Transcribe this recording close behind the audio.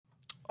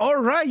All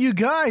right, you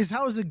guys,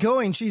 how's it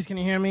going? Cheese, can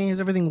you hear me?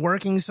 Is everything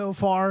working so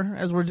far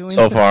as we're doing?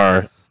 So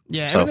far.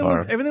 Yeah, so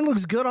far. Everything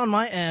looks good on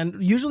my end.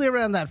 Usually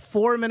around that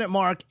 4-minute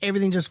mark,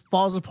 everything just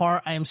falls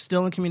apart. I am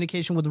still in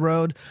communication with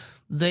Rode.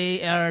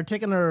 They are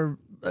taking their...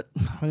 I'm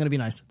going to be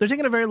nice. They're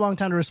taking a very long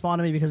time to respond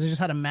to me because they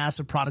just had a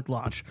massive product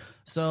launch.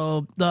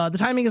 So the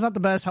timing is not the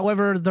best.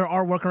 However, there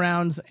are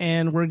workarounds,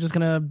 and we're just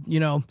going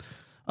to,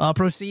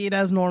 proceed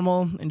as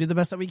normal and do the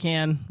best that we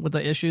can with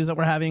the issues that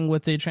we're having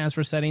with the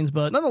transfer settings.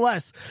 But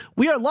nonetheless,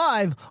 we are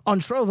live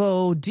on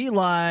Trovo,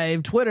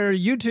 DLive, Twitter,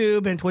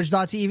 YouTube, and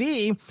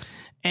Twitch.tv.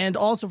 And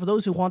also for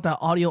those who want that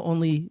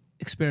audio-only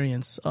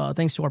experience,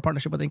 thanks to our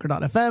partnership with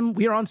Anchor.fm,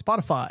 we are on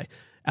Spotify,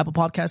 Apple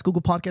Podcasts,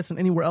 Google Podcasts, and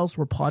anywhere else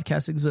where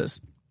podcasts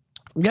exist.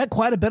 We got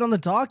quite a bit on the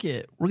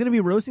docket. We're going to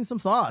be roasting some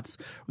thoughts.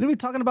 We're going to be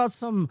talking about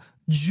some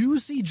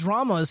juicy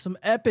dramas, some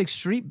epic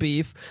street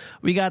beef.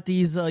 We got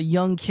these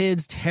young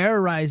kids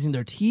terrorizing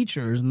their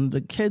teachers, and the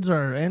kids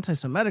are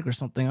anti-Semitic or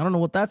something. I don't know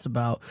what that's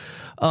about.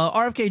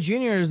 RFK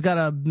Jr. has got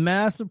a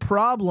massive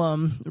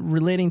problem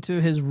relating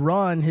to his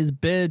run, his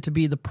bid to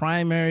be the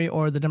primary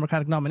or the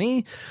Democratic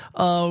nominee.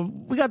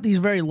 We got these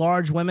very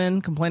large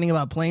women complaining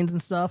about planes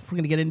and stuff. We're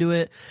going to get into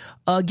it.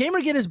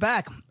 Gamergate is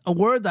back, a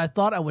word that I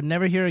thought I would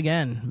never hear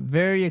again.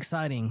 Very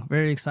exciting,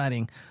 very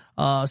exciting.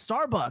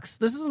 Starbucks.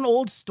 This is an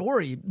old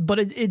story, but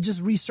it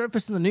just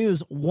resurfaced in the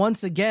news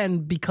once again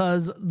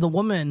because the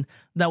woman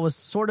that was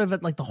sort of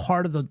at like the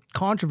heart of the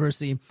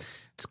controversy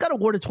just got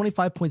awarded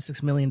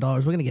 $25.6 million.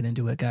 We're going to get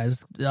into it,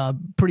 guys.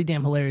 Pretty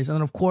damn hilarious. And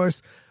then, of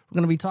course, we're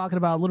going to be talking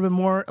about a little bit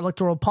more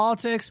electoral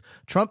politics.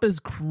 Trump is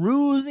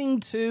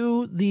cruising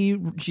to the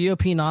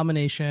GOP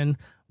nomination,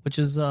 which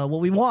is what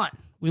we want.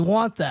 We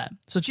want that.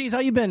 So, Cheese, how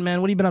you been, man?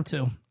 What have you been up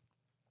to?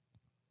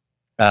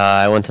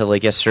 I went to the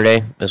lake yesterday.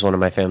 It was one of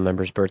my family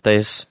members'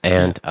 birthdays,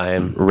 and I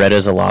am red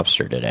as a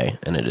lobster today,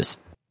 and it is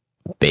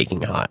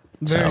baking hot.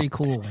 Very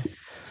cool.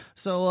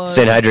 So,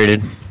 staying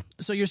hydrated.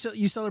 So you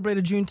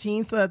celebrated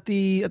Juneteenth at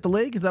the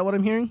lake? Is that what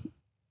I'm hearing?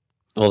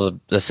 Well,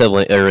 the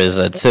sibling there is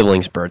a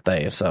sibling's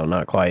birthday, so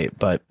not quite,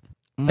 but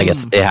I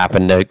guess it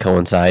happened to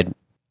coincide.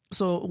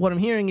 So what I'm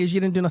hearing is you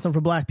didn't do nothing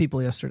for black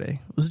people yesterday.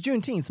 It was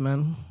Juneteenth,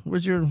 man.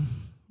 Where's your?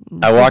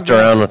 I walked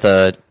around with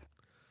a.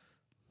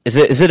 Is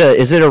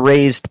it a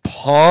raised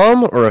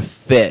palm or a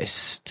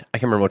fist? I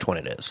can't remember which one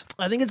it is.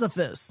 I think it's a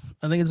fist.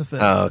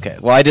 Oh, okay.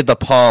 Well, I did the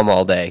palm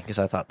all day because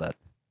I thought that.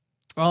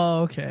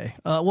 Oh, okay.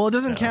 Well, it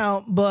doesn't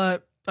count,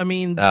 but I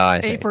mean,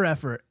 A for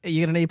effort. You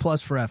get an A+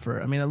 for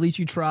effort. I mean, at least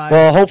you tried.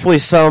 Well, hopefully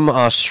some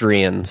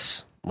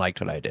Austrians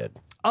liked what I did.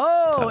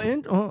 Oh,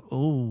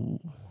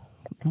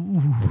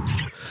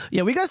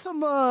 yeah, we got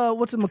some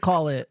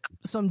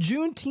some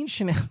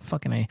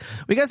Juneteenth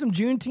we got some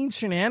Juneteenth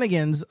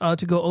shenanigans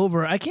to go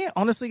over. I can't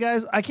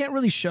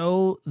really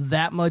show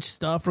that much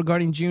stuff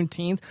regarding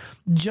Juneteenth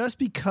just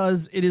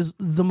because it is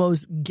the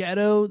most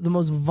ghetto, the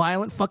most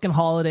violent fucking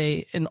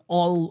holiday in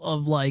all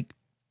of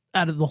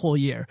out of the whole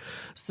year.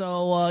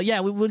 So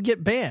we would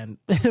get banned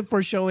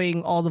for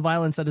showing all the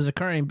violence that is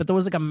occurring. But there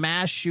was a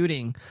mass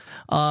shooting.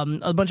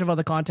 A bunch of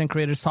other content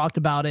creators talked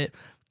about it.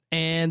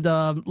 And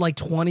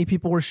 20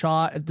 people were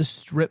shot at the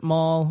strip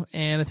mall,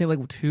 and I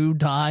think 2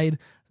 died.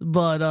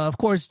 But of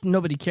course,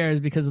 nobody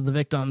cares because of the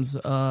victim's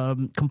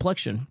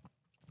complexion.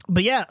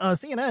 But yeah,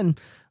 CNN,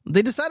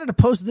 they decided to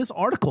post this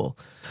article.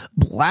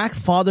 Black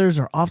fathers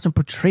are often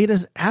portrayed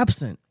as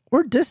absent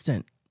or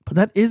distant, but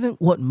that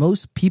isn't what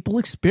most people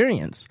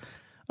experience,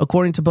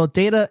 according to both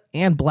data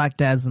and black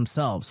dads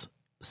themselves.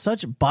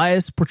 Such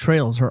biased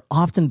portrayals are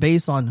often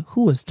based on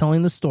who is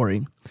telling the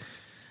story.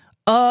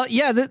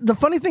 The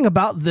funny thing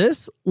about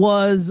this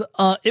was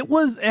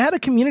it had a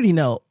community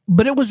note,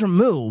 but it was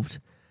removed,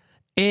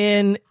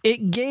 and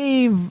it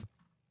gave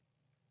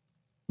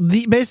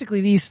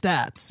basically these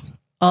stats.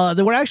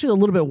 They were actually a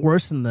little bit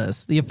worse than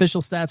this. The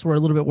official stats were a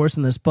little bit worse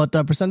than this, but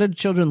percentage of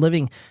children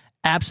living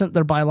absent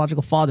their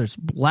biological fathers: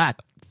 black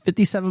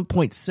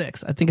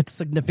 57.6. I think it's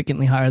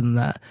significantly higher than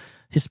that.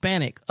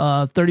 Hispanic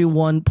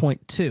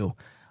 31.2.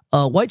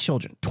 White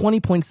children,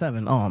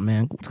 20.7. Oh,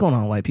 man. What's going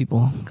on, white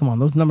people? Come on.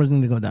 Those numbers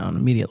need to go down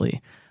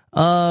immediately.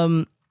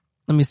 Let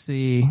me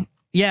see.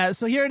 Yeah,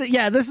 so here,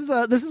 this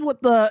is what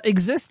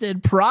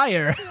existed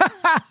prior.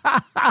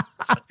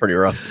 That's pretty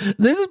rough.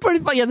 This is pretty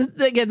fun. Yeah,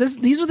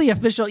 these are the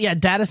official,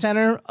 data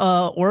center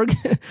org.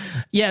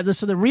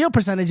 So the real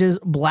percentage is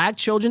black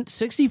children,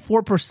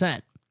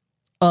 64%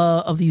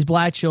 of these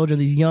black children,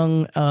 these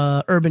young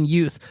urban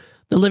youth,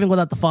 they're living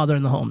without the father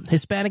in the home.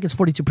 Hispanic is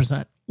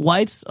 42%.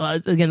 Whites,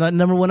 again, that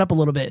number went up a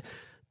little bit,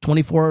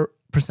 24%.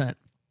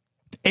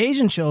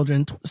 Asian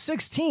children,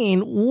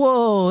 16.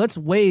 Whoa, that's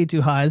way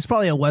too high. It's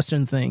probably a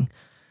Western thing.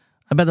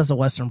 I bet that's a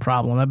Western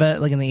problem. I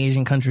bet in the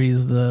Asian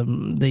countries,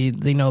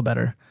 they know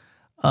better.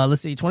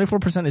 Let's see,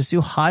 24% is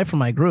too high for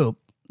my group.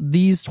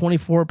 These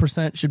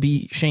 24% should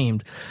be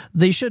shamed.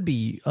 They should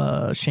be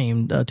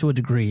shamed to a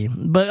degree.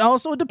 But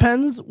also it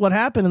depends what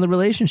happened in the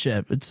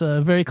relationship. It's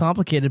very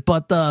complicated.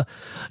 But this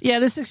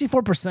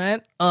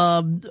 64%,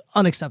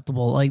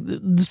 unacceptable.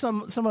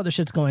 Some other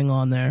shit's going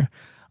on there.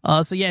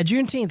 So yeah,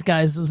 Juneteenth,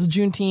 guys. This is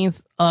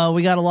Juneteenth.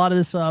 We got a lot of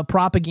this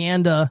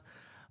propaganda.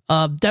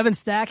 Devin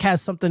Stack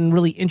has something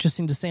really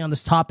interesting to say on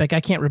this topic.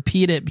 I can't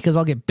repeat it because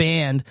I'll get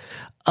banned.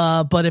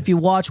 But if you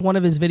watch one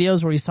of his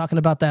videos where he's talking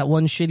about that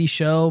one shitty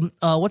show,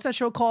 what's that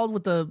show called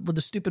with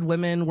the stupid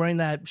women wearing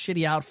that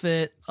shitty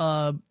outfit?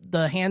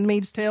 The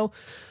Handmaid's Tale.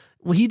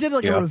 Well, he did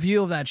like a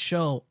review of that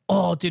show.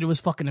 Oh, dude, it was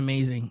fucking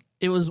amazing.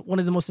 It was one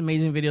of the most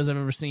amazing videos I've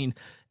ever seen.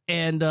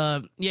 And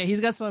yeah, he's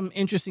got some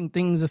interesting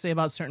things to say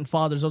about certain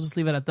fathers. I'll just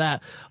leave it at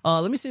that.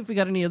 Let me see if we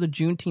got any other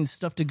Juneteenth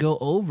stuff to go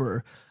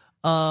over.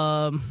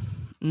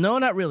 No,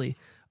 not really.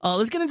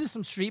 Let's get into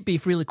some street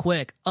beef really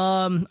quick.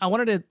 I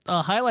wanted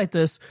to highlight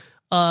this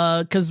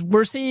because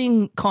we're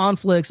seeing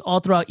conflicts all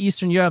throughout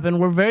Eastern Europe, and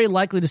we're very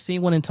likely to see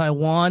one in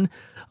Taiwan.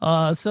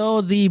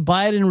 So the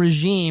Biden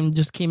regime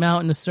just came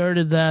out and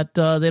asserted that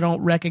they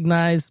don't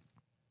recognize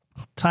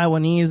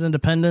Taiwanese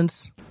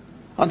independence.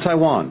 On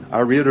Taiwan, I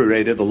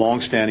reiterated the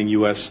long-standing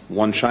U.S.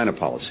 One China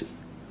policy.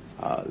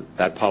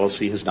 That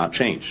policy has not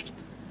changed.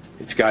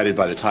 It's guided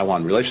by the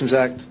Taiwan Relations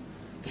Act,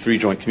 the 3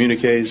 joint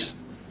communiques,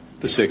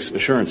 the 6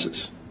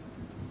 assurances.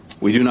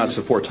 We do not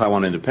support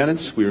Taiwan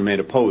independence. We remain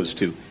opposed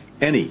to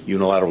any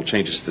unilateral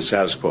changes to the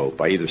status quo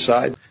by either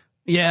side.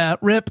 Yeah,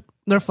 rip.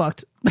 They're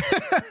fucked.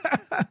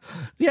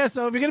 Yeah,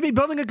 so if you're going to be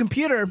building a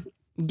computer,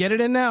 get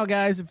it in now,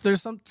 guys. If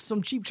there's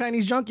some cheap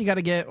Chinese junk you got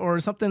to get or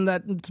something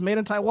that's made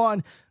in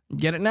Taiwan,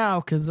 get it now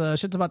because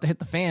shit's about to hit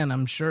the fan,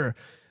 I'm sure.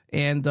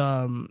 And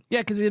yeah,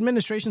 because the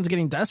administration's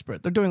getting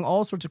desperate. They're doing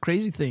all sorts of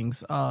crazy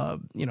things.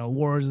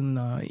 Wars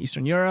in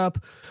Eastern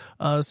Europe.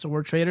 So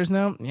we're traders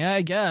now. Yeah,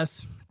 I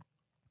guess.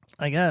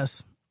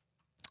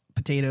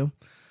 Potato.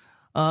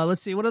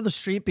 Let's see. What other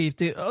street beef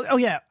do? Oh,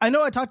 yeah. I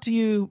know I talked to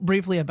you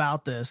briefly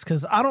about this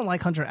because I don't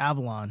like Hunter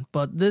Avallone,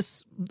 but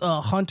this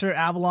Hunter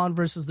Avallone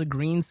versus the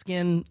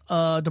Greenskin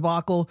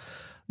debacle.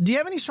 Do you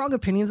have any strong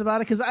opinions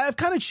about it? Because I've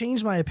kind of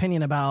changed my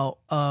opinion about.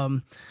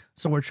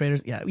 So we're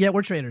traders. Yeah,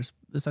 we're traders.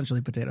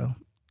 Essentially, potato.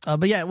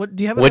 But yeah, what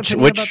do you have? Which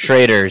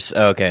traders?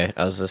 Okay,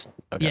 I was just.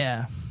 Okay.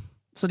 Yeah.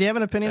 So do you have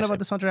an opinion about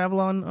this Hunter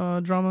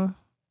Avallone drama?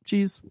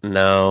 Cheese?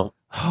 No.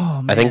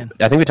 Oh man.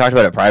 I think we talked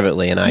about it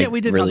privately, and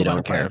we did really talk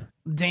about don't care.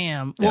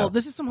 Damn. Well,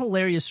 this is some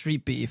hilarious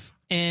street beef,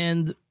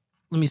 and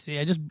let me see.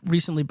 I just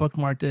recently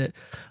bookmarked it.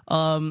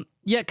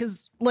 Yeah,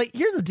 because like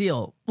here's the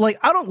deal. Like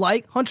I don't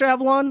like Hunter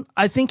Avallone.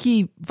 I think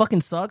he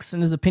fucking sucks,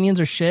 and his opinions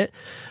are shit.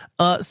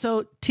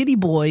 So Titty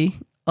Boy.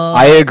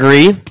 I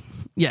agree.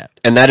 Yeah.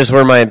 And that is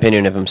where my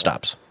opinion of him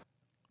stops.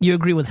 You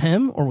agree with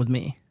him or with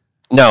me?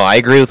 No, I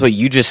agree with what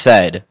you just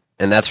said,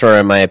 and that's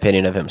where my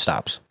opinion of him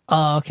stops.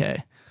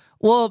 Okay.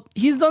 Well,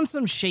 he's done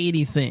some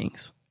shady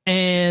things,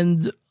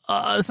 and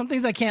some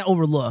things I can't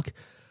overlook.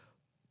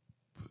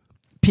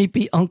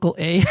 Pee-pee Uncle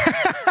A.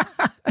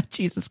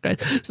 Jesus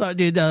Christ. Sorry,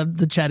 dude,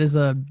 the chat is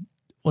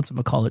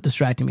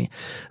distracting me.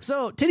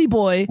 So, Titty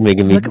Boy,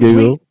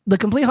 the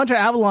complete Hunter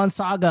Avallone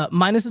saga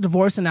minus the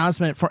divorce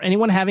announcement for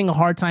anyone having a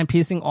hard time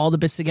piecing all the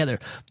bits together.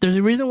 There's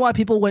a reason why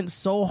people went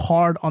so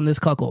hard on this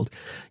cuckold.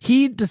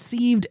 He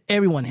deceived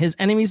everyone, his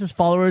enemies, his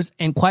followers,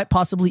 and quite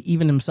possibly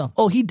even himself.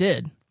 Oh, he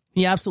did.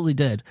 He absolutely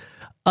did.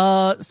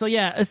 So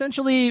yeah,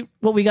 essentially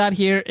what we got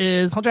here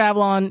is Hunter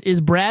Avallone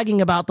is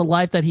bragging about the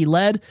life that he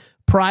led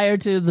prior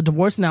to the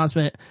divorce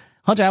announcement.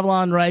 Hunter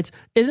Avallone writes,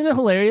 "Isn't it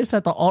hilarious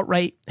that the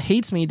alt-right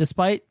hates me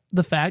despite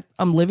the fact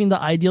I'm living the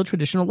ideal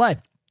traditional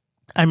life?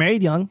 I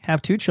married young,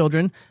 have 2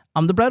 children,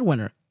 I'm the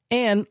breadwinner,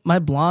 and my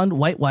blonde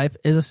white wife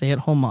is a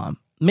stay-at-home mom.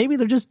 Maybe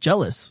they're just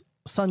jealous."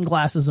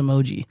 Sunglasses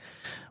emoji.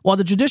 While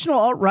the traditional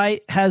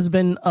alt-right has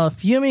been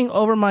fuming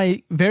over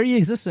my very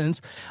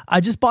existence, I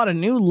just bought a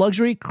new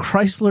luxury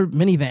Chrysler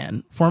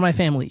minivan for my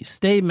family.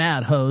 Stay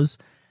mad, hoes.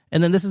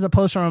 And then this is a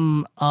post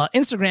from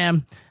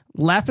Instagram.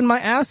 Laughing my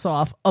ass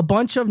off, a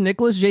bunch of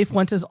Nicholas J.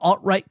 Fuentes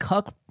alt-right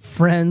cuck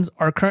friends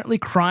are currently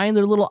crying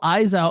their little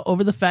eyes out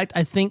over the fact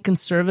I think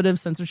conservative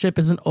censorship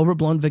is an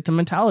overblown victim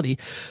mentality.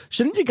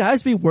 Shouldn't you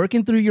guys be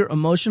working through your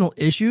emotional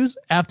issues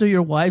after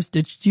your wives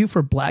ditched you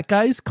for black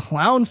guys?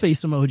 Clown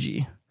face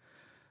emoji.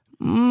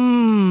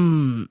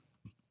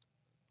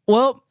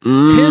 Well,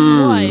 his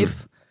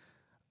wife,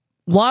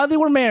 while they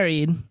were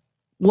married,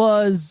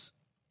 was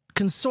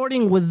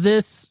consorting with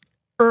this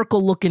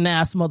Urkel-looking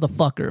ass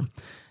motherfucker.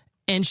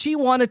 And she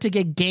wanted to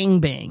get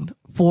gangbanged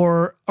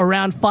for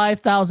around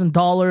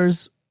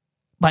 $5,000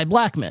 by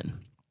black men.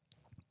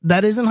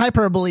 That isn't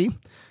hyperbole.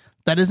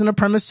 That isn't a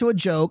premise to a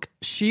joke.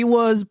 She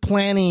was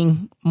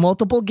planning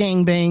multiple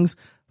gangbangs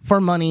for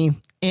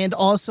money and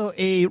also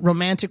a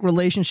romantic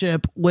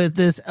relationship with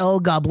this El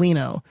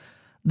Goblino.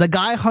 The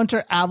guy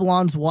Hunter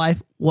Avallone's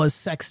wife was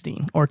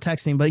sexting,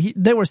 but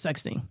they were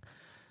sexting.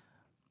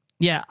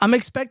 Yeah, I'm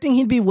expecting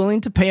he'd be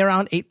willing to pay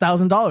around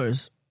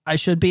 $8,000. I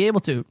should be able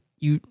to.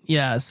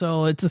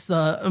 So it's just,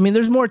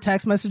 there's more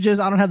text messages.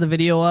 I don't have the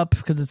video up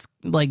because it's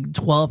like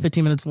 12,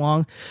 15 minutes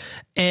long.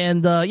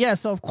 And,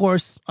 so of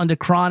course, under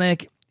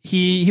Chronic,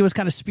 he was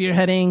kind of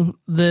spearheading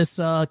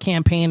this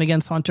campaign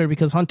against Hunter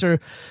because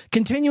Hunter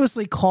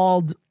continuously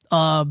called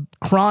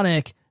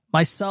Chronic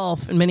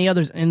myself and many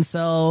others,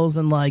 incels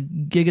and like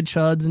giga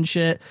chuds and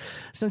shit,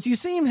 since you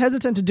seem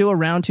hesitant to do a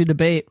round 2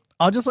 debate,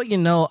 I'll just let you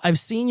know I've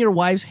seen your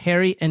wife's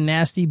hairy and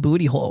nasty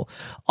booty hole.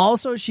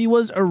 Also, she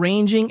was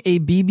arranging a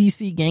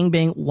BBC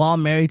gangbang while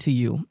married to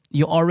you.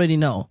 You already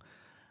know.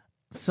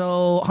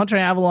 So Hunter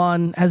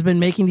Avallone has been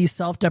making these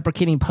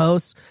self-deprecating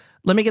posts.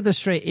 Let me get this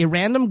straight. A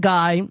random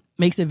guy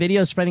makes a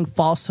video spreading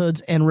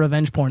falsehoods and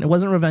revenge porn. It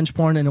wasn't revenge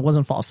porn and it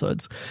wasn't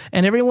falsehoods.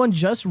 And everyone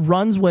just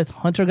runs with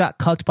Hunter got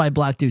cucked by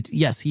black dudes.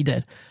 Yes, he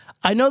did.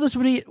 I know this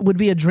would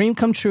be a dream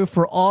come true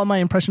for all my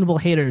impressionable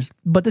haters,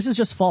 but this is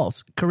just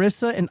false.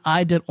 Carissa and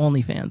I did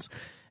OnlyFans.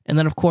 And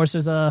then, of course,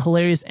 there's a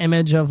hilarious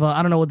image of,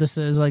 I don't know what this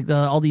is, like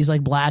all these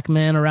like black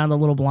men around the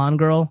little blonde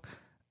girl.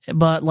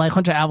 But like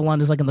Hunter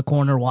Avallone is like in the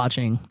corner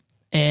watching.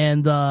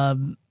 And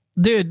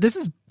dude, this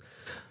is,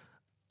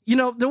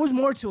 there was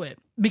more to it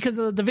because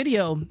the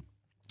video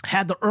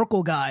had the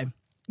Urkel guy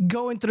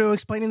going through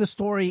explaining the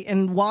story.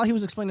 And while he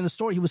was explaining the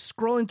story, he was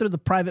scrolling through the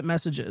private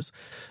messages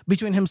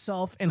between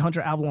himself and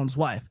Hunter Avallone's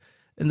wife.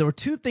 And there were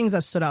two things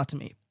that stood out to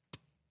me.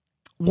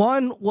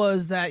 One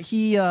was that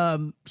he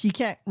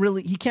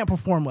can't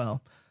perform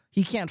well.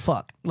 He can't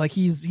fuck. Like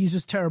he's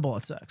just terrible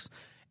at sex.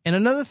 And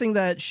another thing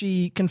that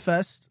she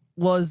confessed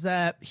was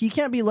that he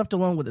can't be left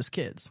alone with his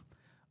kids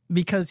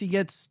because he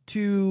gets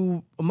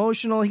too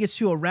emotional, he gets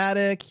too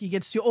erratic, he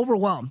gets too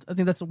overwhelmed. I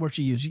think that's the word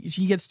she used.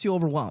 He gets too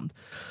overwhelmed.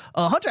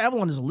 Hunter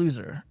Avallone is a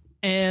loser.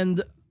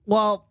 And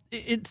while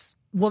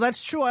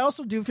that's true, I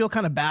also do feel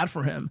kind of bad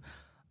for him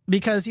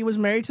because he was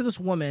married to this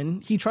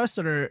woman, he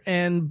trusted her,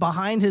 and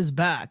behind his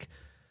back,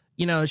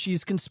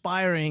 she's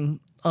conspiring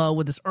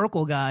with this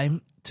Urkel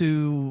guy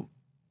to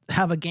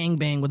have a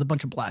gangbang with a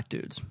bunch of black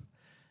dudes,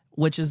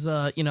 which is,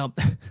 it's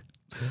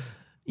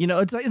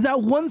like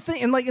that one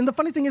thing. And the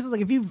funny thing is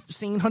like, if you've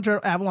seen Hunter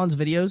Avallone's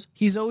videos,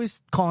 he's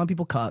always calling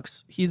people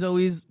cucks. He's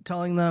always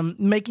telling them,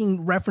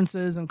 making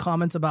references and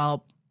comments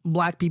about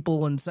black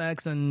people and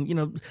sex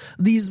and,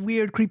 these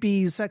weird,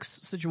 creepy sex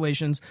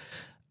situations.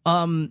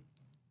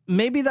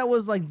 Maybe that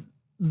was like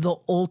the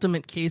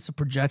ultimate case of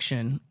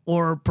projection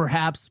or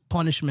perhaps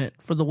punishment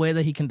for the way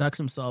that he conducts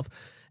himself.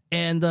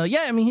 And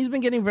he's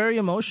been getting very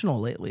emotional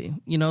lately.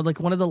 Like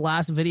one of the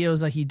last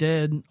videos that he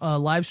did,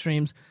 live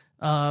streams,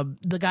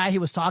 the guy he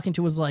was talking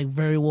to was like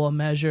very well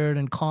measured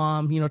and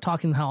calm,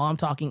 talking how I'm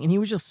talking. And he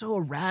was just so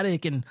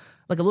erratic and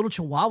like a little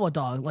chihuahua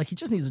dog. Like he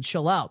just needs to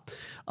chill out.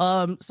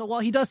 So while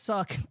he does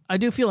suck, I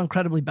do feel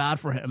incredibly bad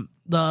for him.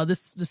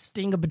 This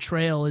sting of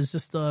betrayal is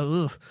just,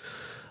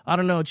 I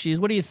don't know, Cheese.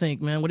 What do you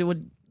think, man?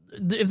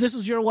 If this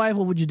was your wife,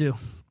 what would you do?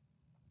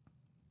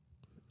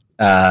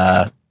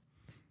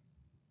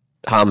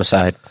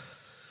 Homicide.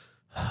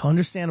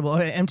 Understandable.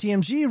 Okay,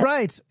 MTMG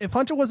writes, if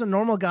Hunter was a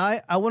normal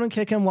guy, I wouldn't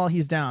kick him while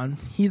he's down.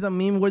 He's a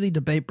meme-worthy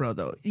debate bro,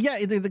 though.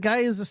 Yeah, the guy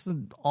is just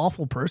an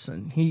awful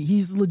person.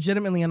 He's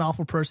legitimately an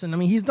awful person. I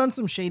mean, he's done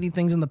some shady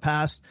things in the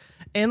past.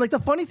 And, the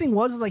funny thing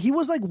is he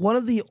was, one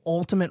of the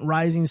ultimate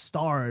rising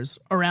stars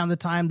around the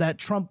time that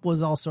Trump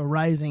was also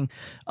rising.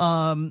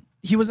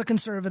 He was a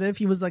conservative.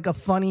 He was, a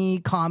funny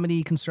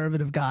comedy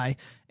conservative guy.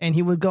 And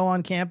he would go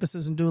on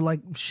campuses and do,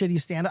 shitty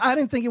stand-up. I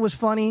didn't think it was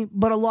funny,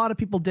 but a lot of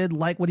people did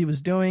like what he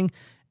was doing.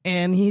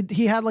 And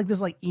he had,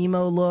 this,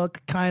 emo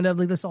look, kind of,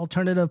 this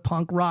alternative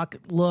punk rock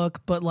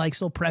look, but,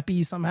 so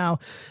preppy somehow.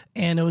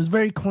 And it was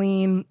very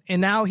clean.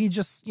 And now he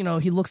just,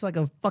 he looks like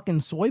a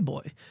fucking soy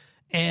boy.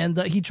 And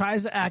he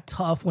tries to act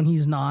tough when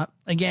he's not.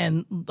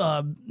 Again,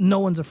 no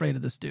one's afraid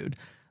of this dude.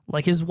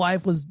 His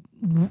wife was,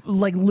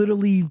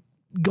 literally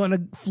gonna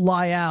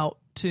fly out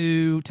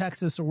to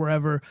Texas or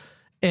wherever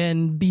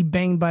and be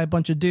banged by a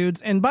bunch of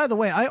dudes. And by the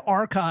way, I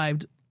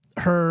archived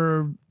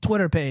her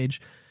Twitter page.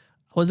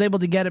 I was able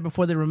to get it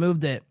before they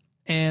removed it.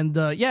 And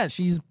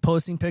she's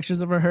posting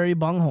pictures of her hairy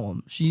bunghole.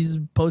 She's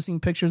posting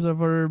pictures of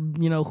her,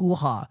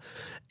 hoo-ha.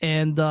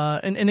 And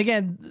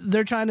again,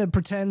 they're trying to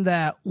pretend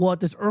that what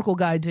this Urkel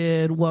guy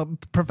did,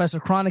 what Professor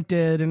Chronic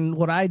did, and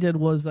what I did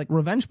was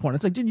revenge porn.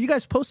 It's like, dude, you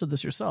guys posted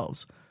this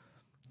yourselves.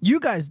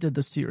 You guys did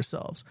this to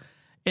yourselves.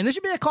 And this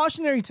should be a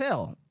cautionary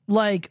tale.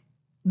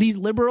 These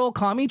liberal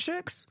commie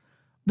chicks,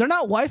 they're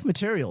not wife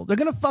material. They're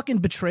going to fucking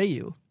betray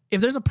you. If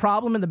there's a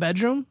problem in the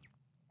bedroom,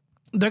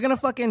 they're going to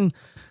fucking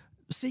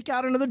seek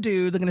out another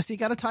dude. They're going to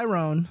seek out a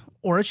Tyrone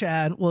or a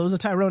Chad. Well, it was a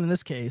Tyrone in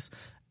this case.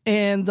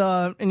 And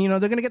they're going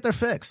to get their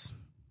fix.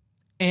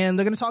 And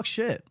they're going to talk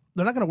shit.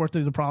 They're not going to work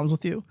through the problems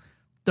with you.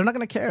 They're not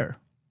going to care.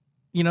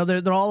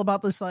 They're all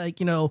about this,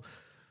 female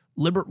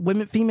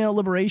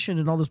liberation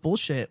and all this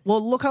bullshit.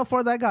 Well, look how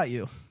far that got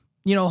you.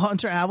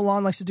 Hunter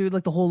Avallone likes to do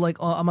the whole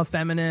I'm a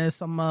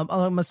feminist, I'm a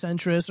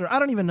centrist, or I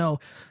don't even know.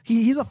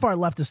 He's a far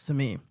leftist to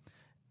me.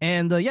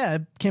 And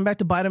it came back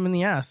to bite him in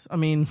the ass. I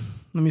mean,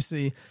 let me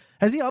see.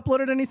 Has he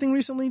uploaded anything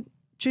recently?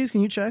 Cheese,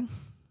 can you check?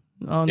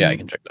 Yeah, I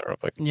can check that real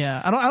quick.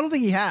 Yeah, I don't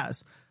think he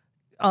has.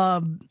 You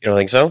don't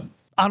think so?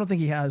 I don't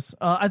think he has.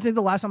 I think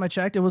the last time I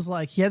checked, it was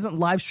he hasn't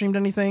live streamed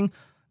anything,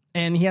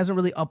 and he hasn't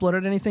really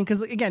uploaded anything.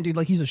 Because again, dude,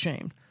 he's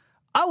ashamed.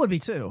 I would be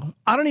too.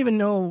 I don't even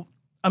know.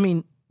 I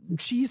mean,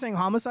 she's saying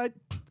homicide?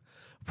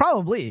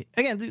 Probably.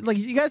 Again,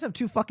 you guys have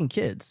two fucking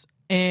kids.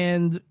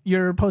 and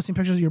you're posting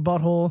pictures of your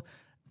butthole,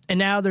 and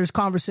now there's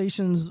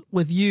conversations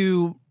with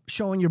you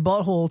showing your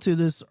butthole to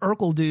this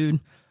Urkel dude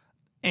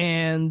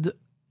and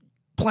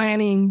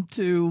planning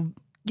to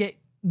get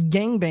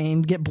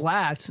gangbanged, get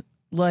blacked,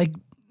 like,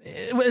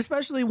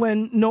 especially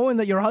when knowing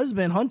that your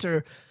husband,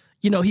 Hunter,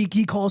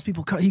 he calls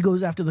people, he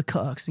goes after the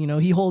cucks,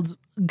 he holds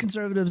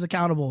conservatives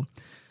accountable.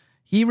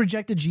 He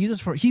rejected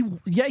Jesus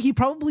he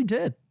probably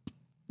did.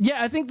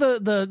 Yeah, I think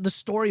the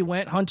story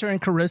went, Hunter and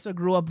Carissa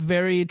grew up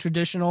very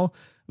traditional,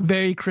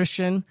 very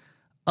Christian,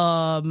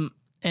 and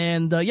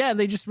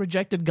they just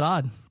rejected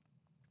God.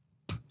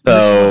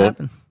 So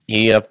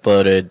he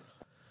uploaded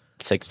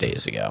 6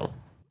 days ago.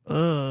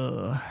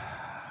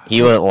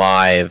 He went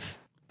live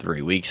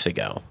 3 weeks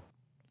ago,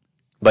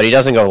 but he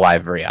doesn't go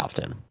live very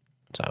often.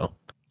 So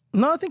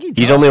no, I think he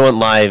does. He's only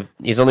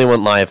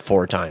went live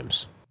 4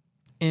 times.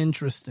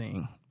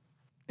 Interesting.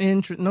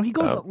 No, he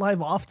goes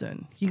live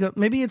often.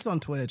 Maybe it's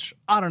on Twitch.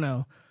 I don't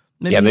know.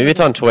 Maybe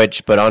it's on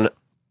Twitch, but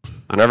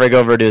whenever I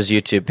go over to his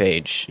YouTube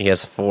page, he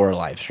has 4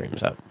 live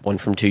streams up. One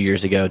from 2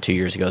 years ago,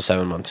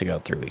 7 months ago,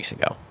 3 weeks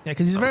ago. Yeah,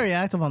 because he's very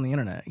active on the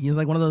internet. He's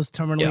like one of those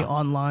terminally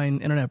online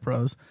internet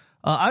pros.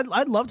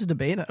 I'd love to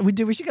debate.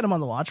 We should get him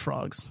on the Watch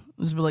Frogs.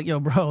 Just be like, yo,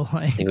 bro.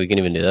 Like, think we can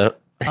even do that?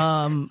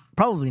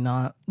 Probably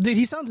not. Dude,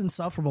 he sounds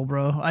insufferable,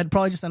 bro. I'd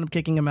probably just end up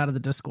kicking him out of the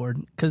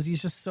Discord because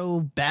he's just so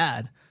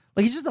bad.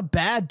 Like, he's just a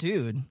bad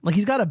dude. Like,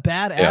 he's got a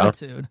bad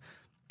attitude,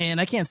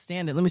 and I can't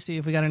stand it. Let me see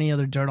if we got any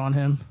other dirt on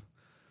him.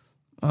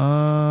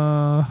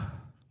 No,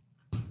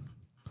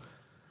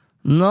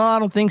 I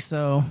don't think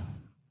so.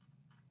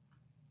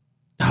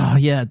 Oh,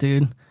 yeah,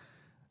 dude.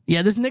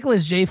 Yeah, this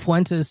Nicholas J.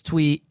 Fuentes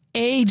tweet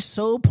aged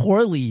so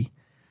poorly.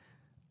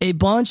 A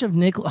bunch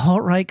of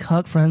alt-right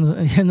cuck friends,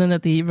 and then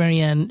at the very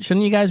end,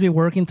 shouldn't you guys be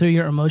working through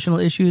your emotional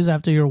issues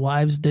after your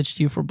wives ditched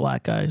you for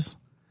black guys?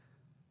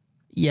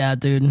 Yeah,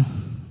 dude.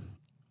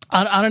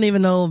 I don't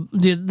even know,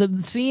 dude.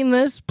 Seeing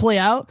this play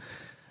out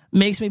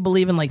makes me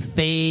believe in like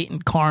fate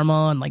and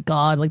karma and like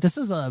God. Like, this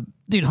is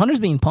Hunter's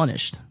being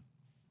punished.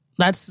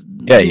 He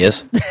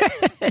is.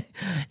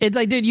 It's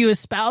like, dude, you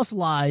espouse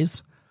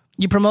lies,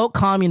 you promote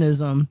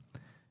communism,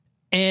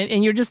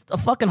 and you're just a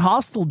fucking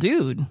hostile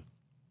dude.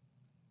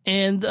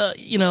 And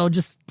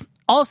just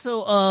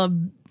also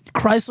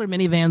Chrysler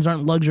minivans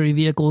aren't luxury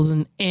vehicles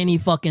in any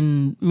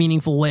fucking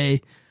meaningful way.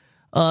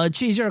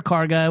 Cheese, you're a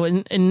car guy.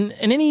 In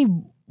any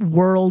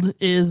world,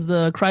 is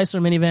the Chrysler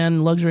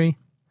minivan luxury?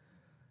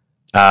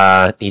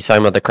 He's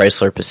talking about the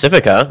Chrysler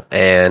Pacifica,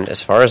 and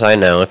as far as I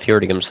know, if he were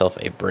to get himself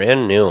a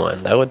brand new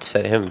one, that would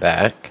set him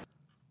back.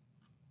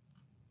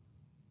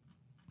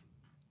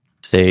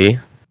 See,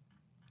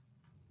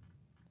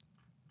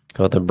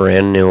 go with a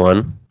brand new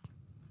one.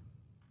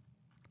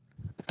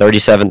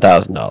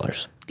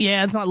 $37,000.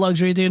 Yeah, it's not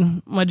luxury,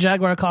 dude. My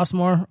Jaguar costs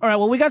more. All right,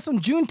 well, we got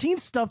some Juneteenth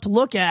stuff to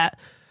look at.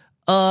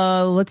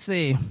 Let's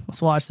see. Let's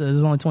watch this.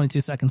 It's only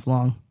 22 seconds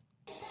long.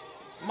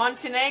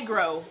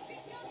 Montenegro.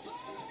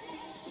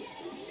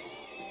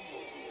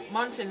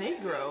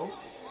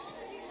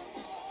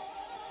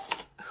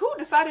 Who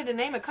decided to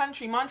name a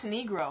country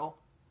Montenegro?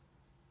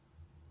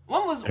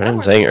 When was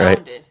saying it right.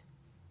 founded?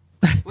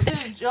 Was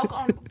it a joke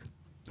on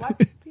black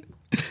people?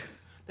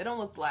 They don't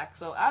look black,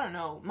 so I don't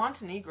know.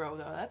 Montenegro,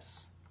 though,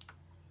 that's...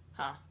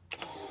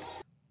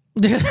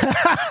 Dude,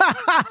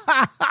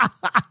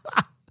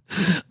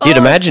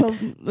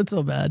 imagine... That's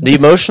so bad. The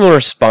emotional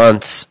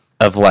response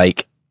of,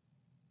 like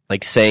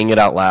saying it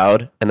out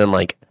loud, and then,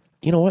 like,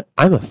 you know what?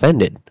 I'm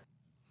offended.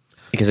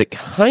 Because it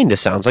kind of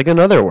sounds like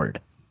another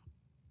word.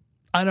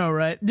 I know,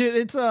 right? Dude,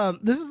 it's,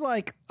 this is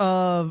like,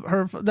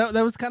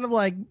 that was kind of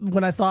like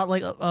when I thought,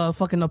 like,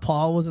 fucking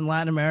Nepal was in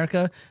Latin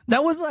America.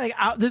 That was like,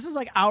 this is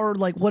like our,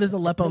 like, what is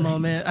Aleppo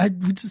moment?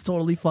 We just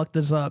totally fucked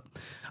this up.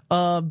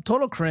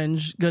 Total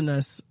cringe,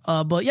 goodness.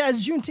 But yeah,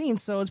 it's Juneteenth,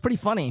 so it's pretty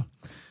funny.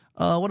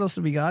 What else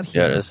do we got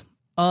here? Yeah, it is.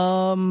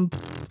 Oh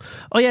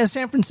yeah,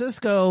 San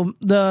Francisco,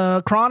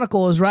 the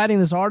Chronicle is writing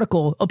this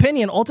article.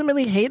 Opinion: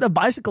 ultimately, hate of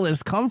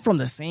bicyclists come from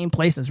the same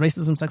places: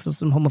 racism,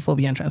 sexism,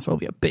 homophobia, and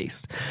transphobia.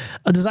 Based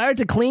a desire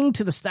to cling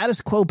to the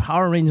status quo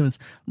power arrangements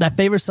that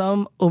favor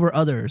some over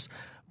others,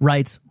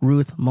 writes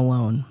Ruth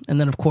Malone. And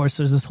then, of course,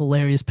 there's this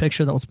hilarious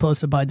picture that was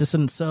posted by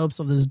Dissident Soaps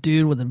of this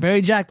dude with a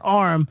very jacked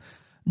arm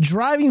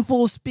driving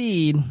full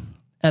speed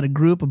at a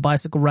group of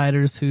bicycle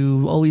riders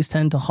who always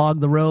tend to hog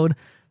the road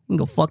and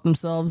go fuck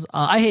themselves.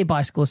 I hate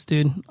bicyclists,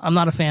 dude. I'm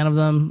not a fan of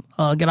them.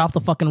 Get off the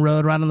fucking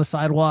road, ride on the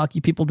sidewalk.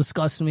 You people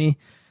disgust me.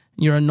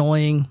 You're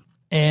annoying.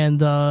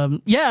 And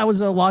yeah, I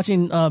was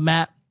watching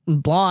Matt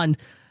and Blonde,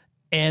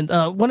 and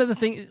one of the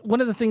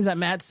things that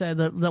Matt said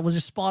that was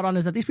just spot on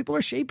is that these people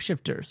are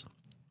shapeshifters,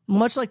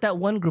 much like that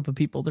one group of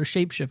people. They're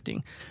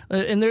shapeshifting,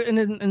 and they're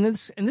in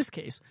this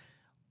case,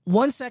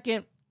 1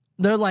 second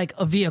they're like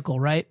a vehicle,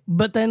 right?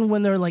 But then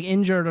when they're like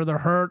injured or they're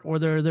hurt or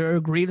they're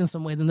aggrieved in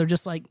some way, then they're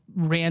just like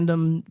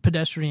random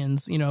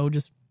pedestrians, you know,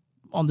 just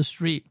on the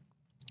street,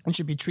 and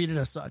should be treated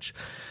as such.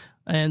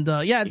 And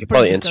yeah, it's you could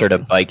probably insert a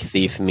bike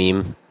thief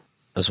meme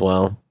as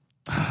well.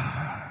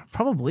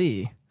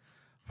 Probably.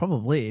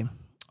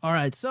 All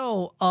right,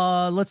 so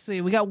let's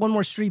see. We got one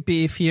more street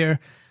beef here.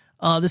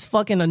 This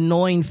fucking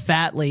annoying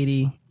fat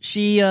lady.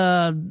 She,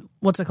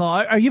 what's it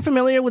called? Are you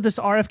familiar with this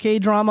RFK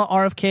drama?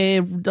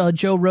 RFK,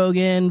 Joe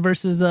Rogan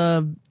versus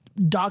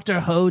Dr.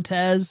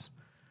 Hotez?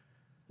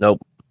 Nope.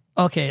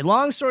 Okay,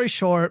 long story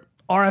short,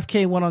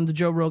 RFK went on the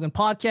Joe Rogan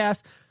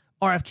podcast.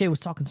 RFK was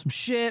talking some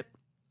shit.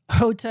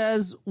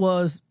 Hotez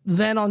was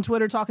then on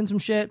Twitter talking some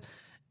shit.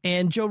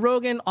 And Joe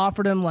Rogan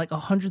offered him like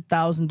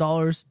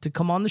 $100,000 to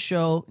come on the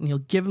show, and he'll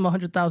give him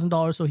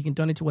 $100,000 so he can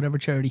donate to whatever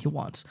charity he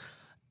wants.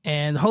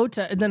 And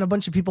then a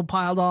bunch of people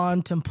piled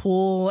on, Tim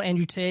Pool,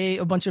 Andrew Tate,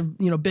 a bunch of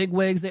big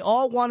wigs. They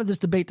all wanted this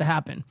debate to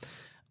happen.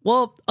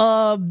 Well,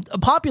 a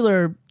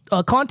popular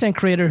content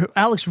creator,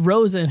 Alex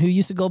Rosen, who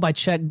used to go by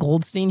Chet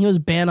Goldstein, he was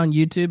banned on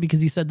YouTube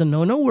because he said the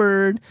no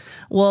word.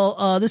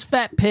 Well, this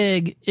fat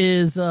pig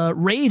is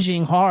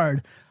raging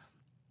hard.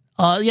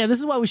 Yeah, this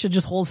is why we should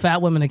just hold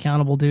fat women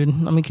accountable, dude.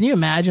 I mean, can you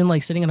imagine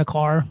like sitting in a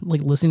car,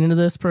 like listening to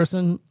this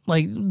person?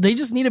 Like they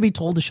just need to be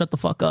told to shut the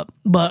fuck up.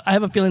 But I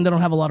have a feeling they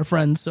don't have a lot of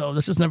friends, so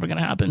this is never going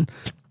to happen.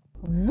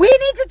 We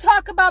need to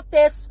talk about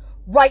this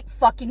right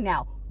fucking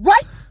now.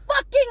 Right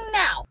fucking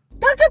now.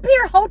 Dr.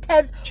 Peter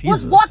Hotez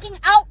was walking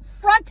out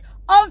front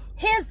of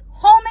his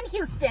home in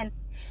Houston,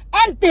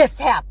 and this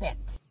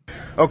happened.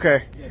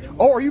 Okay.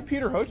 Oh, are you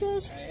Peter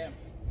Hotez? I am.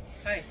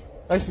 Hi.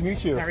 Nice to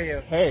meet you. How are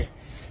you? Hey.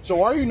 So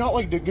why are you not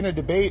like going to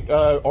debate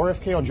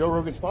RFK on Joe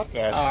Rogan's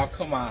podcast? Oh,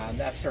 come on,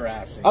 that's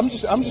harassing. I'm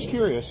just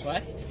curious.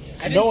 What?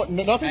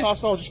 Nothing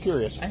hostile. Just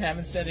curious. I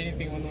haven't said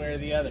anything one way or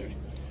the other.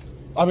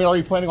 I mean, are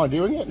you planning on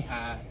doing it?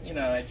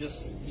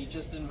 He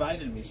just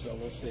invited me, so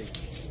we'll see.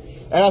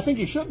 And I think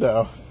you should,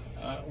 though.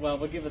 Well,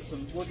 we'll give it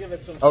some.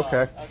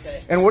 Okay.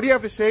 Okay. And what do you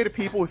have to say to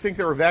people who think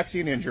they were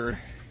vaccine injured?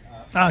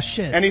 Oh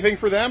shit. Anything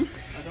for them?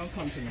 Don't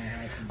come to my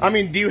house. I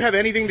mean, do you have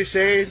anything to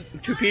say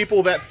to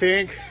people that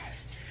think?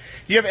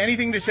 Do you have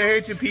anything to say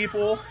to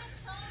people?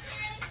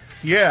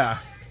 Yeah.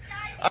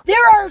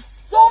 There are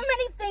so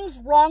many things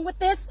wrong with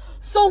this,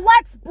 so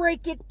let's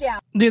break it down.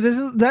 Dude,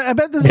 I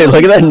bet this is Hey,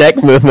 look at that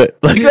neck movement.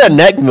 Look at that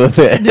neck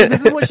movement. Dude,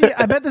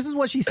 I bet this is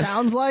what she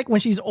sounds like when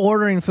she's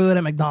ordering food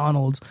at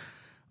McDonald's.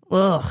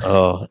 Ugh.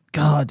 Oh.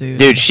 God, dude.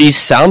 Dude, she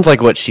sounds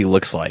like what she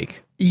looks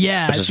like.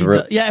 Yeah,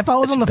 if I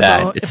was on the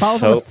phone,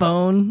 on the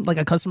phone, like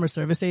a customer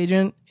service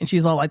agent, and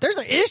she's all like, "There's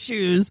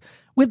issues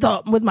with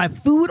my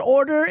food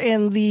order,"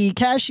 and the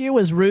cashier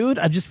was rude,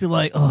 I'd just be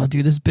like, "Oh,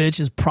 dude, this bitch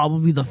is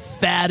probably the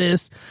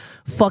fattest,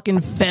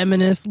 fucking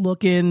feminist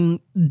looking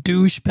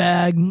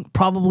douchebag.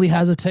 Probably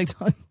has a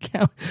TikTok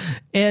account."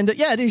 And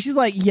yeah, dude, she's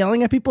like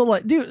yelling at people,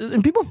 like, dude,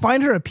 and people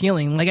find her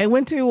appealing. Like, I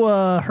went to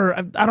her.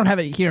 I don't have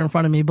it here in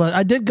front of me, but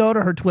I did go to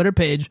her Twitter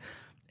page.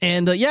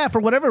 And yeah,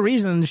 for whatever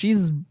reason,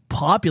 she's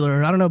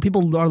popular. I don't know.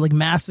 People are like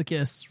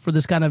masochists for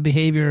this kind of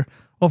behavior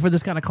or for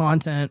this kind of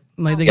content.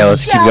 Like,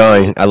 let's keep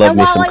going. I love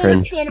me some cringe. While I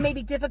understand it may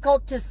be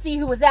difficult to see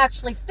who was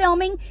actually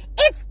filming,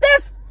 it's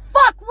this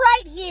fuck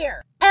right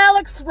here,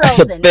 Alex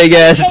Rosen. That's a big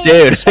ass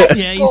dude.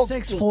 Yeah, he's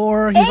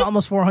 6'4". He's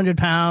almost 400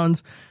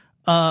 pounds.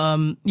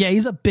 Yeah,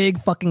 he's a big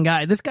fucking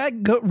guy. This guy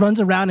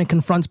runs around and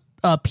confronts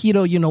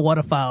pedo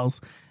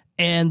you-know-what-a-files.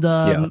 And,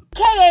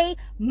 AKA,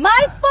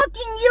 my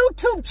fucking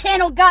YouTube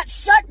channel got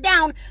shut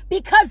down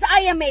because I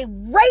am a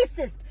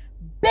racist,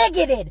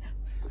 bigoted,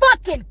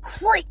 fucking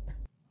creep.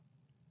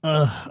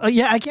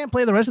 Yeah, I can't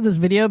play the rest of this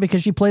video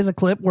because she plays a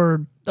clip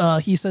where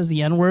he says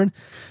the N-word,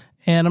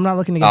 and I'm not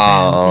looking to get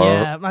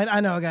banned. Yeah,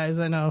 I know, guys,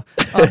 I know.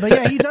 But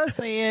yeah, he does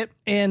say it,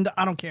 and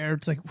I don't care.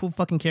 It's like, who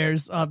fucking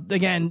cares?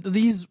 Again,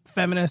 these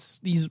feminists,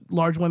 these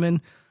large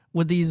women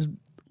with these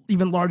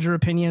even larger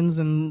opinions,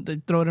 and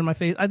they throw it in my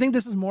face. I think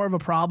this is more of a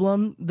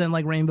problem than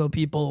like rainbow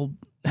people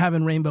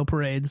having rainbow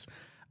parades.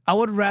 I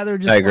would rather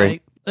just, I agree.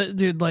 like,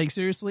 dude, like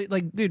seriously,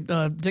 like, dude,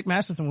 Dick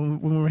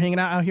Masterson, when we were hanging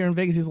out here in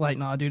Vegas, he's like,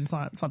 "Nah, dude, it's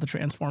not the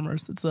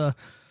Transformers. It's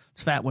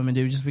fat women,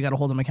 dude. Just we got to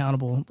hold them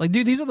accountable." Like,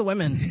 dude, these are the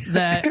women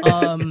that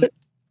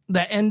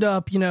that end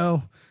up,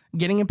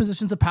 getting in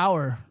positions of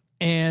power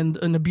and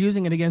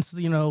abusing it against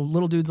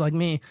little dudes like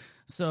me.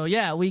 So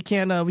yeah, we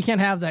can't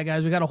have that,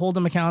 guys. We got to hold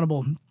them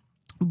accountable.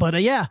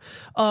 But yeah,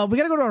 we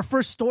got to go to our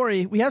first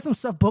story. We have some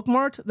stuff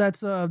bookmarked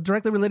that's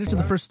directly related to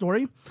the first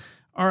story.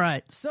 All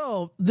right,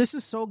 so this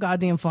is so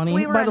goddamn funny.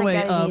 We were By the way,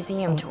 a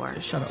museum tour.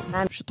 Shut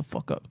up. Shut the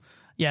fuck up.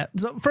 Yeah.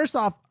 So first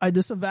off, I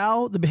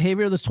disavow the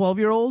behavior of this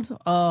 12-year-old.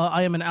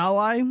 I am an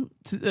ally,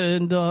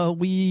 and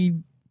we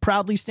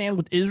proudly stand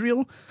with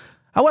Israel.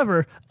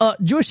 However,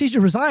 Jewish teacher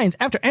resigns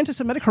after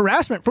anti-Semitic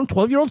harassment from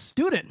 12-year-old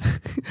student.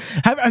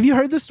 Have you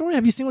heard this story?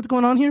 Have you seen what's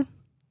going on here?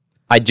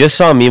 I just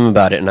saw a meme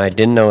about it, and I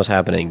didn't know what's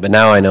happening, but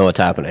now I know what's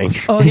happening.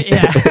 Okay,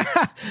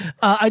 yeah.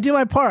 I do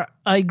my part.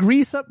 I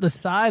grease up the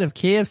side of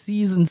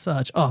KFCs and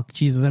such. Oh,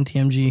 Jesus,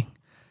 MTMG.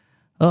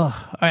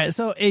 Oh, all right.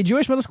 So a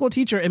Jewish middle school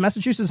teacher in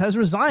Massachusetts has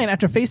resigned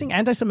after facing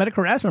anti-Semitic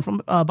harassment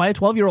from by a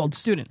 12-year-old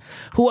student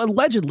who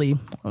allegedly,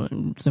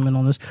 zoom in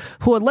on this,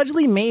 who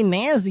allegedly made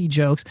Nazi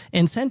jokes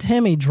and sent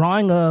him a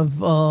drawing of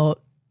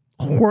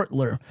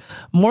Hortler.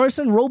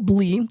 Morrison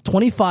Robley,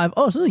 25,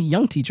 this is a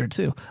young teacher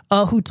too,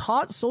 who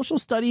taught social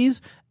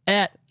studies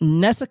at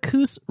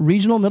Nessacus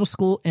Regional Middle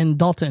School in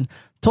Dalton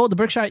told the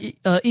Berkshire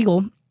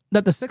Eagle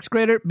that the sixth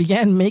grader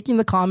began making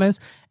the comments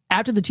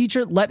after the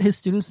teacher let his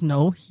students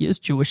know he is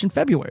Jewish in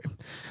February.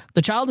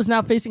 The child is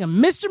now facing a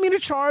misdemeanor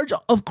charge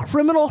of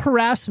criminal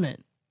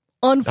harassment.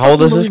 How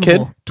old is this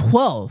kid?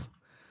 12.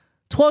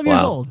 12 years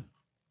Wow. old.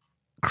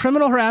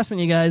 Criminal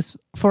harassment, you guys,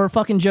 for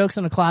fucking jokes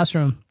in a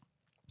classroom.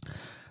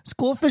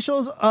 School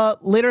officials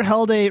later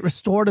held a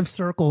restorative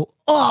circle.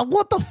 Oh,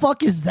 what the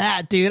fuck is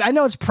that, dude? I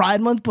know it's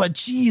Pride Month, but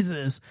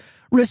Jesus.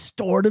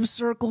 Restorative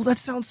circle? That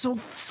sounds so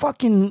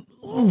fucking...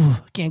 Ooh,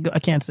 I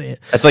can't say it.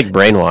 That's like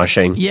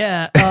brainwashing.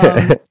 Yeah.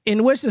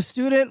 In which the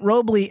student,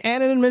 Robley,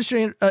 and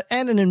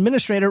an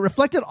administrator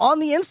reflected on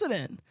the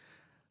incident.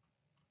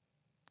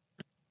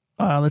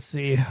 Let's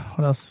see.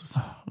 What else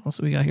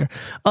do we got here?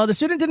 The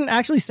student didn't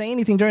actually say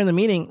anything during the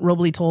meeting,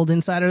 Robley told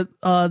Insider.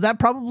 That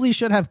probably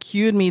should have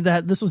cued me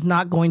that this was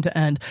not going to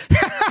end.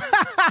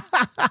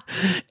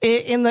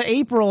 In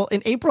April,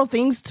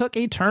 things took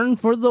a turn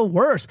for the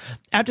worse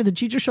after the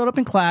teacher showed up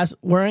in class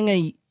wearing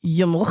a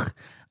yamuch,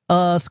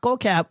 skull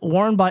cap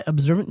worn by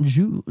observant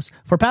Jews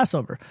for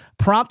Passover,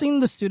 prompting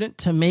the student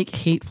to make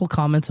hateful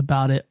comments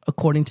about it,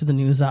 according to the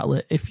news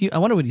outlet. I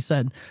wonder what he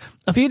said.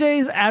 A few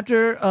days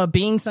after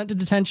being sent to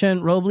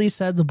detention, Robley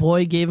said the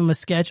boy gave him a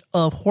sketch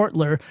of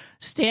Hortler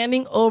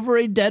standing over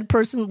a dead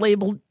person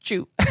labeled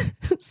Jew,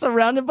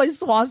 surrounded by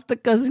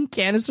swastikas and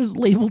canisters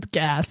labeled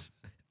gas.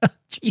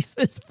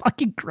 Jesus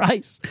fucking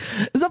Christ.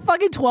 It's a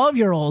fucking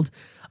 12-year-old.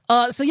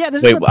 So yeah,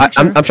 this is the picture.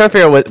 I'm trying to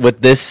figure out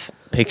what this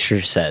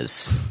picture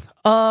says.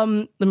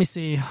 Let me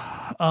see.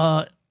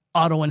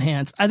 Auto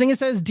enhance. I think it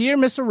says, "Dear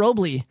Mr.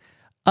 Robley,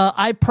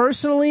 I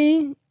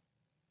personally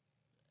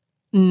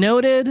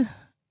noted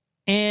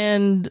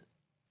and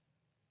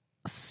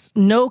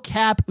no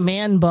cap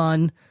man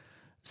bun,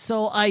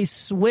 so I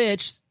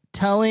switched.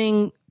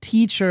 Telling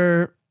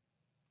teacher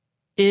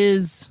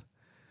is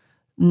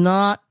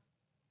not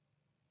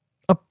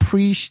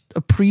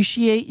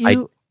appreciate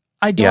you.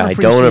 I don't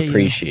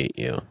appreciate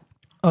you.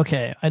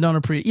 Okay, I don't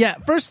appreciate. Yeah,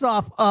 first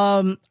off,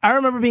 I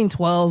remember being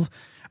 12.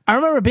 I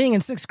remember being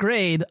in sixth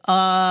grade.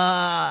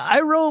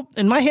 I wrote,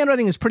 and my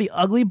handwriting is pretty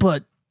ugly,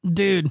 but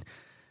dude,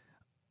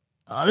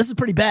 this is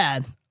pretty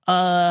bad.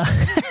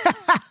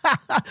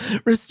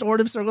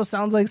 Restorative circle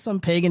sounds like some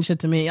pagan shit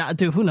to me.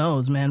 Dude, who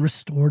knows, man?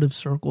 Restorative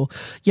circle.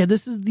 Yeah,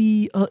 this is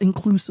the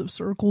inclusive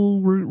circle.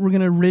 We're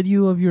gonna rid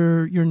you of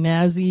your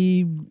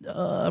Nazi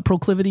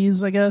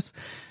proclivities, I guess.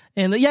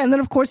 And yeah, and then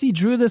of course he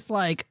drew this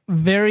like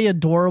very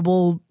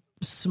adorable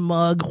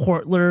smug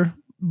Hortler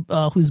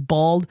who's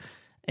bald,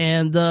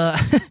 and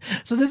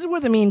so this is where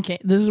the meme came.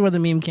 This is where the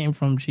meme came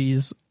from.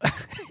 Jeez.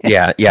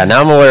 yeah.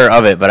 Now I'm aware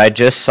of it, but I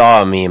just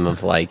saw a meme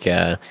of like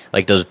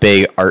those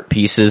big art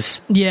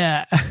pieces.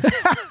 Yeah.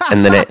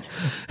 and it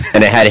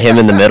had him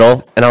in the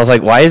middle, and I was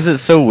like, why is it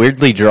so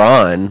weirdly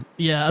drawn?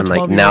 Yeah. And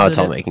like now it's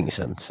all making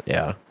sense.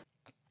 Yeah.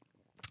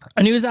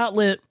 A news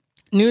outlet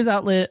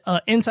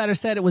Insider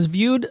said it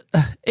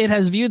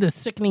has viewed the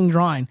sickening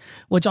drawing,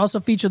 which also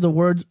featured the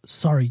words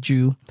 "sorry,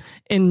 Jew,"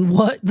 in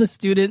what the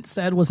student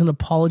said was an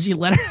apology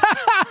letter.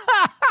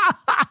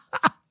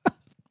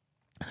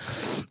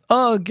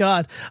 Oh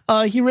God,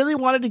 he really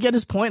wanted to get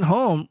his point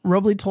home.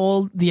 Robley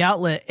told the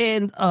outlet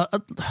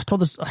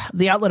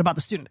the outlet about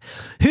the student,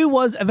 who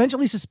was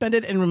eventually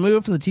suspended and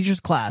removed from the teacher's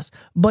class.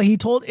 But he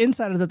told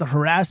Insider that the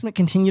harassment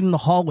continued in the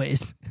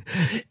hallways,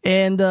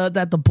 and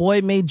that the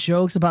boy made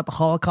jokes about the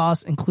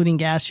Holocaust, including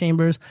gas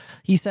chambers.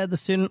 He said the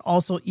student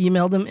also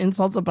emailed him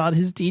insults about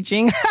his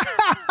teaching.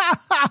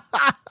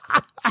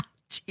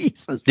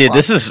 Jesus, dude,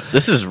 fuck.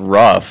 This is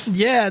rough.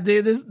 Yeah,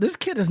 dude, this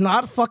kid is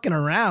not fucking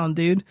around,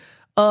 dude.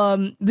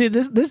 Dude,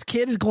 this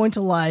kid is going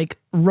to like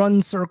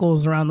run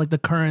circles around like the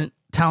current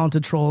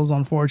talented trolls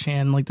on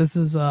 4chan. Like this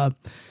is yeah,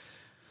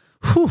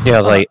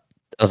 I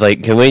was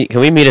like, can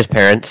we meet his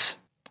parents?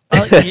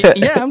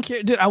 Yeah, I'm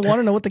curious, dude. I want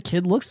to know what the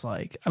kid looks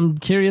like. I'm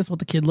curious what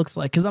the kid looks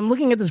like because I'm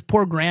looking at this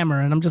poor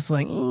grammar and I'm just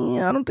like,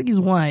 I don't think he's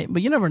white,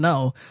 but you never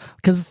know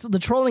because the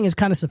trolling is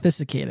kind of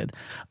sophisticated.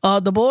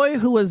 The boy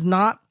who has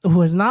not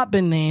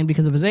been named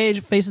because of his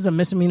age faces a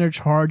misdemeanor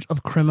charge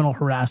of criminal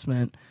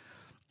harassment.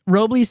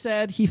 Robley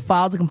said he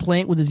filed a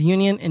complaint with his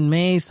union in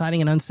May,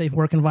 citing an unsafe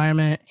work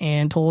environment,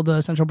 and told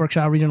the Central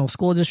Berkshire Regional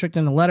School District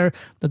in a letter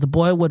that the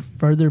boy would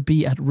further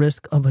be at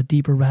risk of a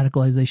deeper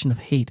radicalization of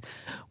hate,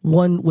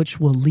 one which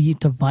will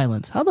lead to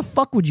violence. How the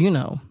fuck would you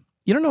know?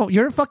 You don't know.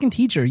 You're a fucking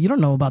teacher. You don't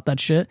know about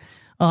that shit.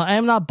 I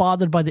am not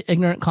bothered by the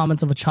ignorant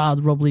comments of a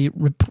child, Robley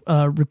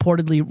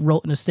reportedly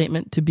wrote in a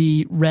statement to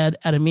be read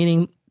at a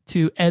meeting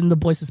to end the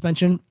boy's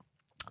suspension.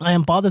 I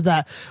am bothered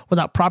that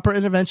without proper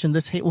intervention,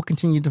 this hate will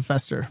continue to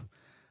fester.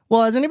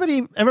 Well, has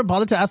anybody ever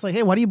bothered to ask, like,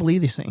 hey, why do you believe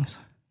these things?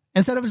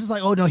 Instead of just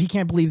like, oh, no, he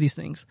can't believe these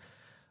things.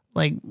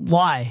 Like,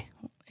 why?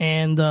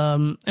 And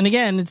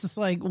again, it's just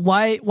like,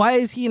 why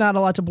is he not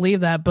allowed to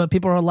believe that, but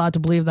people are allowed to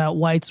believe that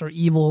whites are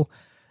evil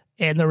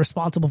and they're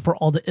responsible for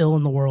all the ill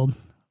in the world?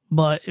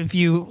 But if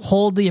you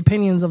hold the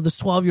opinions of this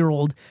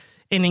 12-year-old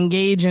and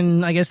engage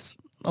in, I guess,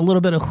 a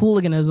little bit of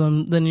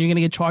hooliganism, then you're going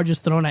to get charges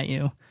thrown at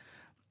you.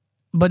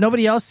 but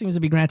nobody else seems to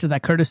be granted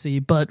that courtesy,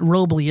 but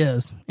Robley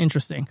is.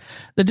 Interesting.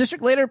 The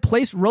district later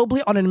placed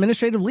Robley on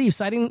administrative leave,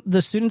 citing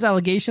the student's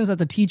allegations that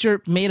the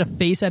teacher made a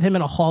face at him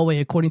in a hallway,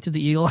 according to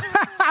the Eagle.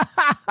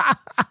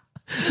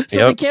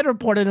 So the kid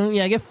reported him.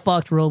 Yeah, get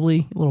fucked, Robley,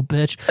 you little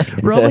bitch.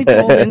 Robley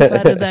told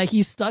Insider that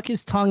he stuck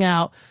his tongue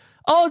out.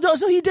 Oh, no,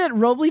 so he did.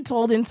 Robley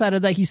told Insider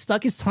that he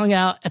stuck his tongue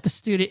out at the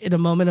student in a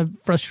moment of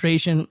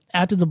frustration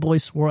after the boy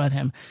swore at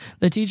him.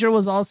 The teacher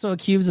was also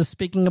accused of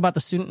speaking about the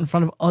student in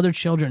front of other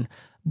children,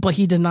 but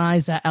he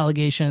denies that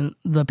allegation,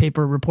 the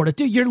paper reported.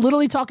 Dude, you're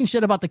literally talking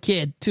shit about the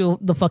kid to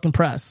the fucking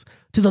press,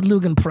 to the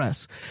Lugan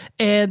press.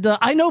 And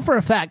I know for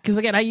a fact, because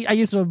again, I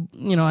used to,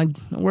 I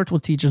worked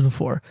with teachers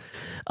before.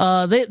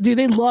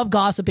 They love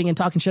gossiping and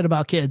talking shit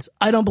about kids.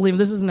 I don't believe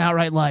this is an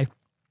outright lie.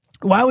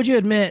 Why would you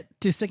admit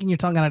to sticking your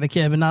tongue out at a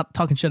kid and not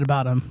talking shit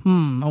about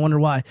him? I wonder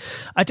why.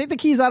 I take the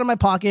keys out of my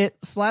pocket,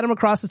 slide them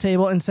across the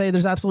table, and say,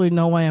 there's absolutely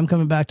no way I'm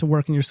coming back to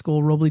work in your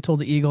school, Robley told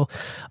the Eagle.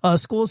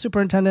 School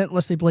superintendent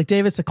Leslie Blake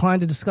Davis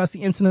declined to discuss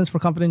the incidents for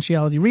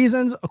confidentiality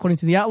reasons, according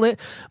to the outlet,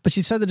 but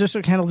she said the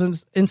district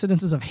handles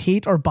incidences of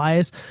hate or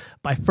bias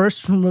by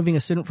first removing a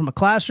student from a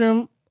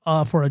classroom,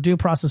 for a due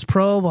process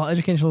probe, while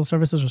educational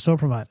services are so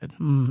provided.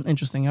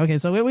 Interesting. Okay,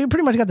 so we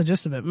pretty much got the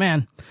gist of it,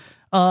 man.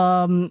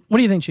 What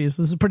do you think, Cheese?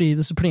 This is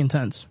pretty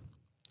intense.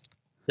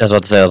 I was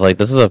about to say, I was like,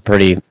 this is a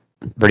pretty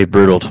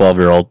brutal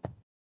 12-year-old.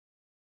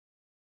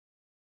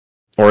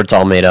 Or it's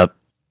all made up.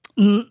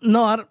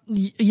 No, I don't,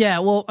 yeah,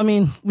 well, I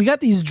mean, we got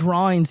these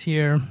drawings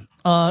here.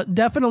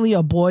 Definitely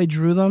a boy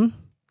drew them.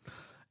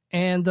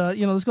 And,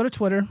 let's go to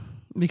Twitter,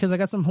 because I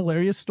got some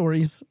hilarious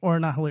stories, or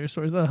not hilarious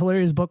stories,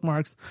 hilarious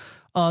bookmarks.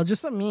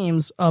 Just some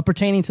memes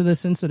pertaining to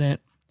this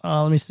incident.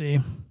 Let me see.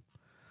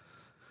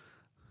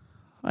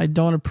 I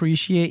don't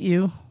appreciate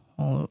you.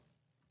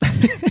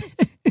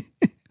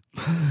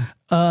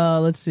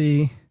 Let's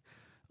see.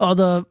 Oh,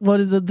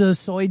 the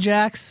soy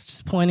jacks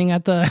just pointing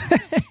at the.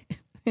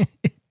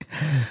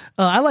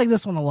 I like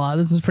this one a lot.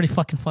 This is pretty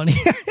fucking funny.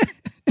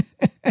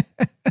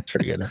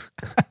 Pretty good.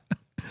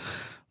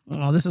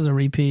 Oh, this is a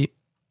repeat.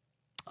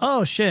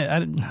 Oh shit!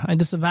 I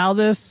disavow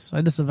this.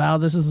 This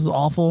is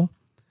awful.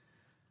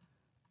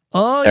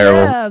 Oh terrible.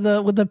 Yeah,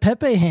 with the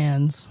Pepe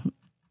hands.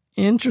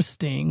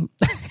 Interesting.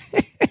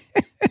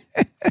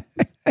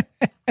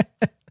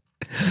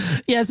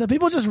 Yeah, so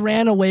people just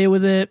ran away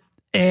with it,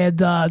 and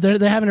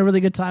they're having a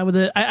really good time with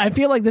it. I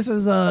feel like this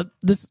is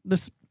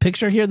this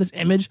picture here, this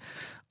image.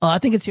 I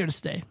think it's here to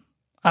stay.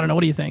 I don't know.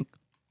 What do you think?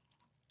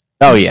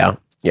 Oh yeah.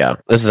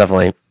 This is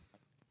definitely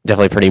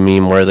pretty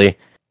meme worthy.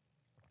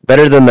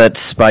 Better than that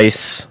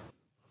spice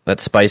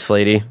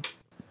lady.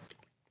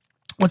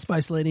 What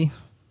spice lady?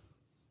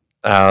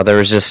 There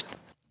was just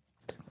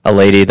a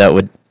lady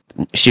that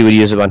she would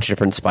use a bunch of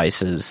different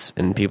spices,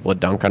 and people would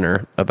dunk on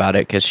her about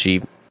it because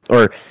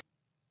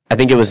I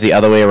think it was the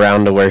other way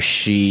around, to where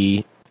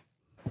she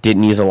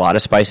didn't use a lot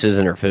of spices,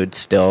 and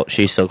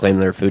she still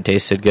claimed her food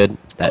tasted good.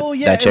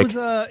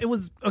 It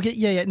was okay.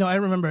 Yeah. No, I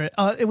remember it.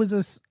 It was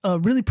this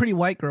really pretty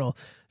white girl.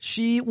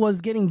 She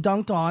was getting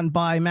dunked on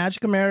by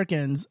Magic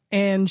Americans,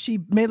 and she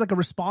made like a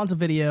response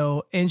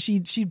video, and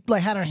she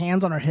like had her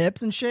hands on her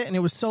hips and shit, and it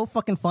was so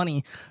fucking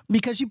funny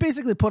because she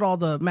basically put all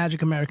the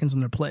Magic Americans in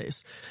their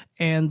place.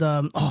 And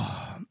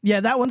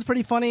that one's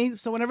pretty funny.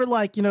 So whenever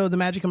the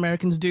Magic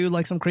Americans do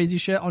like some crazy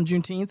shit on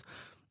Juneteenth,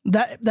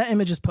 that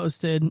image is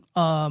posted.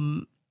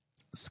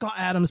 Scott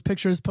Adams'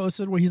 picture is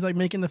posted where he's like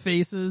making the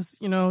faces.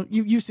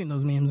 You've seen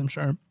those memes, I'm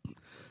sure.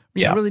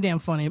 Yeah, really damn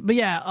funny. But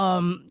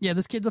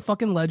this kid's a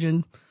fucking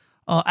legend.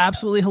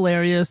 Absolutely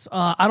hilarious.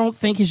 I don't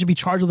think he should be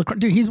charged with a crime.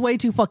 Dude, he's way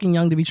too fucking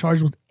young to be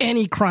charged with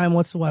any crime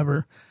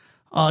whatsoever.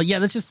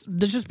 That's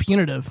just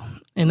punitive,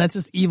 and that's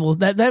just evil.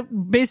 That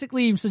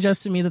basically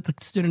suggests to me that the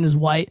student is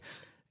white,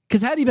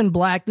 because had he been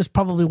black, this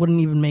probably wouldn't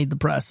even made the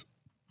press.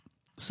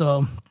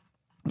 So,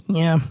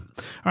 yeah. All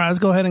right, let's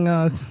go ahead and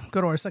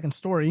go to our second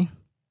story.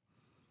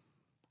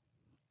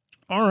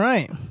 All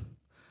right.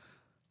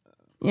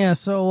 Yeah,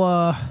 so,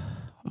 oh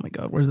my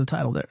God, where's the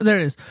title there? There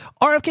it is.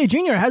 RFK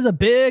Jr. has a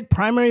big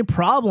primary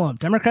problem.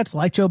 Democrats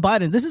like Joe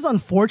Biden. This is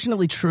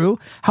unfortunately true.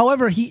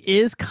 However, he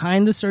is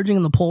kind of surging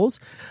in the polls.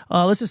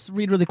 Let's just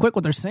read really quick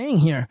what they're saying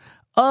here.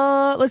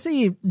 Let's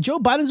see. Joe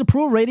Biden's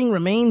approval rating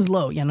remains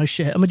low. Yeah, no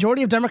shit. A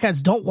majority of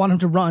Democrats don't want him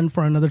to run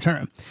for another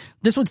term.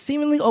 This would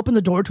seemingly open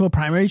the door to a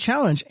primary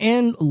challenge.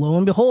 And lo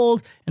and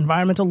behold,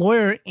 environmental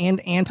lawyer and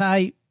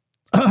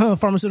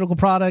anti-pharmaceutical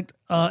product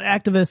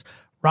activist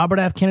Robert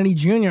F. Kennedy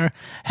Jr.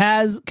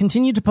 has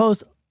continued to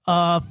post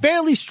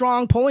fairly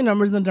strong polling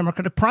numbers in the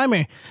Democratic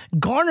primary,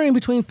 garnering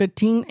between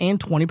 15 and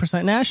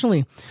 20%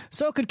 nationally.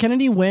 So could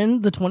Kennedy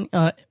win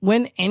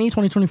any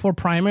 2024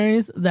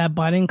 primaries that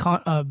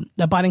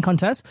Biden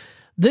contests?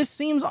 This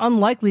seems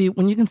unlikely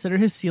when you consider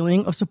his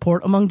ceiling of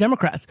support among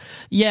Democrats.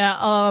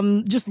 Yeah,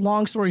 just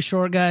long story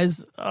short,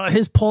 guys,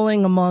 his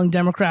polling among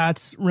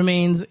Democrats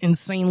remains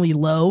insanely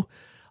low.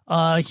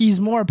 He's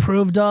more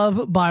approved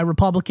of by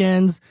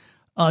Republicans,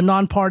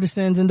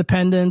 nonpartisans,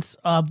 independents,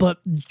 but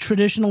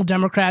traditional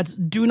Democrats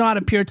do not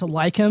appear to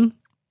like him.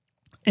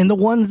 And the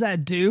ones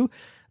that do,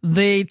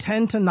 they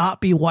tend to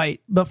not be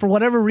white. But for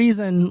whatever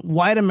reason,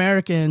 white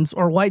Americans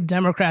or white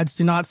Democrats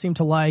do not seem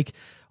to like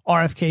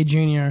RFK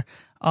Jr.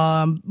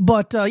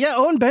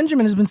 Owen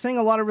Benjamin has been saying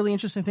a lot of really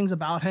interesting things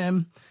about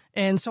him,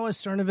 and so has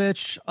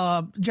Cernovich.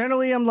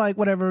 Generally, I'm like,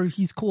 whatever,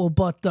 he's cool,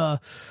 but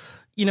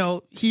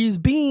he's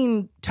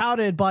being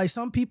touted by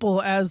some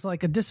people as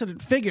like a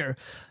dissident figure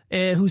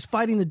who's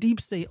fighting the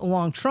deep state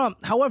along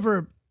Trump.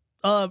 However,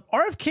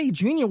 RFK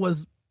Jr.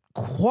 was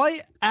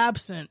quite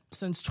absent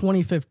since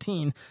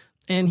 2015.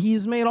 And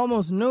he's made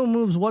almost no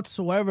moves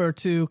whatsoever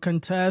to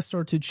contest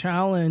or to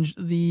challenge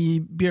the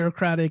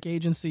bureaucratic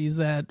agencies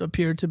that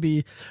appear to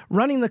be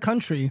running the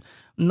country,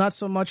 not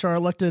so much our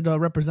elected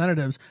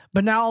representatives.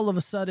 But now all of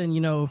a sudden,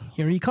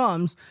 here he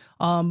comes.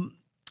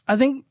 I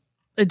think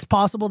it's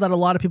possible that a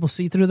lot of people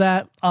see through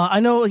that.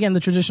 I know, again, the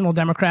traditional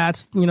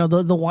Democrats,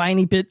 the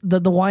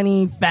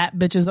whiny fat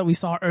bitches that we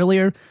saw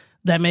earlier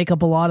that make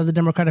up a lot of the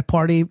Democratic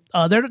Party,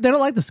 they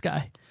don't like this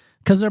guy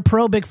because they're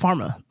pro big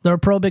pharma, they're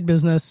pro big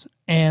business,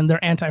 and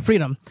they're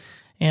anti-freedom.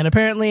 And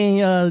apparently,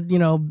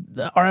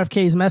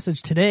 RFK's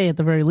message today, at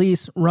the very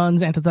least,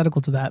 runs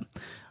antithetical to that.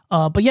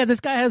 But yeah,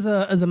 this guy has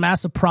a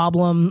massive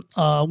problem.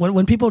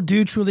 When people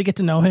do truly get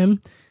to know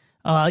him,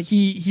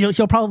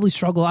 he'll probably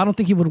struggle. I don't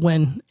think he would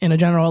win in a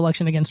general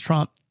election against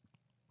Trump.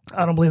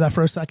 I don't believe that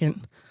for a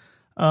second.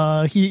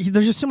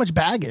 There's just too much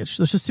baggage.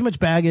 There's just too much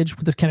baggage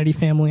with this Kennedy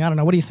family. I don't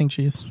know. What do you think,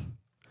 Cheese?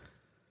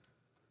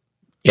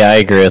 Yeah, I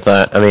agree with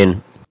that. I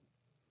mean,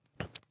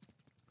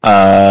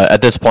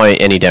 at this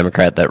point, any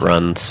Democrat that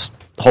runs,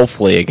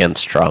 hopefully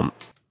against Trump,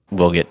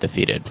 will get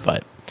defeated.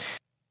 But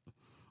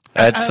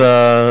that's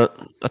a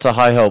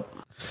high hope.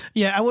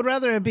 Yeah, I would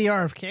rather it be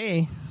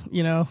RFK.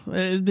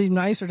 It'd be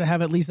nicer to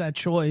have at least that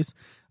choice.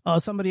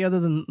 Somebody other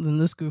than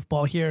this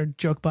goofball here,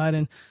 Joke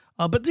Biden.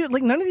 But dude,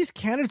 like, none of these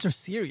candidates are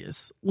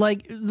serious.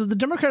 Like, the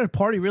Democratic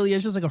Party really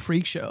is just like a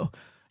freak show.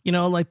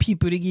 Like Pete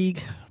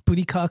Buttigieg,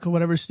 Booty Cuck, or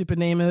whatever his stupid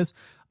name is.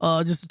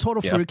 Just a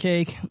total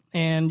fruitcake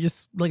and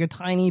just like a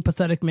tiny,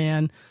 pathetic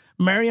man.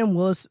 Marianne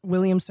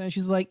Williamson,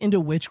 she's like into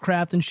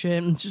witchcraft and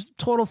shit, and just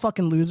total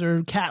fucking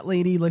loser. Cat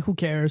lady, like, who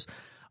cares?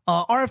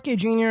 RFK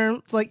Jr.,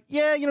 it's like,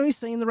 yeah, he's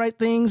saying the right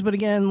things, but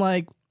again,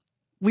 like,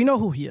 we know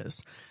who he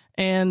is.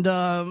 And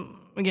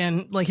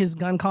again, like, his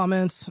gun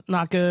comments,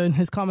 not good.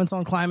 His comments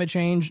on climate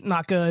change,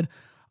 not good.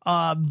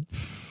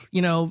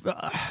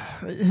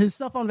 His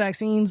stuff on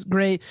vaccines,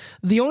 great.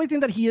 The only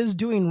thing that he is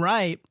doing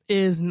right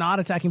is not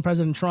attacking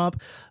President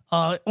Trump.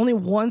 Only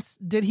once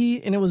did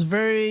he, and it was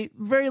very,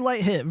 very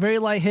light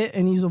hit,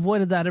 and he's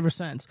avoided that ever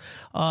since.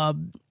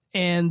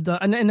 And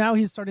now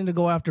he's starting to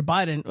go after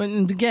Biden.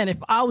 And again, if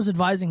I was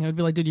advising him, I'd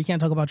be like, dude, you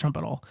can't talk about Trump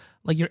at all.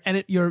 Like,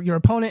 your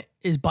opponent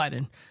is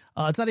Biden.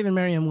 It's not even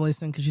Marianne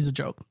Williamson because she's a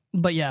joke.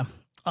 But yeah,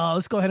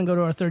 let's go ahead and go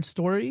to our third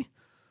story.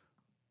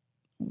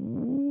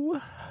 Ooh.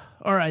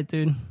 All right,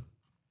 dude.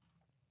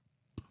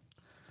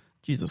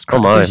 Jesus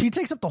Christ. Dude, she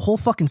takes up the whole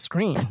fucking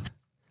screen.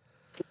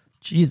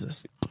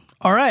 Jesus.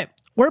 All right.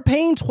 We're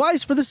paying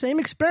twice for the same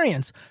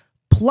experience.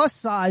 Plus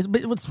size,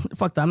 but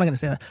fuck that, I'm not going to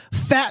say that.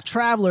 Fat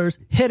travelers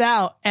hit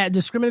out at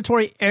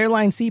discriminatory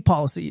airline seat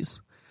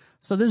policies.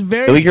 So this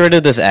very... Did we get rid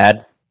of this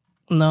ad?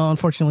 No,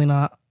 unfortunately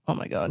not. Oh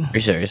my God. Are you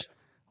serious?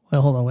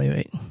 Well, hold on,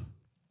 wait.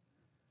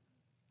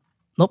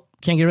 Nope,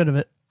 can't get rid of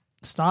it.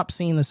 Stop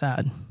seeing this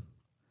ad.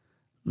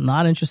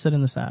 Not interested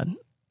in this ad.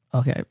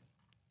 Okay.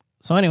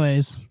 So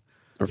anyways.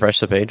 Refresh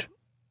the page.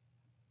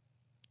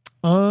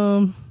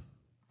 Hold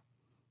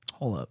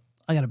up.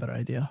 I got a better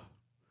idea.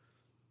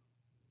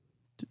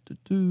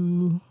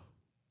 Yeah,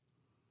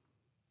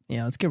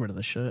 let's get rid of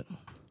this shit.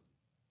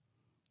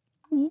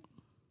 Whoop.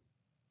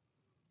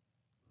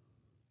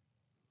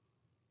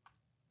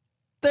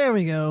 There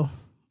we go.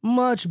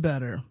 Much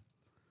better.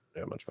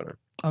 Yeah, much better.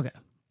 Okay.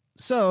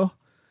 So,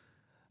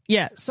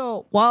 yeah.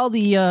 So while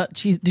the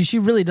she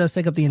really does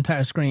take up the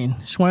entire screen.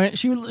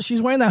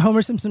 She's wearing that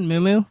Homer Simpson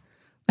muumuu.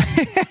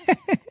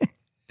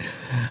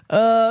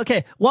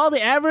 Okay. While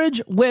the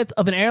average width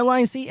of an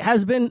airline seat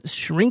has been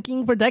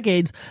shrinking for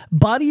decades,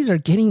 bodies are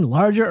getting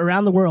larger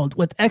around the world,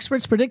 with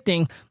experts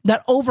predicting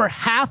that over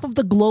half of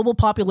the global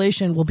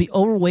population will be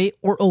overweight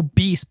or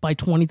obese by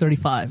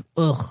 2035.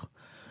 Ugh.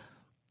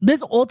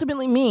 This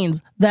ultimately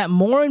means that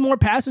more and more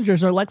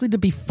passengers are likely to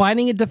be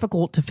finding it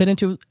difficult to fit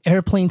into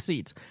airplane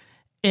seats,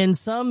 and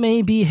some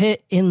may be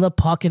hit in the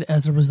pocket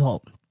as a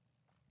result.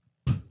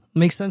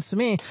 Makes sense to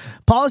me.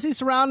 Policies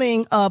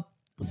surrounding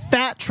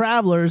fat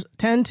travelers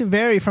tend to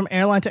vary from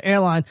airline to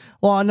airline,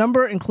 while a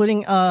number,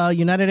 including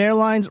United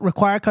Airlines,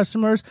 require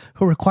customers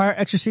who require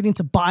extra seating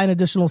to buy an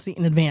additional seat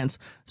in advance.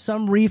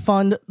 Some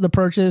refund the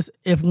purchase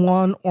if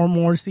one or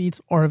more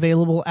seats are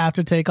available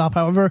after takeoff.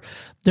 However,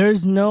 there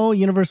is no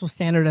universal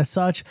standard as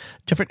such.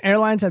 Different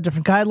airlines have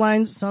different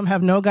guidelines. Some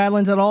have no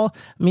guidelines at all,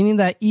 meaning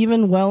that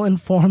even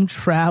well-informed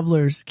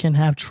travelers can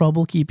have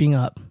trouble keeping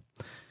up.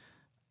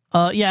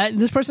 Yeah,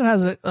 this person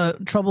has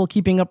trouble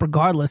keeping up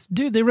regardless.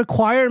 Dude, they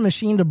require a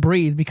machine to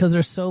breathe because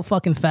they're so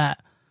fucking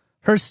fat.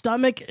 Her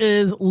stomach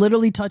is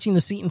literally touching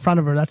the seat in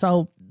front of her. That's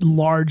how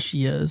large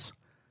she is.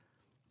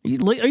 Are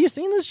you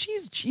seeing this?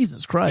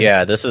 Jesus Christ.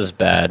 Yeah, this is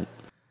bad.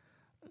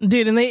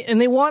 dude, and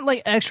they want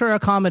like extra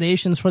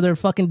accommodations for their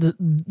fucking.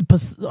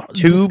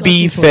 To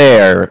be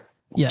fair,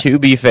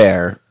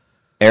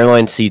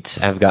 airline seats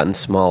have gotten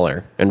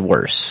smaller and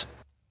worse,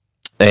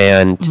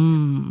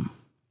 and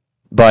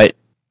but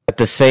at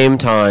the same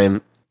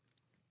time,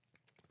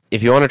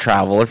 if you want to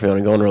travel, or if you want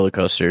to go on roller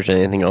coasters or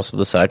anything else of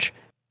the such,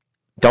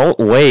 don't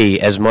weigh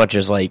as much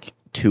as like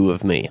 2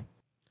 of me.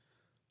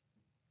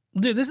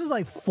 Dude, this is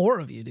like 4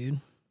 of you, dude.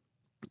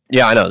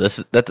 Yeah, I know. That's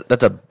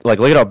a like.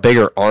 Look at how big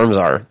her arms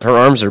are. Her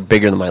arms are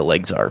bigger than my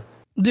legs are.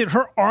 Dude,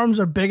 her arms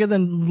are bigger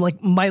than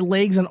like my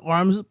legs and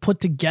arms put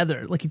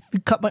together. Like if you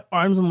cut my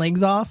arms and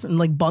legs off and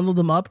like bundle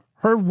them up,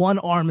 her one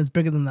arm is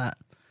bigger than that.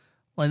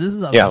 Like this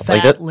is a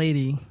fat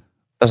lady.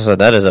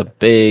 That is a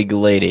big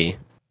lady.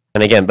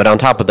 And again, but on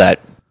top of that,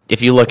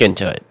 if you look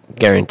into it,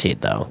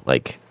 guaranteed though,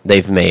 like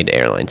they've made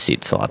airline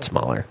seats a lot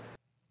smaller.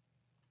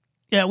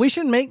 Yeah, we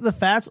should make the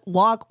fats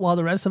walk while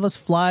the rest of us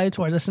fly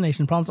to our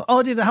destination. Problems.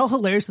 Oh, dude, how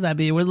hilarious would that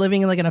be? We're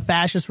living in like in a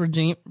fascist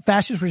regime,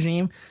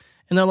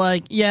 and they're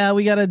like, yeah,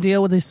 we got to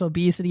deal with this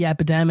obesity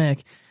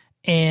epidemic,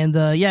 and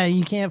yeah,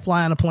 you can't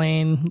fly on a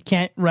plane,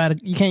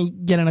 you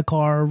can't get in a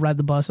car, or ride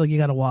the bus, like you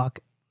got to walk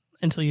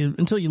until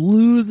you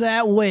lose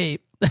that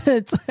weight.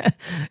 it's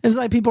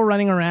like people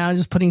running around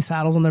just putting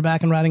saddles on their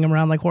back and riding them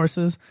around like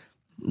horses.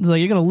 It's like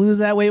you're gonna lose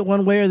that weight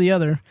one way or the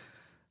other.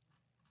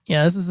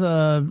 Yeah, this is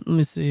let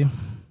me see.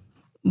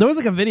 There was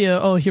like a video.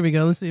 Oh, here we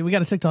go. Let's see. We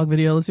got a TikTok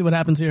video. Let's see what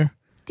happens here.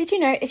 Did you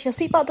know if your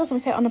seatbelt doesn't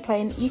fit on a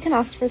plane, you can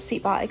ask for a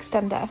seatbelt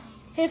extender?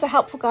 Here's a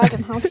helpful guide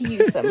on how to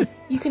use them.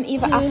 You can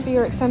either ask for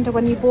your extender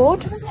when you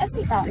board. Can I get a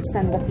seatbelt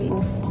extender, please?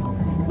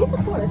 Yes,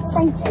 of course.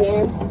 Thank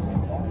you.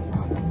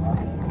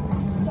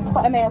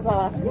 But I may as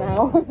well ask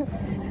now.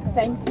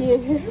 Thank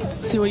you.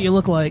 See what you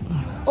look like.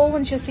 Or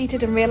once you're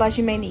seated and realise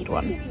you may need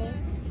one. Can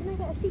I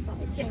get a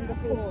seatbelt extender,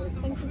 please?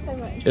 Thank you so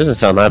much. She doesn't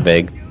sound that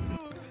big.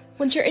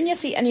 Once you're in your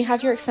seat and you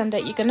have your extender,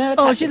 you're going to attach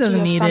Oh, she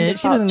doesn't need it.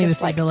 She doesn't need a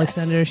seatbelt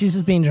extender. She's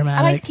just being dramatic.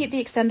 I like to keep the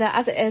extender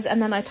as it is,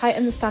 and then I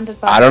tighten the standard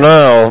belt. I don't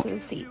know. To the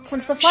seat.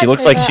 Once the She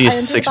looks flight's like over, she's I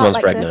undo 6 the belt months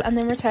like pregnant. this and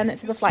then return it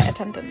to the flight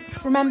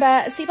attendants. Remember,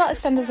 seatbelt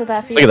extenders are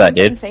there for Look your at that, comfort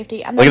dude. and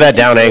safety. And Look at that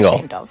down angle.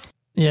 ashamed of.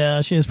 Yeah,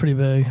 she is pretty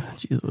big.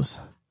 Jesus.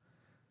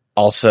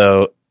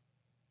 Also,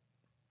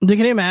 Dude,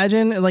 can you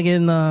imagine, like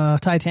in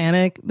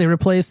Titanic, they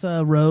replace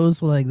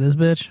Rose with like this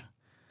bitch?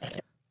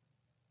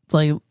 It's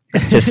like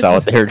just saw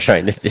what they were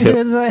trying to do.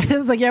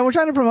 it's like, yeah, we're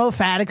trying to promote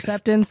fat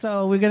acceptance,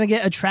 so we're gonna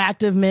get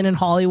attractive men in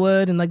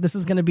Hollywood, and like this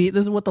is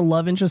what the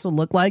love interest will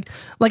look like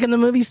in the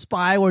movie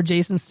Spy, where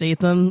Jason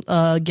Statham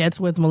gets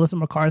with Melissa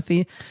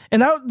McCarthy,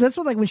 and that's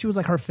what, like when she was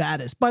like her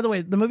fattest. By the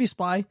way, the movie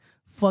Spy,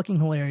 fucking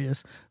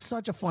hilarious,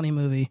 such a funny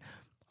movie.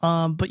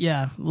 But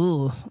yeah,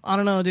 I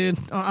don't know, dude.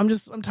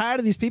 I'm tired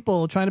of these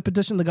people trying to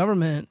petition the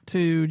government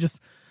to just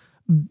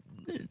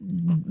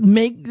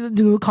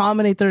to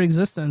accommodate their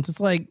existence. It's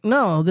like,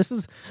 no,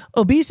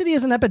 obesity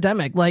is an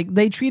epidemic. Like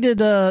they treated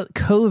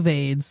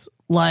COVIDs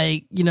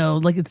like,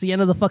 like it's the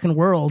end of the fucking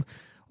world.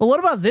 Well, what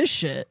about this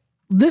shit?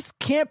 This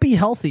can't be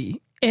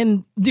healthy.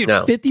 And dude,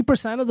 no.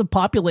 50% of the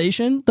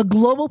population, the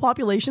global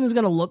population, is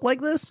going to look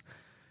like this.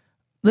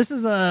 This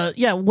is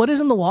what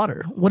is in the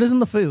water? What is in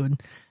the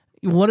food?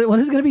 What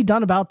is going to be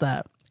done about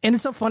that? And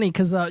it's so funny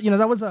because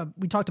that was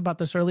we talked about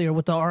this earlier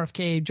with the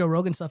RFK Joe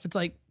Rogan stuff. It's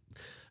like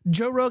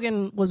Joe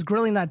Rogan was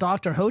grilling that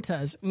Dr.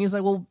 Hotez, and he's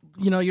like, well,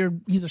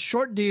 he's a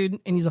short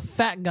dude and he's a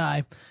fat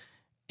guy,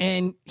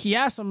 and he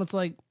asked him, it's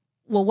like,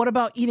 well, what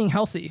about eating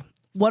healthy?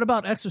 What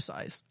about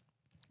exercise?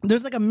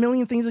 There's like a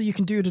million things that you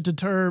can do to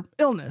deter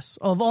illness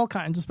of all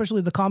kinds,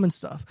 especially the common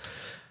stuff.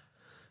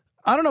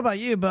 I don't know about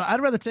you, but I'd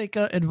rather take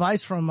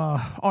advice from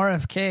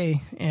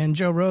RFK and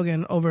Joe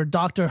Rogan over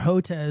Dr.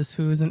 Hotez,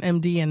 who is an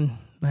MD and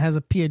has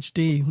a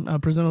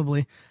PhD,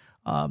 presumably.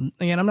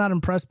 Again, I'm not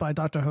impressed by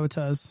Dr.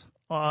 Hotez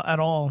at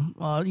all.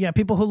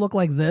 People who look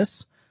like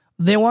this,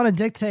 they want to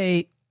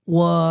dictate,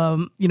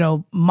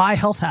 my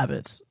health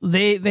habits.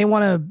 They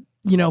want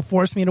to,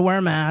 force me to wear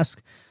a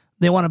mask.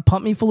 They want to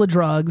pump me full of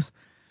drugs.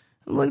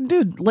 Like,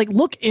 dude, like,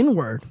 look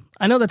inward.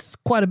 I know that's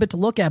quite a bit to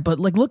look at,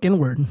 but like, look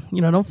inward.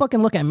 Don't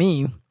fucking look at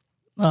me.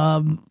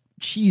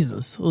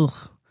 Jesus,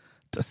 ugh,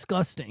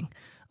 disgusting.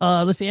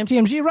 Let's see,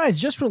 MTMG writes,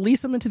 just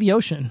release them into the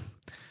ocean.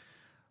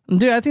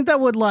 Dude, I think that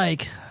would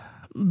like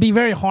be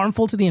very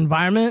harmful to the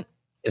environment.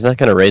 Isn't that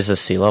going to raise the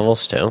sea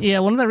levels too? Yeah,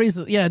 one of the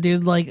reasons. Yeah,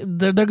 dude, like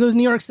there goes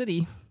New York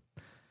City.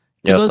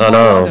 Yep. Goes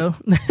no.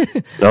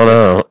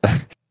 No.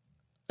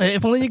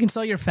 If only you can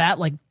sell your fat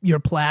like your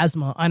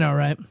plasma. I know,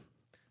 right?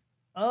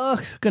 Oh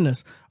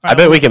goodness! Right, I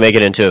bet we can make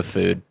it into a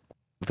food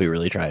if we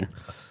really tried.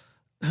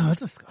 Oh,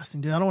 that's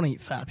disgusting, dude. I don't want to eat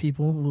fat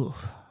people. Ugh.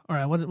 All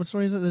right, what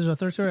story is it? There's a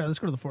third story. All right, let's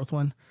go to the fourth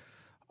one.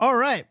 All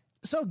right.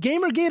 So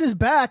Gamergate is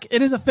back.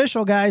 It is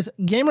official, guys.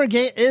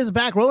 Gamergate is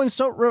back. Rolling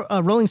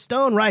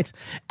Stone writes,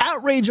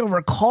 outrage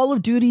over Call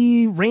of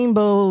Duty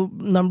rainbow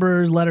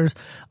letters.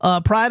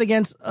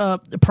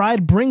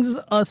 Pride brings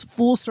us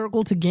full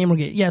circle to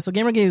Gamergate. Yeah, so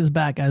Gamergate is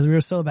back, guys. We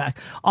are so back.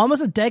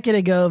 Almost a decade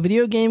ago,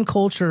 video game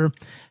culture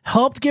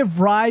helped give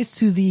rise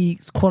to the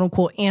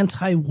quote-unquote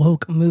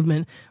anti-woke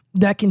movement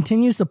that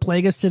continues to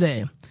plague us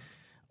today.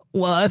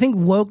 Well, I think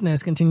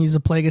wokeness continues to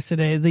plague us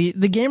today. The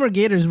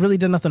Gamergaters really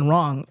did nothing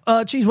wrong.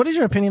 Cheese, what is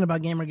your opinion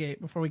about Gamergate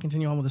before we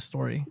continue on with the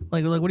story?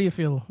 Like what do you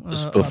feel? It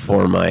was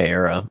before my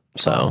era,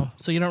 so.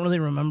 So you don't really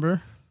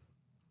remember?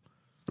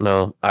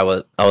 No, I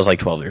was like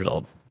 12 years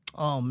old.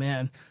 Oh,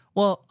 man.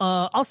 Well,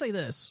 I'll say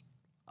this.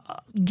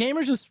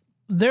 Gamers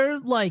they're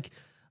like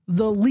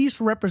the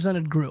least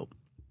represented group.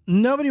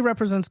 Nobody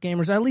represents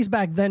gamers. At least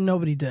back then,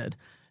 nobody did.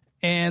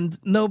 And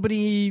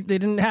they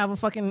didn't have a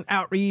fucking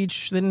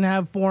outreach. They didn't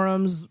have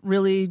forums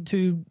really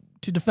to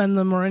defend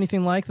them or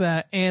anything like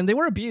that. And they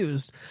were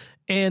abused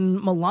and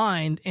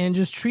maligned and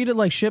just treated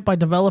like shit by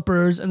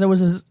developers. And there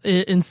was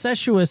this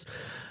incestuous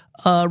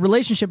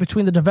relationship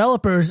between the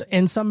developers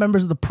and some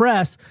members of the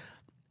press.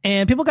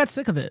 And people got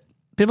sick of it.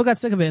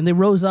 And they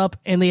rose up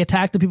and they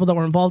attacked the people that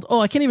were involved. Oh,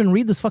 I can't even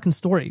read this fucking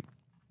story.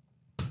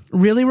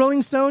 Really,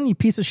 Rolling Stone, you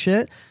piece of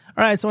shit?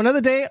 All right, so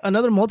another day,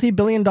 another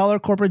multi-billion-dollar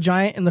corporate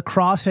giant in the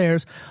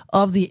crosshairs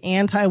of the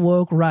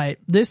anti-woke right.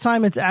 This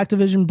time it's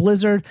Activision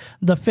Blizzard,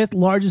 the fifth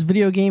largest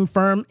video game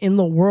firm in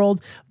the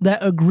world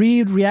that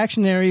aggrieved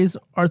reactionaries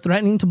are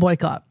threatening to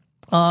boycott.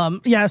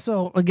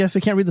 So I guess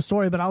we can't read the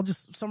story, but I'll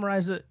just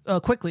summarize it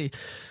quickly.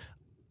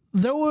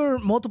 There were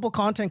multiple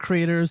content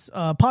creators,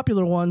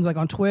 popular ones like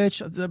on Twitch,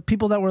 the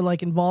people that were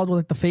like involved with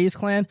like the FaZe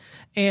Clan,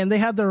 and they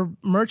had their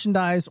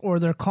merchandise or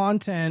their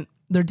content,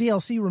 their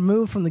DLC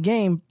removed from the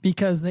game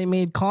because they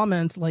made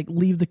comments like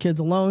 "leave the kids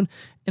alone,"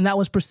 and that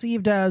was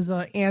perceived as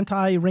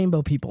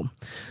anti-rainbow people.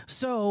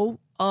 So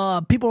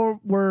people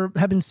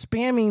have been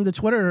spamming the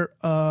Twitter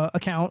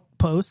account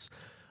posts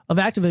of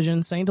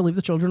Activision saying to leave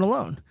the children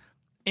alone,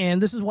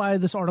 and this is why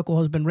this article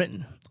has been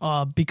written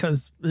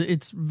because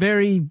it's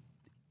very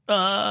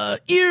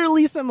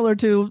eerily similar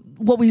to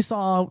what we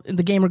saw in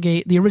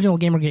the original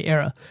Gamergate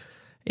era.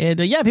 And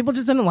people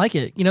just didn't like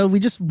it. You know, we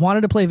just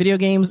wanted to play video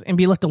games and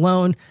be left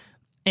alone.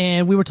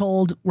 And we were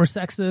told we're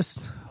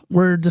sexist,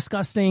 we're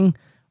disgusting,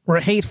 we're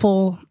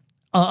hateful,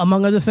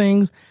 among other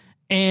things.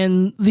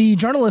 And the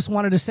journalists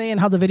wanted to say in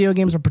how the video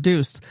games are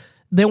produced.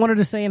 They wanted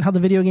to say in how the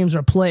video games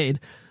are played.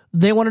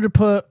 They wanted to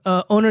put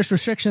onerous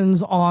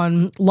restrictions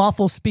on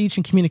lawful speech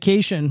and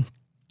communication.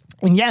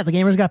 And the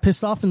gamers got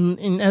pissed off.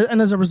 And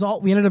as a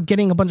result, we ended up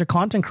getting a bunch of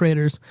content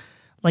creators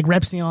like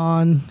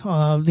Repsion,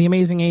 the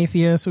Amazing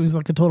Atheist, who's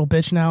like a total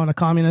bitch now and a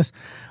communist.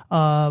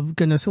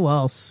 Goodness, who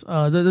else?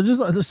 They're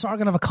just the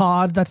Sargon of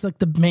Akkad. That's like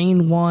the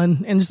main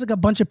one. And just like a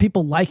bunch of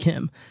people like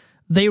him.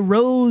 They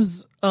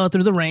rose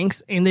through the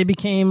ranks and they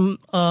became,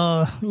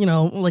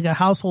 like a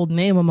household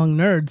name among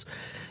nerds.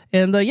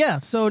 And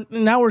so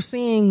now we're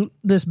seeing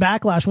this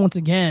backlash once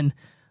again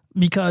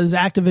because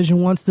Activision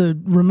wants to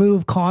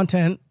remove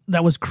content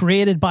that was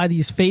created by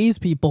these FaZe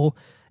people.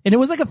 And it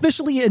was like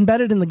officially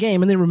embedded in the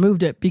game, and they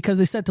removed it because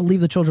they said to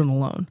leave the children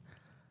alone.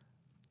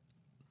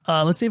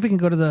 Let's see if we can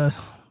go to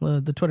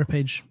the Twitter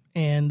page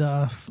and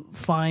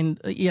find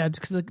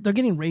because they're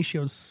getting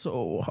ratios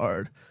so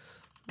hard.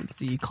 Let's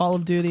see, Call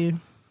of Duty.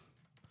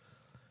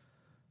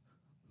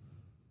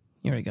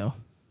 Here we go.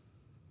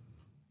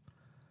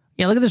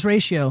 Yeah, look at this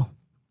ratio.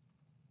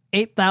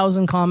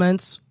 8,000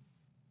 comments.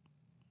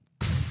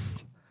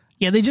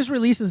 Yeah, they just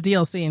released this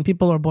DLC, and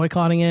people are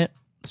boycotting it.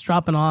 It's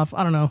dropping off.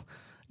 I don't know.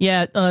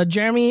 Yeah,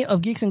 Jeremy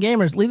of Geeks and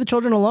Gamers, leave the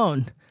children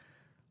alone.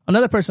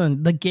 Another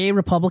person, the gay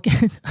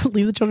Republican,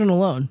 leave the children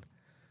alone.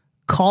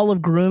 Call of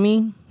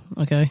Groomy,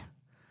 okay.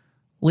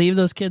 Leave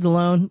those kids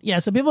alone. Yeah,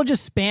 so people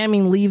just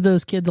spamming leave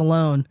those kids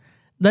alone.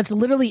 That's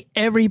literally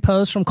every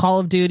post from Call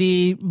of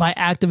Duty, by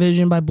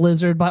Activision, by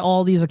Blizzard, by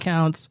all these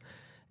accounts.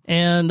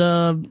 And,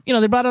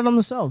 they brought it on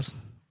themselves.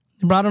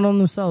 I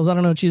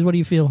don't know, Cheese, what do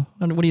you feel?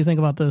 What do you think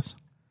about this?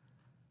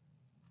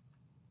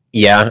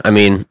 Yeah, I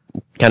mean,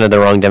 kind of the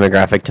wrong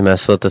demographic to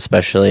mess with,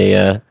 especially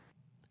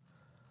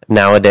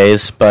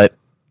nowadays. But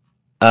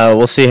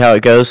we'll see how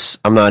it goes.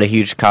 I'm not a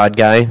huge COD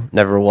guy,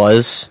 never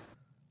was.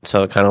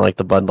 So kind of like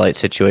the Bud Light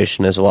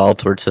situation as well,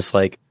 towards just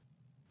like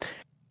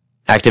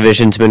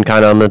Activision's been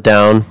kind of on the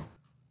down.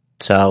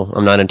 So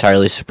I'm not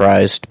entirely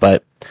surprised,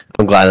 but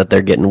I'm glad that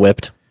they're getting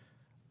whipped.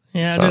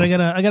 Yeah, so. Dude,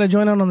 I gotta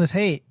join on this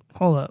hate.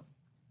 Hold up.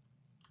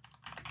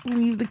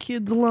 Leave the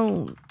kids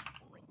alone.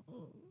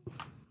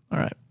 All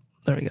right.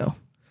 There we go.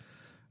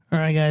 All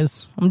right,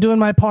 guys. I'm doing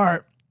my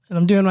part, and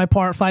I'm doing my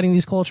part fighting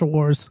these culture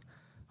wars.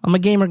 I'm a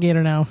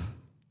Gamergater now.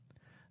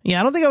 Yeah,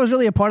 I don't think I was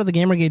really a part of the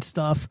Gamergate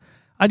stuff.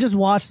 I just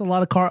watched a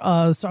lot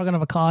of Sargon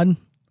of Akkad.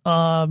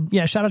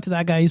 Shout out to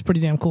that guy. He's pretty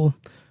damn cool.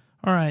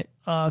 All right.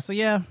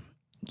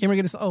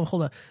 Gamergate is... Oh,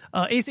 hold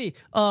on. AC,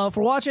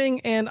 for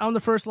watching, and I'm the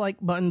first like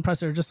button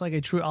presser, just like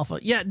a true alpha.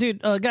 Yeah,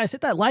 dude, guys,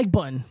 hit that like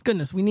button.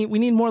 Goodness, we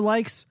need more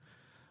likes.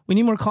 We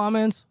need more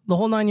comments. The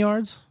whole 9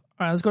 yards.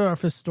 All right, let's go to our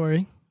fifth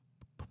story.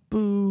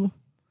 Boo.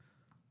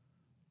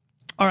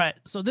 All right,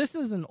 so this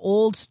is an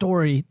old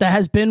story that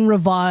has been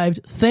revived.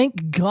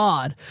 Thank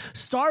God.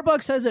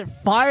 Starbucks says it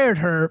fired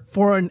her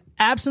for an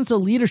absence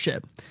of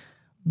leadership.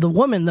 The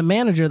woman, the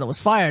manager that was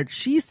fired,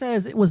 she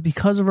says it was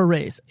because of her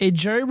race. A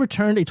jury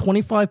returned a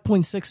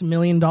 $25.6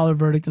 million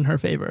verdict in her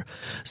favor.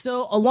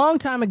 So a long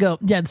time ago,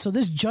 so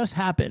this just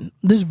happened.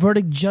 This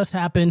verdict just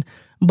happened.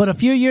 But a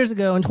few years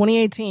ago in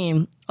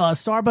 2018,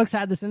 Starbucks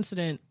had this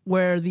incident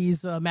where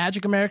these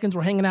Magic Americans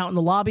were hanging out in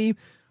the lobby.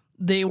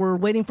 They were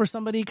waiting for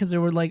somebody because they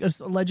were like,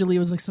 allegedly it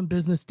was like some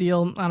business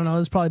deal. I don't know. It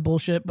was probably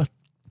bullshit, but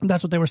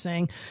that's what they were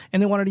saying.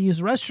 And they wanted to use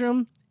the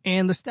restroom.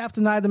 And the staff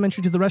denied them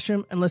entry to the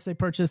restroom unless they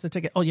purchased a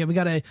ticket. Oh yeah, we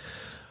got a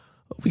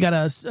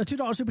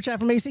 $2 super chat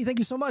from AC. Thank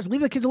you so much.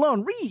 Leave the kids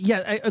alone.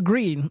 I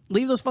agreed.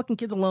 Leave those fucking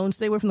kids alone.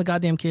 Stay away from the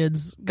goddamn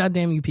kids.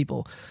 Goddamn you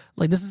people.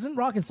 Like, this isn't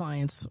rocket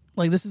science.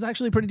 Like, this is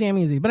actually pretty damn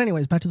easy. But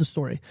anyways, back to the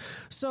story.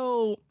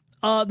 So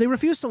they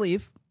refused to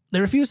leave.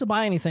 They refused to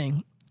buy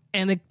anything.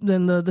 And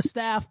then the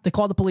staff, they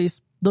called the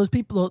police. Those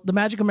people, the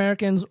Magic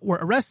Americans, were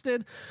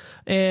arrested,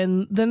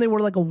 and then they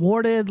were like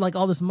awarded like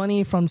all this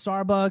money from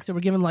Starbucks. They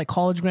were given like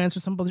college grants or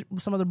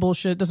some other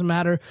bullshit. Doesn't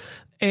matter.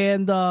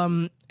 And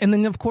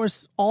then of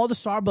course all the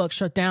Starbucks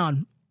shut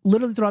down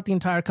literally throughout the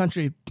entire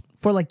country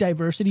for like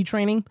diversity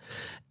training.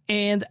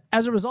 And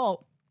as a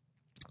result,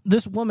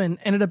 this woman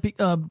ended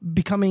up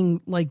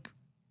becoming like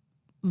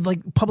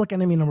public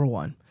enemy number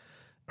one.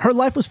 Her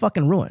life was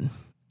fucking ruined.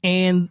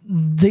 And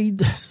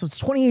so it's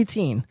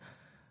 2018.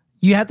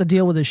 You have to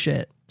deal with this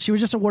shit. She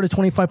was just awarded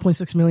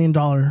 $25.6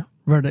 million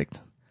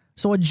verdict.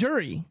 So a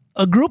jury,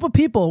 a group of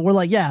people were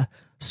like, yeah,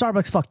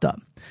 Starbucks fucked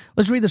up.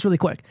 Let's read this really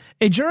quick.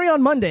 A jury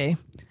on Monday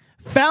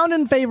found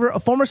in favor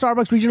of former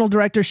Starbucks regional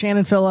director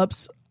Shannon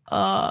Phillips,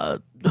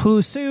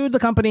 who sued the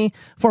company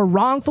for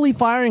wrongfully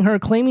firing her,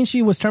 claiming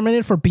she was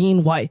terminated for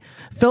being white.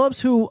 Phillips,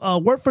 who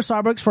worked for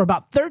Starbucks for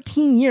about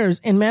 13 years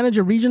and managed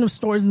a region of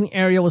stores in the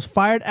area, was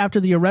fired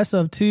after the arrest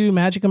of two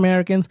Magic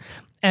Americans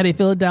at a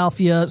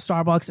Philadelphia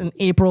Starbucks in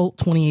April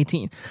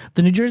 2018.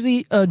 The New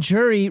Jersey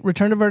jury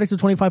returned a verdict of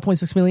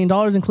 $25.6 million,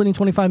 including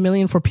 $25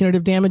 million for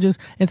punitive damages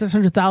and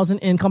 $600,000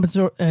 in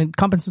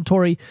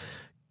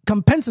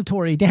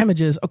compensatory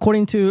damages,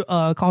 according to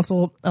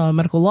Consul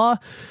Medical Law.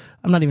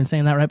 I'm not even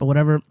saying that right, but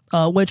whatever,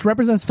 which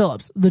represents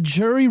Phillips. The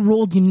jury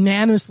ruled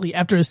unanimously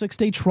after a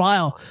 6-day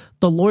trial.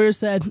 The lawyer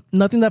said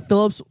noting that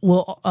Phillips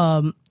will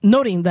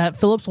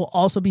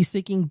also be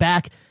seeking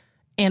back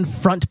and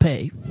front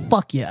pay.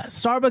 Fuck yeah.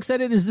 Starbucks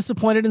said it is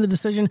disappointed in the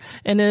decision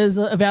and is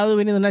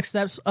evaluating the next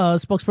steps.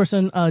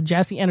 Spokesperson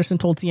Jassy Anderson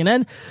told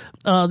CNN,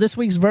 this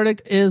week's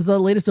verdict is the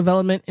latest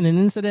development in an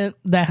incident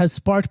that has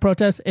sparked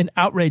protests and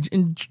outrage.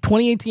 In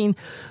 2018,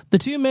 the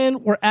two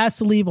men were asked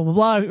to leave, blah, blah,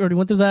 blah. I already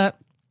went through that.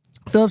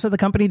 Phillips said the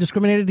company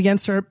discriminated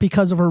against her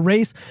because of her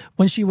race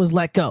when she was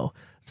let go.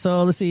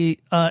 So let's see.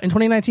 In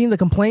 2019, the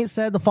complaint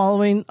said the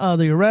following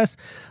the arrest,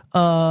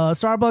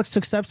 Starbucks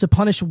took steps to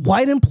punish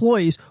white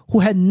employees who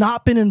had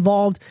not been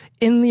involved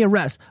in the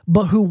arrest,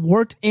 but who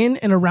worked in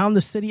and around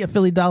the city of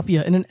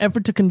Philadelphia in an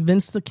effort to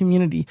convince the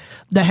community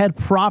that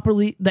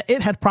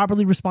it had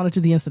properly responded to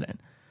the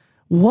incident.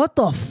 What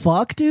the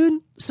fuck,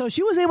 dude? So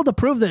she was able to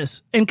prove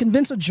this and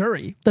convince a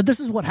jury that this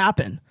is what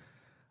happened.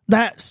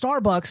 That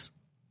Starbucks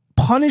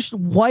punished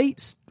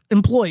white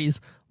employees,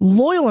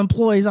 loyal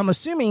employees, I'm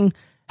assuming,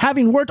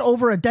 having worked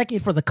over a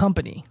decade for the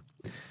company.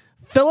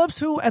 Phillips,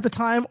 who at the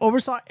time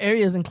oversaw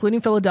areas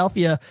including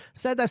Philadelphia,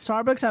 said that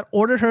Starbucks had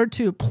ordered her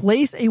to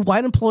place a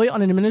white employee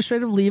on an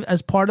administrative leave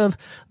as part of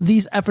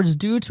these efforts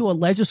due to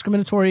alleged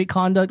discriminatory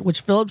conduct,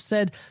 which Phillips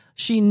said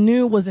she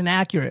knew was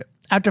inaccurate.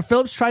 After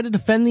Phillips tried to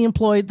defend the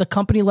employee, the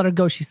company let her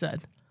go, she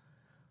said.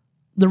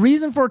 The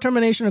reason for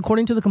termination,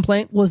 according to the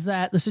complaint, was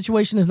that the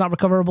situation is not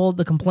recoverable.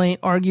 The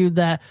complaint argued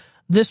that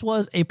this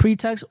was a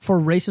pretext for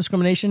race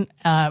discrimination,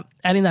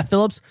 adding that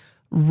Phillips'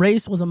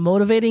 race was a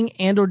motivating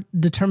and or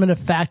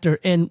determinative factor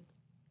in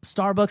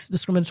Starbucks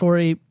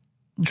discriminatory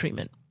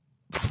treatment.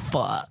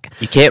 Fuck.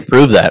 You can't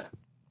prove that.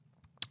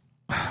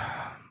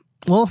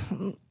 Well,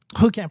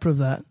 who can't prove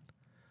that?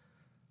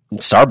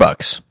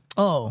 Starbucks.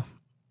 Oh,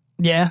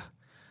 yeah.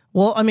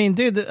 Well, I mean,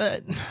 dude,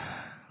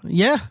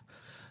 yeah.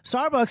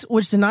 Starbucks,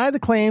 which denied the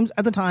claims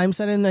at the time,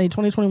 said in a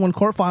 2021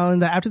 court filing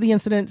that after the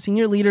incident,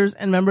 senior leaders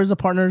and members of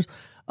partners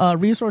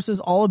resources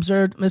all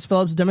observed Ms.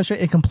 Phillips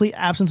demonstrate a complete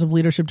absence of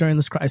leadership during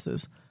this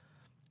crisis.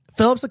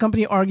 Phillips, the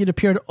company argued,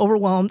 appeared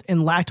overwhelmed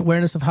and lacked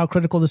awareness of how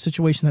critical the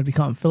situation had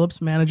become. Phillips'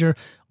 manager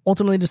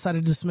ultimately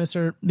decided to dismiss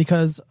her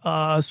because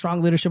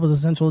strong leadership was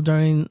essential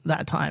during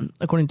that time,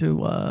 according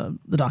to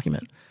the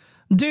document.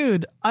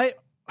 Dude,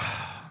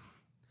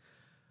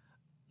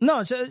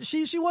 no,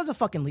 she was a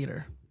fucking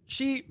leader.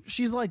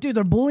 She's like, dude,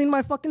 they're bullying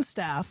my fucking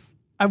staff.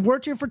 I've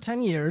worked here for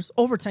 10 years,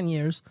 over 10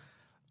 years.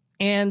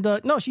 And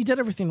no, she did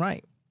everything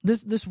right.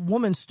 This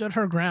woman stood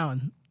her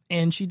ground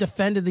and she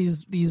defended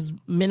these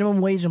minimum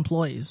wage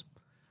employees,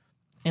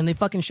 and they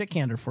fucking shit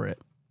canned her for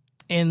it.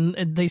 And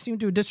they seem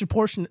to have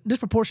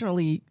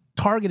disproportionately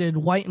targeted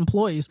white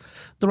employees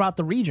throughout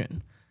the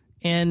region.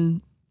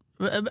 And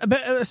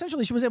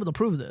essentially, she was able to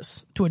prove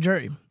this to a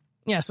jury.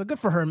 Yeah, so good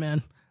for her,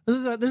 man. This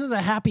is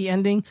a happy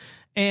ending.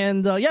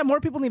 And yeah, more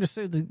people need to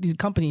sue the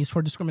companies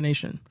for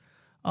discrimination.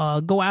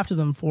 Go after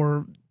them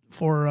for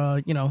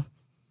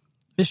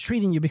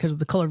mistreating you because of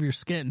the color of your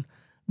skin.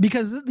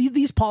 Because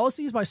these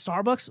policies by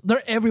Starbucks,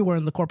 they're everywhere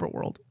in the corporate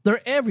world.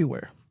 They're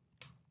everywhere.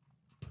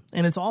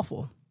 And it's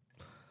awful.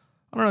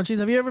 I don't know, Cheese,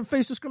 have you ever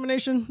faced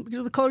discrimination because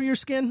of the color of your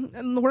skin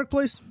in the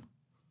workplace?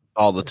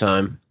 All the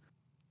time.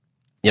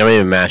 You know,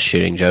 even mass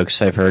shooting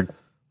jokes I've heard.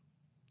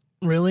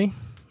 Really?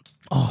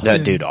 Oh,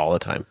 that dude, all the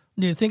time.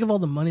 Dude, think of all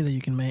the money that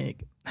you can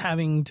make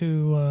having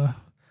to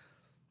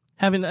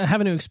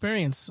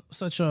experience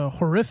such a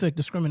horrific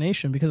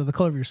discrimination because of the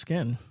color of your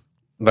skin.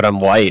 But I'm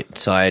white,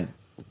 so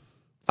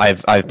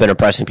I've been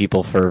oppressing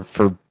people for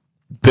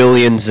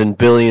billions and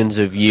billions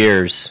of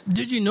years.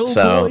 Did you know,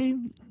 boy,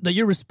 that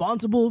you're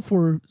responsible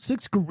for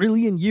 6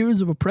 quadrillion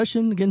years of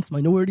oppression against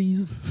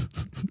minorities?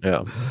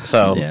 Yeah.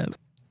 So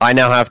I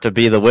now have to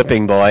be the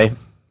whipping boy,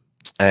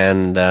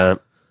 and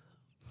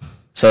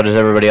so does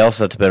everybody else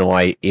that's been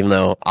white, even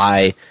though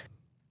I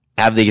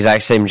have the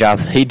exact same job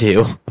they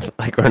do.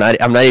 Like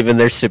I'm not even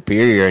their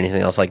superior or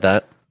anything else like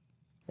that.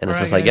 And it's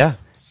just like, yeah.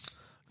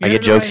 I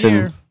get jokes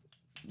and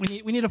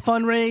we need a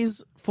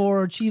fundraise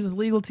for Cheese's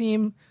legal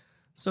team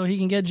so he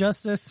can get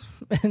justice,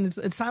 and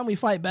it's time we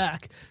fight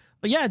back.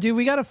 But yeah, dude,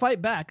 we got to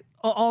fight back.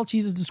 All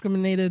cheese is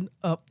discriminated.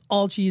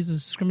 All cheese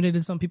is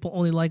discriminated. Some people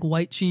only like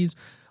white cheese,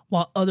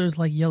 while others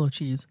like yellow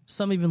cheese.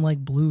 Some even like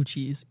blue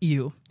cheese.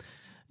 Ew.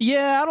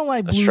 Yeah, I don't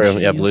like blue cheese. That's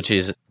true. Yeah, blue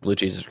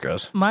cheese is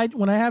gross.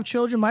 When I have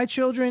children, my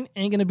children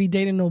ain't gonna be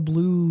dating no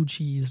blue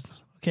cheese.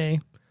 Okay,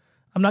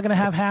 I'm not gonna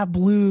have half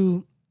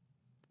blue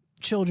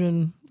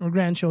children or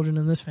grandchildren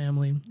in this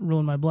family.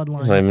 Ruin my bloodline. What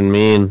does that even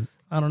mean?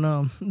 I don't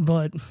know,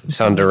 but you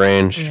sound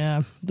deranged. Yeah,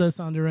 it does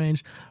sound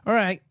deranged. All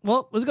right,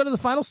 well, let's go to the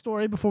final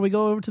story before we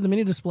go over to the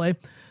mini display.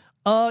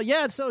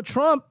 So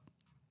Trump,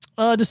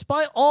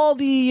 despite all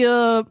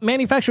the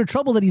manufactured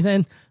trouble that he's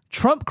in,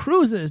 Trump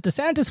cruises.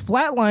 DeSantis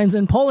flatlines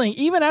in polling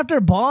even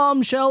after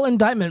bombshell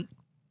indictment.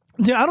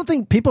 Dude, I don't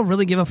think people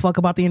really give a fuck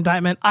about the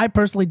indictment. I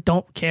personally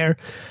don't care.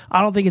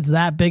 I don't think it's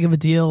that big of a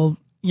deal.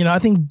 You know, I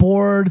think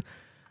bored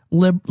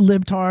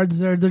libtards,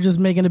 they're just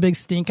making a big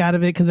stink out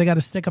of it because they got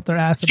to stick up their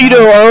ass.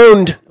 Cheeto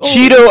owned.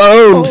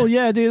 Oh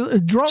yeah,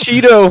 dude.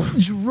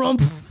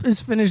 Trump is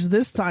finished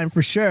this time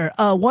for sure.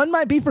 One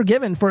might be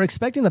forgiven for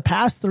expecting the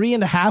past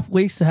 3.5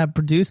 weeks to have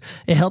produced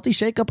a healthy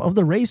shakeup of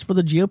the race for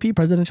the GOP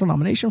presidential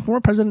nomination.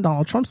 Former President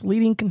Donald Trump's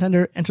leading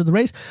contender entered the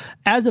race,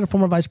 as did a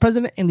former vice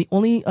president and the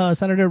only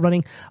senator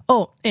running.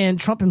 Oh, and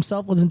Trump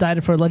himself was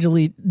indicted for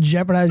allegedly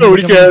jeopardizing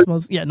nobody cares.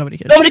 Nobody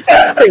cares. Nobody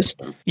cares.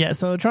 Yeah,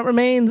 so Trump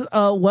remains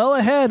well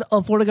ahead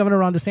of Florida Governor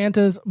Ron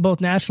DeSantis, both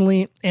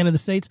nationally and in the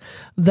states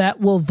that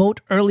will vote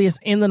earliest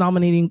in the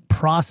nominating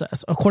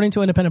process. According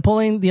to independent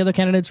polling, the other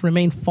candidates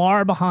remain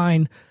far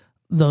behind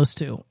those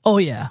two. Oh,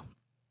 yeah.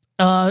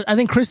 I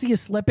think Christie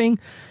is slipping.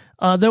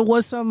 There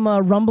was some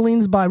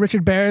rumblings by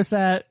Richard Barris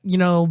that,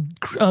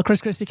 Chris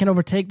Christie can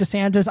overtake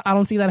DeSantis. I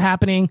don't see that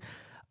happening.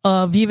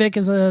 Vivek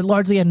is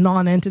largely a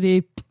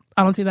non-entity.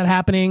 I don't see that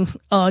happening.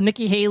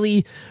 Nikki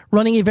Haley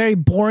running a very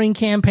boring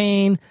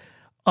campaign.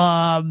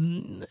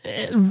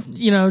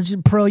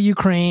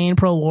 Pro-Ukraine,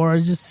 pro-war,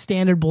 just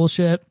standard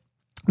bullshit.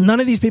 None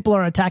of these people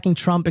are attacking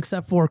Trump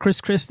except for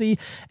Chris Christie.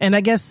 And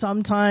I guess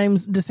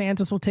sometimes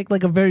DeSantis will take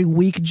like a very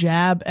weak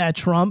jab at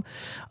Trump,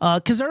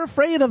 cause they're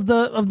afraid of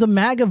the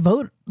MAGA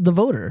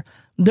voter.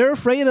 They're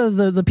afraid of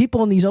the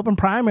people in these open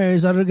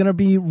primaries that are going to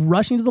be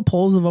rushing to the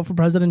polls to vote for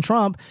President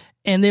Trump.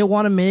 And they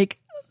want to make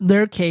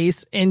their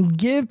case and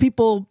give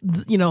people,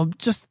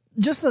 just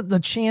the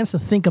chance to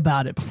think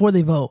about it before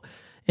they vote.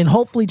 And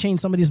hopefully change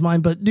somebody's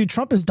mind. But, dude,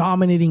 Trump is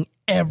dominating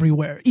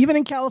everywhere. Even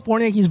in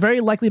California, he's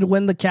very likely to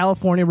win the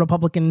California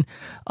Republican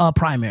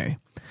primary.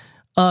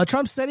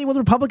 Trump's steady with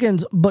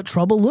Republicans, but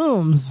trouble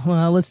looms.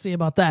 Let's see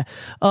about that.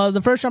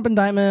 The first Trump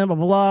indictment, blah,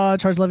 blah, blah.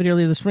 Charged levied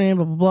earlier this spring,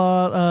 blah,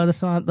 blah, blah.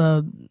 That's not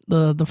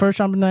the first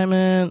Trump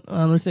indictment.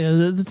 Let's see.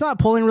 It's not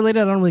polling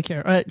related. I don't really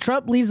care. All right.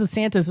 Trump leads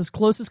DeSantis, his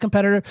closest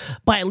competitor,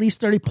 by at least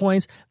 30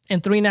 points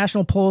in 3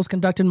 national polls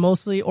conducted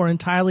mostly or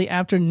entirely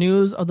after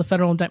news of the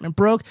federal indictment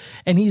broke.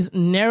 And he's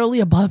narrowly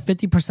above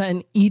 50%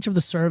 in each of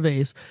the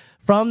surveys.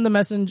 From the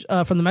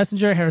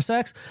Messenger, Harris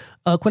X,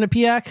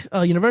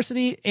 Quinnipiac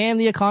University, and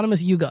The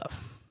Economist YouGov.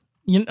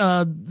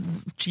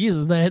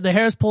 The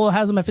Harris poll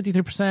has him at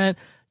 53%,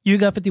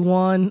 YouGov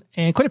 51%,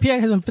 and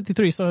Quinnipiac has him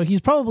 53%. So he's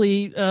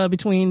probably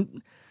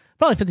between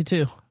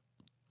 52%.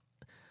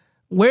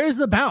 Where's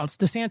the bounce?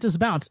 DeSantis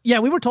bounce. Yeah,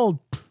 we were told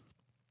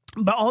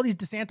by all these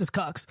DeSantis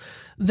cucks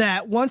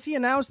that once he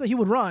announced that he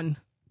would run,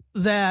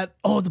 that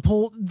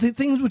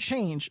things would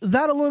change.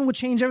 That alone would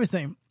change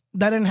everything.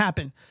 That didn't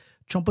happen.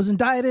 Trump was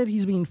indicted.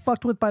 He's being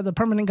fucked with by the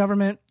permanent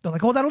government. They're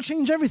like, that'll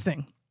change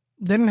everything.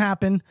 Didn't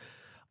happen.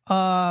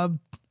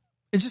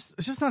 It's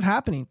just not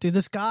happening, dude.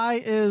 This guy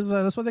is,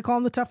 that's what they call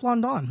him, the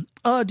Teflon Don.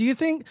 Do you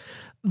think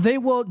they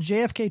will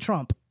JFK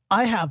Trump?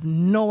 I have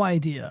no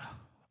idea.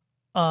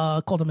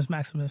 Coldimus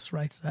Maximus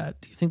writes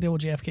that. Do you think they will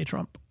JFK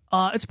Trump?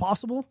 It's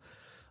possible.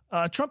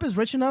 Trump is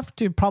rich enough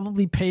to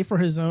probably pay for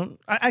his own.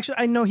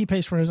 I know he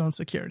pays for his own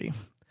security.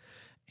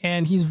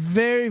 And he's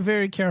very,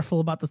 very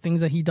careful about the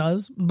things that he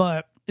does,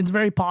 but it's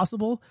very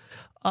possible.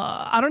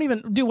 I don't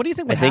even, dude, what do you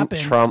think would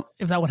happen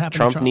if that would happen?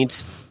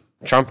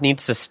 Trump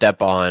needs to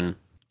step on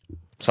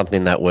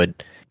something that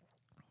would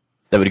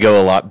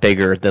go a lot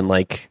bigger than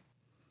like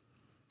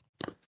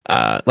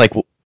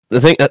the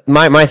thing.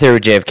 My theory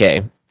with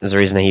JFK is the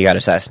reason that he got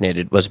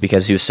assassinated was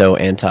because he was so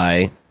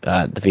anti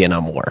the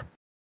Vietnam War,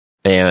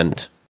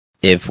 and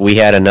if we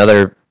had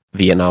another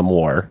Vietnam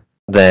War,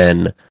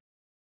 then,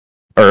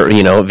 or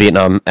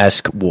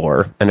Vietnam-esque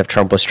war, and if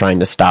Trump was trying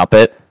to stop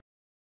it,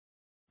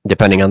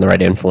 depending on the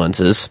right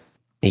influences,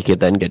 he could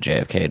then get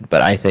JFK'd.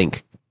 But I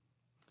think,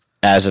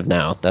 as of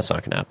now, that's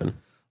not going to happen.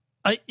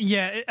 I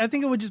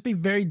think it would just be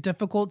very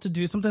difficult to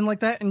do something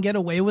like that and get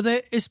away with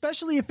it,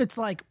 especially if it's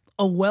like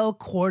a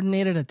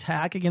well-coordinated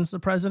attack against the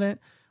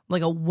president,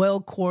 like a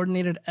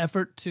well-coordinated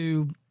effort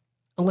to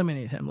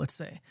eliminate him, let's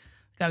say.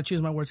 Got to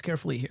choose my words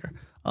carefully here.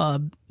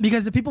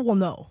 Because the people will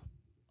know.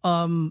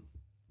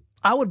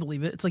 I would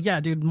believe it. It's like, yeah,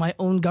 dude, my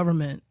own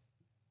government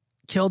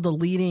killed the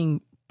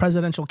leading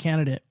presidential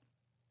candidate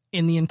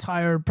in the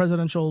entire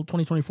presidential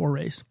 2024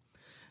 race.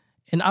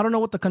 And I don't know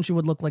what the country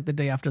would look like the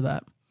day after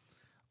that.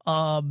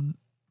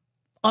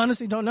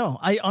 Honestly, don't know.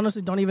 I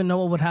honestly don't even know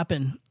what would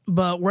happen.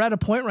 But we're at a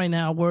point right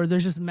now where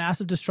there's just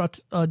massive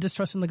distrust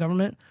in the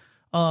government.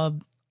 The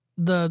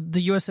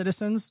U.S.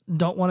 citizens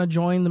don't want to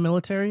join the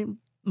military.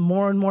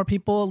 More and more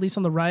people, at least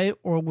on the right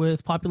or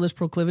with populist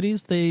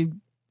proclivities, they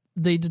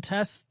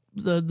detest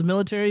the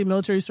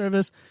military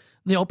service.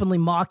 They openly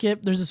mock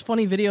it. There's this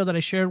funny video that I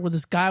shared where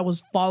this guy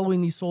was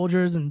following these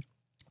soldiers and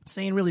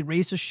saying really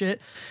racist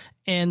shit.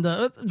 And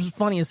it was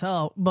funny as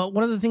hell. But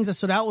one of the things that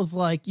stood out was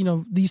like,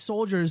 these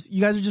soldiers,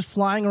 you guys are just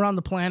flying around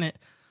the planet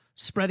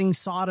spreading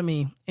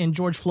sodomy and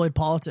George Floyd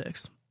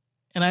politics.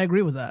 And I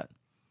agree with that.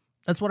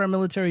 That's what our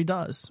military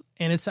does.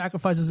 And it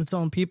sacrifices its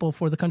own people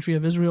for the country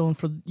of Israel and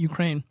for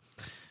Ukraine.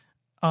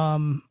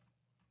 And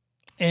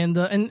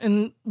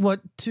what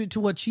to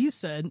what she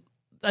said,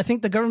 I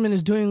think the government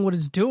is doing what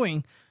it's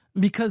doing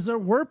because there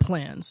were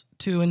plans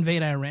to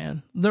invade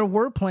Iran. There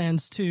were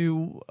plans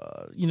to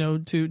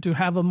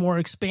have a more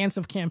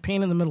expansive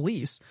campaign in the Middle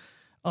East,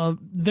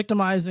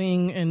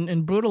 victimizing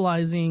and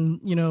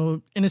brutalizing,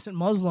 innocent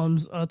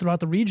Muslims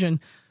throughout the region.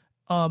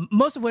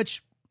 Most of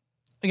which,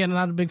 again, I'm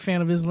not a big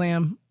fan of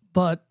Islam,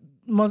 but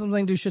Muslims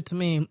ain't do shit to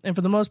me. And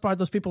for the most part,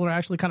 those people are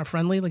actually kind of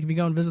friendly. Like if you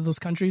go and visit those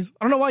countries,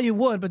 I don't know why you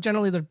would, but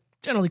generally they're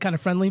generally kind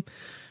of friendly.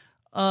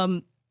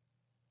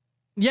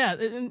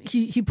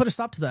 He put a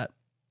stop to that.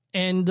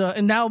 And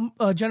now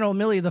General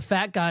Milley, the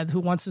fat guy who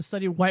wants to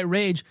study white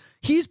rage,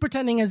 he's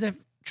pretending as if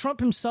Trump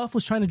himself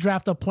was trying to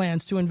draft up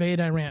plans to invade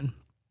Iran.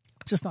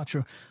 It's just not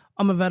true.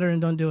 I'm a veteran.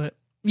 Don't do it.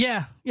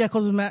 Yeah.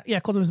 Called him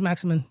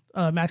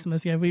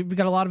Maximus. Yeah, we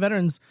got a lot of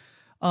veterans.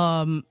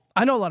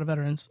 I know a lot of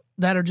veterans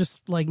that are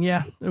just like,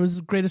 yeah, it was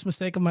the greatest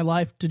mistake of my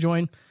life to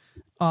join.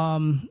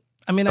 I'm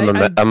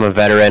a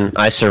veteran.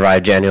 I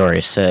survived January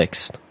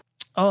 6th.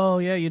 Oh,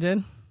 yeah, you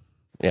did?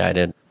 Yeah, I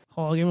did.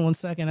 Oh, give me 1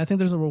 second. I think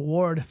there's a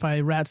reward if I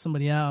rat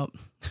somebody out.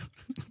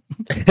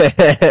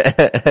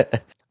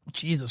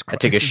 Jesus Christ. I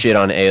took a shit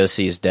on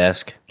AOC's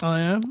desk. Oh,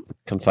 yeah?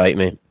 Come fight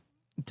me.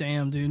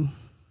 Damn, dude.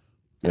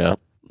 Yeah.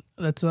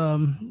 That's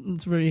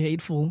very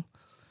hateful.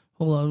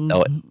 Hold on.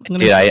 Oh,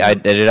 dude, I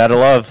did it out of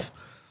love.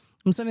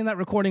 I'm sending that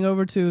recording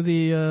over to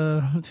the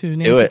to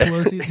Nancy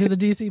Pelosi, to the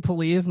DC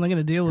police, and they're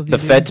gonna deal with you. The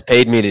feds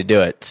paid me to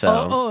do it, so.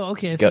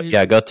 Okay. So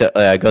go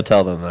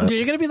tell them that. Dude,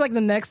 you're gonna be like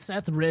the next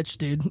Seth Rich,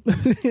 dude.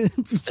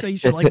 Say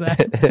shit like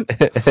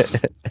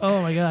that.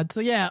 Oh my god. So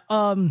yeah,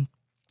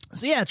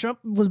 Trump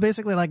was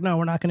basically like, no,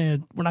 we're not gonna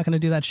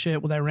do that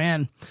shit with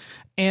Iran.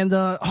 And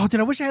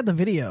I wish I had the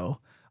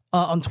video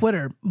on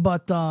Twitter,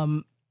 but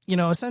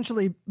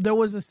essentially there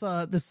was this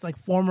like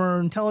former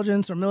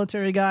intelligence or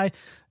military guy.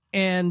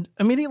 And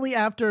immediately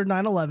after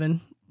 9/11,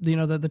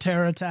 the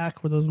terror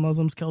attack where those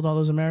Muslims killed all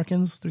those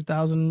Americans,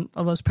 3,000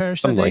 of us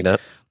perished. Something like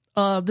that.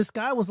 This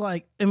guy was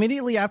like,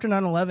 immediately after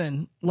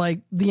 9/11,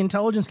 like the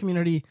intelligence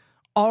community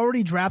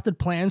already drafted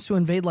plans to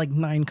invade like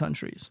 9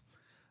 countries.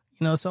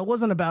 So it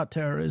wasn't about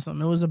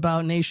terrorism. It was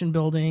about nation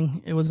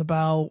building. It was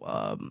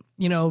about,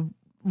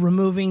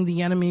 removing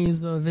the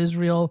enemies of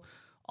Israel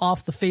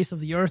off the face of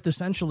the earth,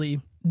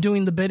 essentially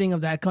doing the bidding of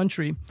that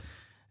country.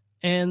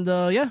 And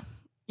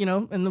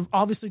and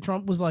obviously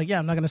Trump was like, yeah,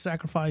 I'm not going to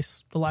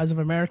sacrifice the lives of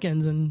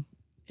Americans. And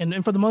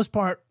for the most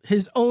part,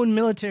 his own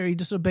military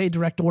disobeyed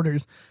direct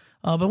orders.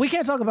 But we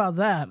can't talk about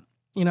that.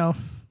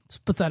 It's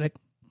pathetic.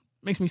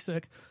 Makes me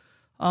sick.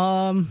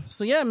 So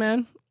yeah,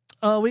 man,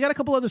 we got a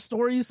couple other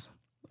stories.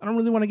 I don't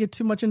really want to get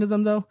too much into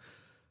them though.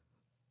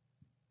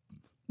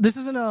 This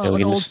isn't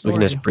an old story. We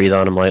can just breathe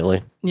on him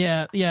lightly.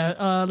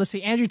 Yeah. Let's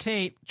see. Andrew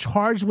Tate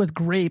charged with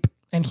rape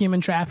and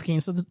human trafficking.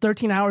 So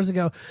 13 hours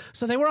ago.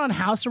 So they were on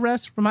house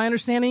arrest, from my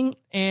understanding,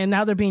 and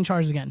now they're being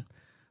charged again.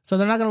 So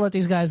they're not going to let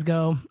these guys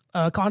go.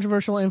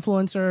 Controversial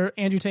influencer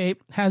Andrew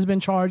Tate has been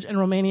charged in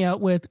Romania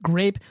with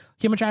rape,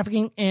 human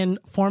trafficking, and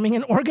forming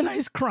an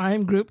organized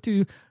crime group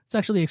to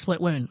sexually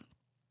exploit women.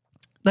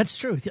 That's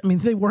true. I mean,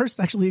 they were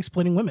sexually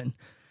exploiting women.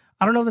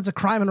 I don't know if that's a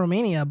crime in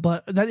Romania,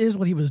 but that is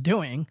what he was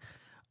doing.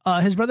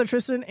 His brother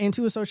Tristan and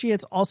 2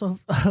 associates also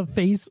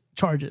face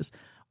charges.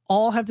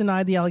 All have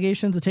denied the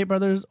allegations. The Tate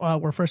brothers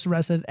were first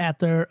arrested at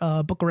their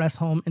Bucharest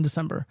home in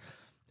December.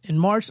 In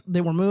March,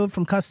 they were moved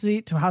from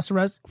custody to house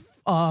arrest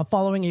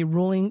following a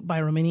ruling by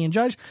a Romanian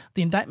judge.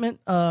 The indictment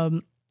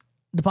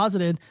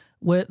deposited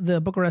with the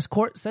Bucharest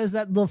court says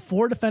that the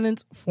 4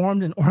 defendants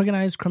formed an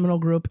organized criminal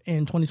group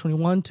in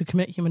 2021 to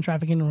commit human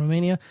trafficking in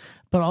Romania,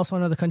 but also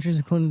in other countries,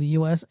 including the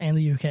U.S. and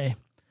the U.K.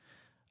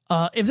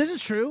 If this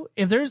is true,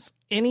 if there's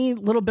any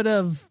little bit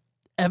of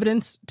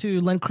evidence to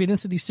lend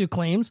credence to these 2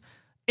 claims,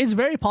 it's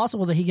very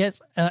possible that he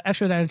gets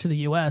extradited to the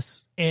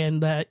U.S.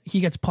 and that he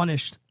gets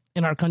punished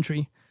in our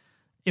country.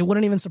 It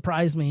wouldn't even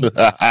surprise me.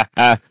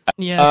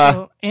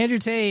 So Andrew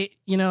Tate,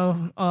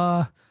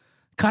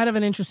 kind of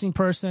an interesting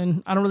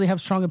person. I don't really have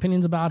strong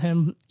opinions about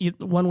him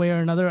one way or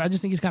another. I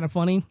just think he's kind of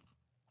funny.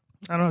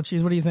 I don't know,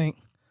 Cheese, what do you think?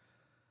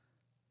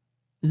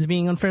 Is he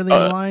being unfairly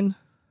in line?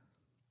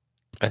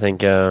 I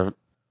think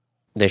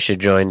they should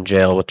join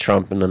jail with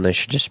Trump, and then they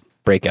should just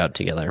break out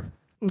together.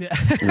 Yeah.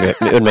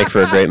 It would make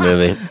for a great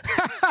movie.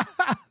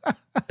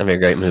 That'd be a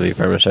great movie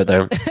premise right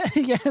there.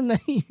 Yeah, and then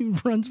he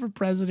runs for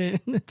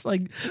president. It's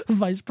like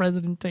Vice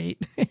President Tate.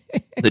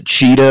 The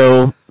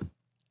Cheeto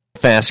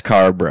fast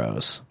car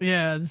bros.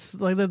 Yeah, it's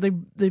like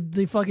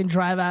they fucking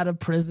drive out of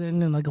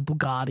prison in like a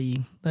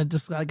Bugatti that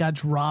just got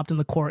dropped in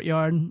the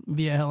courtyard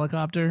via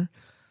helicopter.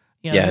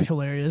 Yeah, that's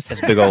hilarious.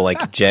 It's big old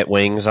like jet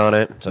wings on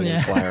it, so you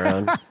can fly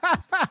around.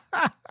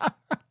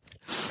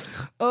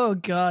 Oh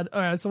God!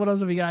 All right, so what else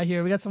have we got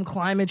here? We got some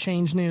climate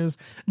change news,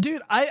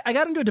 dude. I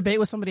got into a debate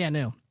with somebody I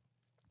knew.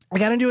 I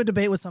got into a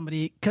debate with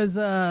somebody because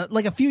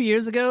like a few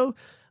years ago,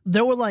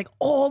 there were like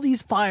all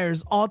these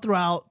fires all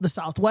throughout the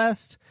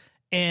Southwest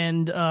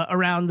and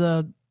around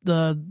the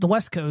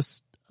West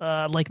Coast,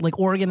 like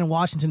Oregon and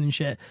Washington and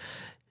shit.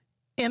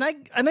 And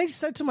I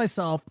said to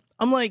myself,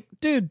 I'm like,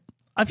 dude,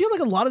 I feel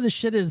like a lot of this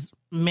shit is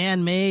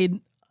man-made.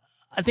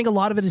 I think a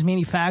lot of it is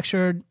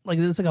manufactured. Like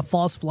it's like a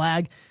false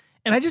flag.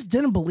 And I just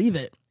didn't believe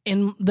it.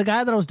 And the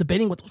guy that I was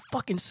debating with was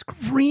fucking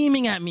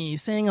screaming at me,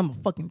 saying I'm a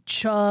fucking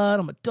chud,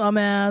 I'm a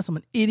dumbass, I'm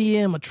an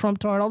idiot, I'm a Trump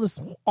tart, all this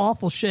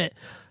awful shit.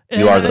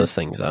 You are those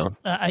things, though.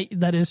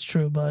 That is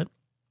true, but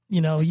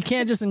you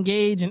can't just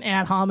engage in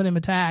ad hominem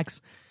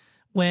attacks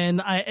when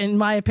in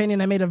my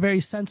opinion, I made a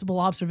very sensible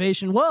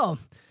observation. Well,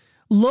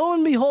 lo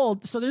and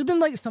behold, so there's been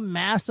like some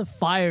massive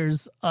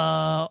fires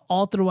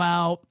all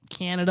throughout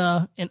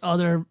Canada and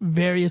other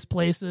various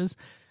places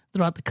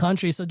throughout the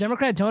country. So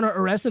Democrat donor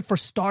arrested for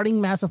starting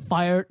massive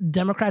fire.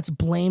 Democrats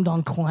blamed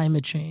on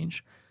climate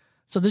change.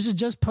 So this is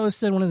just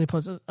posted. When did they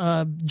post it?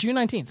 June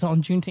 19th. So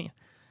on Juneteenth.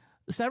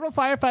 Several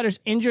firefighters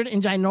injured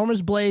in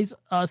ginormous blaze.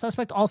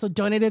 Suspect also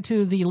donated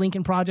to the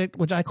Lincoln Project,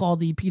 which I call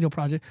the Pedo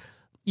Project.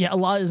 Yeah, a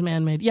lot is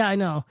man-made. Yeah, I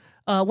know.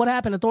 What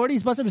happened?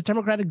 Authorities busted a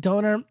Democratic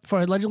donor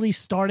for allegedly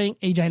starting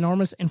a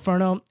ginormous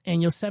inferno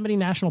in Yosemite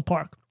National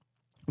Park.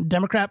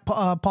 Democrat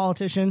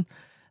politician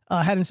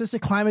had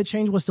insisted climate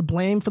change was to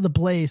blame for the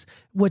blaze,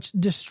 which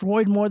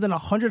destroyed more than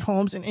 100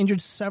 homes and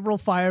injured several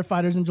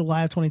firefighters in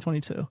July of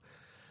 2022.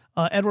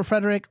 Edward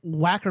Frederick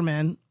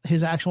Wackerman,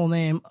 his actual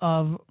name,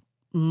 of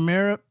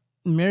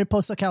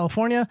Mariposa,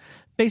 California,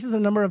 faces a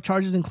number of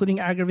charges, including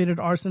aggravated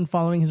arson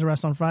following his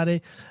arrest on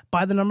Friday.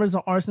 By the numbers,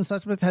 the arson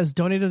suspect has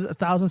donated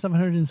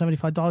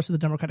 $1,775 to the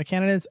Democratic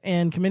candidates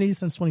and committees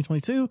since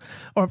 2022,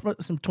 or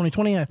since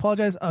 2020, I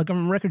apologize.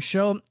 Government records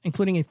show,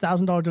 including a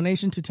 $1,000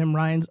 donation to Tim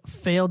Ryan's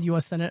failed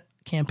U.S. Senate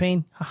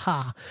campaign,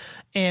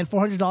 and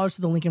 $400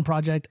 to the Lincoln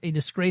Project, a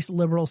disgraced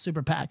liberal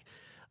super PAC.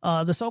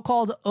 The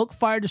so-called Oak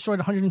Fire destroyed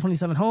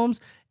 127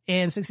 homes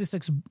and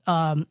 66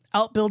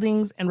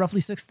 outbuildings, and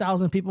roughly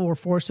 6,000 people were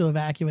forced to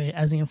evacuate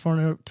as the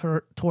inferno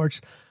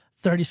torched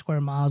 30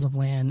 square miles of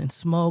land, and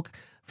smoke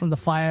from the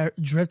fire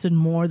drifted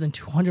more than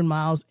 200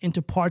 miles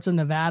into parts of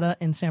Nevada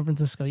and San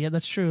Francisco. Yeah,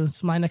 that's true.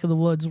 It's my neck of the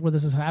woods where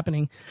this is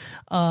happening.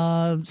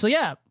 So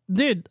yeah,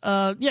 dude.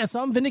 So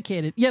I'm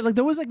vindicated. Yeah, like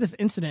there was like this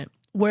incident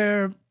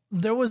where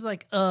there was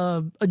like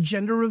a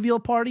gender reveal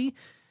party,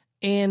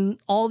 and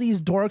all these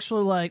dorks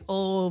were like,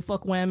 oh,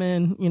 fuck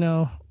women,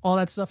 all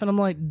that stuff. And I'm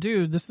like,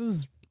 dude, this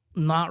is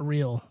not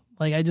real.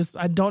 Like, I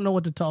don't know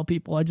what to tell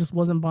people. I just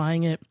wasn't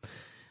buying it.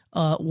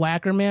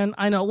 Wackerman.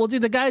 I know. Well,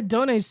 dude, the guy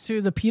donates to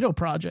the Pedo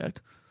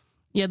Project.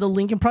 Yeah, the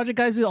Lincoln Project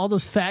guys, all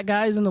those fat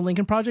guys in the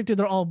Lincoln Project, dude,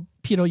 they're all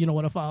pedo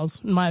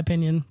you-know-what-a-files, in my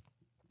opinion.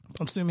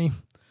 Don't sue me.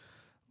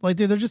 Like,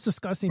 dude, they're just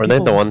disgusting. Were they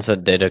the ones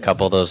that did a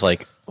couple of those,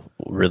 like,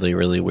 really,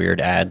 really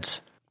weird ads?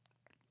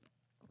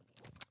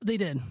 They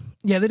did.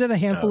 Yeah, they did a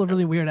handful of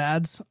really weird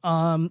ads.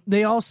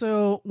 They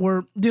also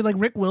were, dude, like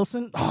Rick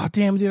Wilson. Oh,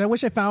 damn, dude, I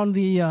wish I found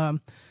the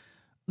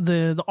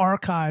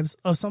archives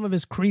of some of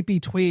his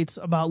creepy tweets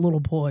about little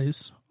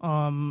boys.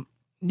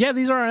 Yeah,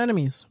 these are our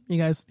enemies, you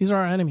guys. These are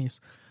our enemies.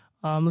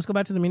 Let's go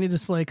back to the media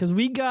display because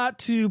we got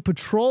to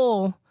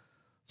patrol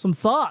some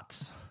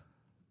thoughts.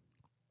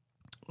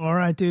 All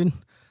right, dude.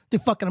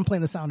 Dude, fuck it, I'm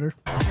playing the sounder.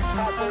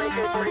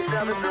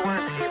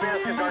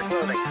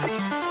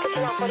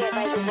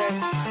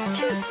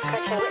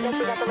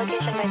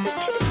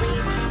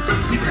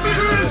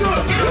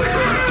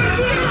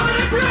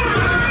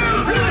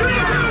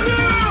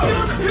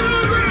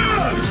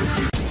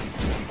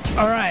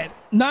 All right.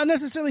 Not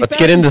necessarily. Let's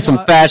get into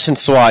some fashion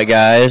SWAT,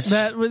 guys.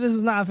 This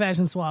is not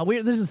fashion SWAT.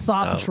 This is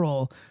Thought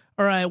Patrol.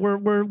 All right,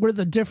 we're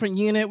the different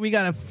unit. We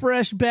got a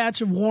fresh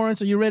batch of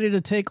warrants. Are you ready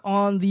to take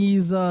on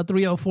these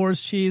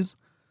 304s, Cheese?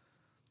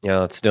 Yeah,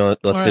 let's do it.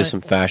 Let's do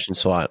some fashion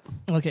SWAT.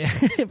 Okay.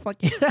 Fuck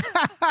you.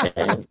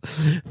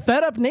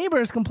 Fed up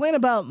neighbors complain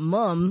about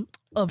mom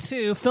of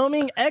 2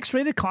 filming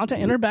X-rated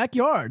content in her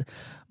backyard,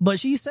 but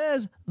she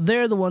says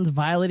they're the ones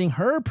violating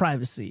her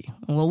privacy.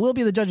 Well, we'll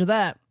be the judge of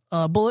that.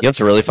 Bullet. You know what's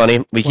really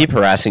funny? We keep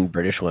harassing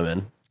British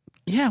women.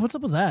 Yeah, what's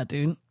up with that,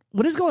 dude?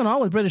 What is going on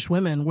with British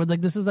women? Where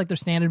this is like their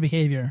standard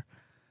behavior?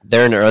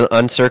 They're an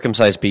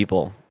uncircumcised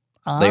people.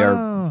 They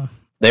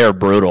are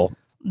brutal.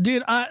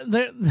 Dude,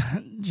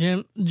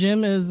 Jim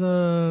is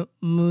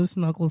Moose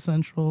Knuckle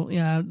Central.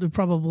 Yeah,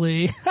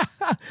 probably.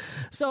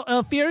 So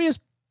a furious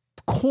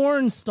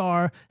corn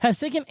star has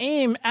taken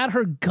aim at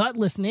her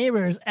gutless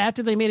neighbors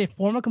after they made a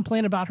formal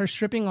complaint about her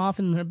stripping off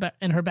in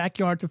her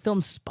backyard to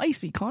film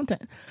spicy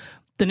content.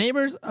 The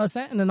neighbors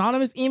sent an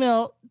anonymous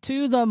email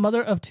to the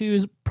mother of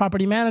 2's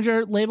property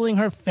manager, labeling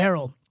her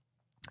feral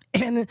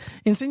and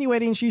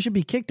insinuating she should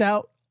be kicked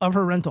out of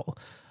her rental.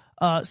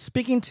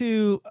 Speaking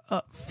to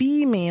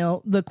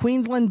Female, the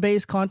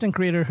Queensland-based content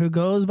creator who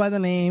goes by the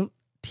name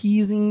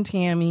Teasing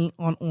Tammy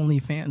on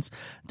OnlyFans,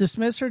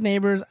 dismissed her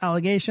neighbor's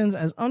allegations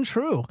as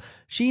untrue.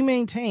 She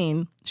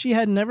maintained she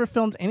had never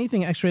filmed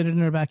anything X-rated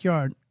in her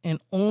backyard and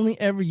only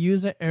ever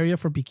used that area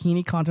for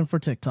bikini content for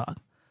TikTok.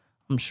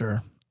 I'm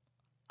sure.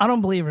 I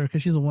don't believe her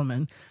because she's a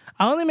woman.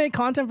 I only make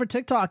content for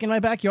TikTok in my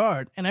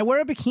backyard and I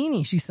wear a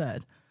bikini, she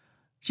said.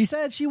 She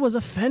said she was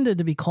offended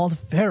to be called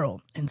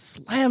feral and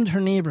slammed her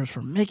neighbors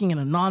for making an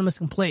anonymous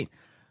complaint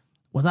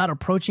without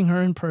approaching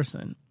her in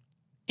person.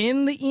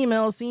 In the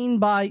email seen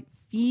by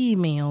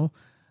Female,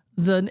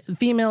 the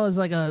Female is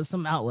like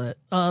some outlet.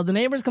 The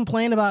neighbors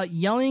complained about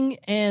yelling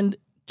and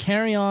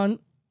carry on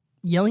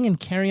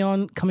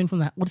coming from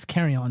that. What is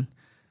carry on?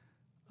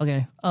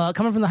 Okay,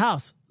 coming from the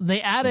house.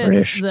 They added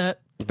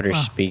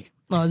British speak.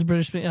 Oh, it's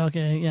British people.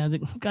 Okay, yeah.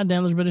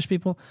 Goddamn those British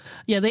people.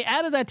 Yeah, they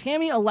added that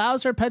Tammy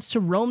allows her pets to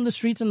roam the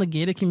streets in the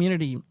gated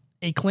community,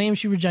 a claim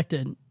she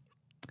rejected.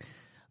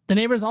 The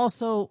neighbors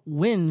also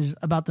whinged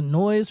about the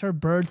noise her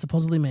birds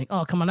supposedly make.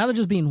 Oh, come on. Now they're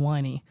just being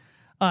whiny.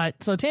 All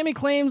right, so Tammy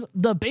claims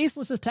the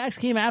baseless attacks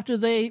came after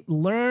they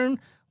learned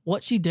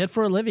what she did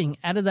for a living.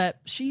 Added that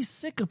she's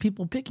sick of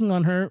people picking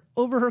on her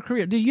over her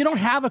career. Dude, you don't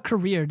have a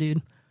career,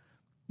 dude.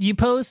 You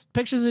post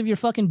pictures of your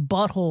fucking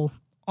butthole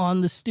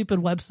on the stupid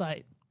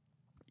website.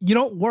 You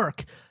don't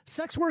work.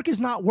 Sex work is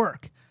not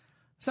work.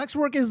 Sex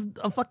work is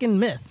a fucking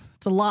myth.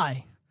 It's a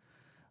lie.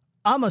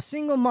 I'm a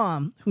single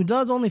mom who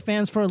does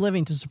OnlyFans for a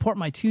living to support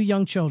my 2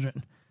 young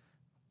children.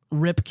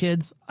 Rip,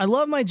 kids. I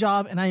love my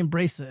job and I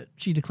embrace it,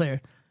 she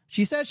declared.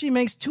 She said she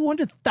makes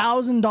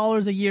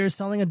 $200,000 a year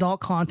selling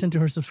adult content to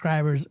her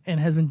subscribers and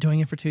has been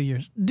doing it for 2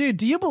 years. Dude,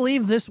 do you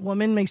believe this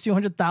woman makes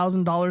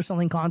 $200,000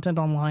 selling content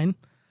online?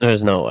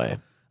 There's no way.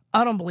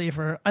 I don't believe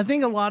her. I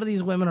think a lot of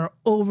these women are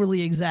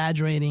overly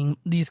exaggerating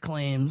these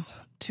claims.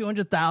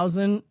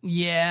 200,000,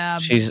 yeah.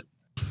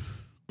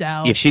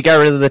 Doubt. If she got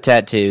rid of the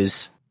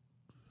tattoos,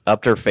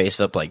 upped her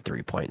face up like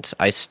 3 points,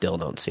 I still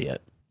don't see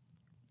it.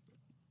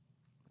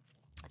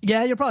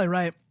 Yeah, you're probably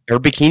right. Her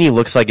bikini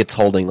looks like it's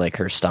holding like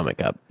her stomach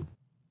up.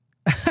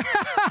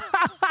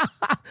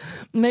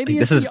 Maybe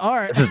it's the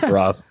art. This is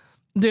rough.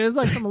 There's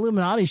like some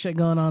Illuminati shit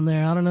going on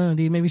there. I don't know,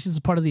 dude. Maybe she's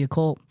a part of the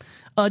occult.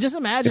 Just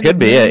imagine. It could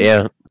be it,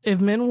 yeah. If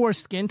men wore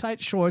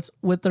skin-tight shorts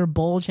with their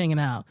bulge hanging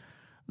out,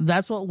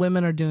 that's what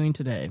women are doing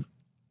today.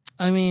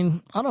 I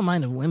mean, I don't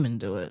mind if women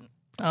do it.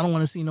 I don't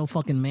want to see no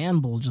fucking man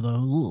bulge, though.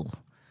 Ooh.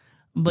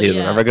 But dude,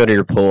 whenever I go to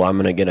your pool, I'm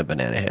going to get a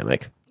banana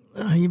hammock.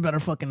 You better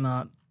fucking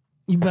not.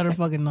 You better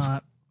fucking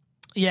not.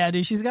 Yeah,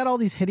 dude, she's got all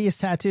these hideous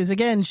tattoos.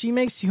 Again, she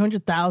makes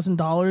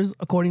 $200,000,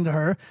 according to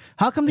her.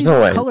 How come these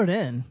are colored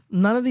in?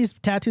 None of these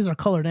tattoos are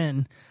colored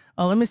in.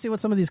 Let me see what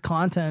some of these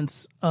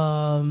contents,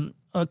 what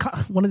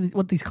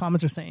these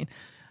comments are saying.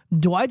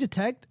 Do I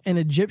detect an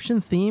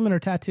Egyptian theme in her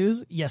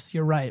tattoos? Yes,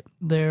 you're right.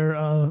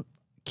 Their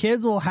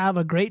kids will have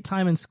a great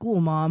time in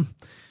school, Mom.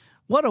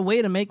 What a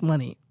way to make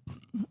money.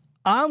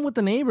 I'm with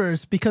the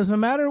neighbors because no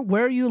matter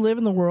where you live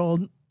in the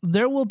world,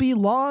 there will be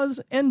laws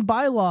and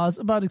bylaws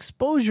about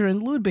exposure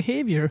and lewd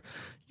behavior.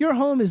 Your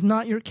home is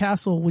not your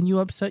castle when you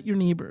upset your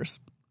neighbors.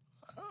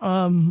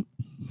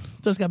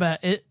 Just got back.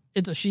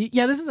 It's a she.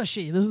 Yeah, this is a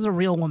she. This is a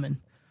real woman.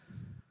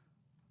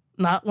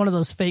 Not one of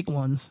those fake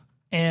ones.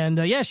 And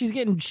yeah, she's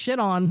getting shit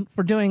on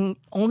for doing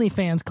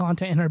OnlyFans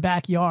content in her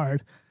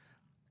backyard.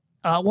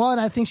 One,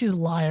 I think she's a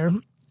liar.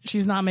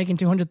 She's not making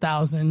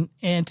 $200,000.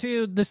 And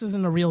 2, this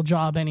isn't a real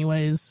job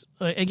anyways.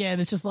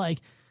 Again, it's just like,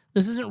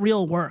 this isn't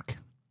real work.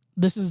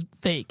 This is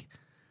fake.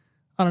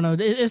 I don't know.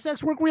 Is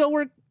sex work real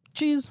work,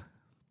 Cheese?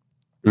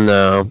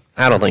 No,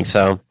 I don't think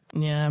so.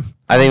 Yeah.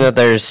 I think that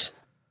there's,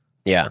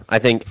 yeah, I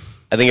think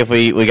if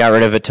we got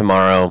rid of it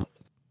tomorrow,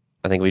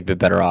 I think we'd be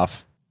better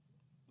off.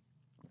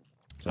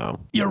 So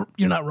you're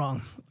not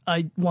wrong.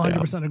 I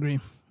 100% agree.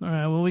 All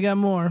right, well, we got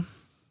more.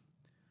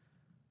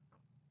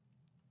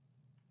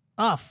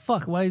 Ah,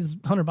 fuck. Why is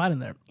Hunter Biden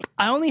there?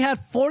 I only had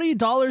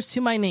 $40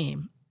 to my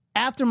name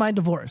after my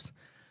divorce.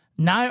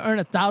 Now I earn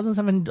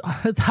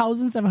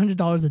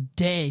 $1,700 a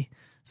day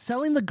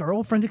selling the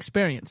girlfriend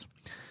experience.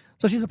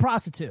 So she's a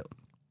prostitute.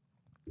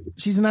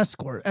 She's an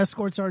escort.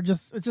 Escorts are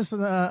just,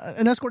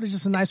 an escort is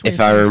just a nice way to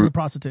say she's a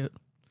prostitute.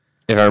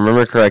 If I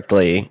remember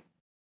correctly,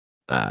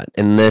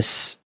 in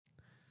this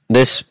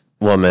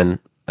woman,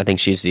 I think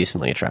she's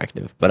decently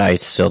attractive, but I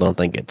still don't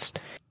think it's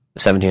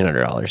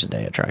 $1,700 a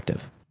day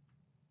attractive.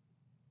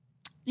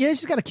 Yeah,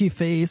 she's got a cute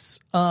face.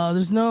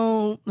 Let's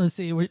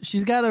see,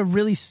 she's got a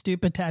really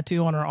stupid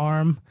tattoo on her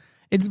arm.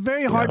 It's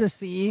very hard to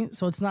see,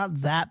 so it's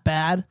not that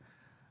bad.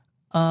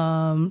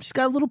 She's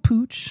got a little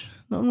pooch.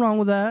 Nothing wrong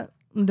with that.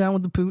 I'm down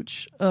with the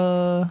pooch.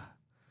 The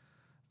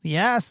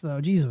ass,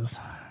 though, Jesus.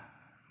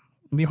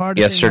 It'd be hard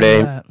to say no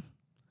to that.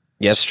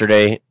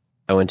 Yesterday,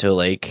 I went to a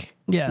lake.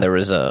 Yeah. There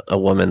was a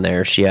woman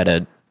there. She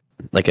had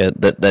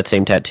that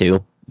same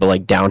tattoo, but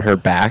like down her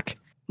back.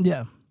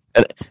 Yeah.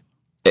 And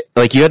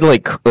you had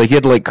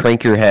to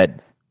crank your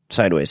head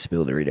sideways to be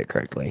able to read it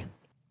correctly.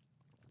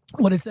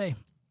 What'd it say?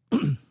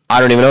 I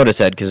don't even know what it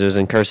said because it was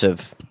in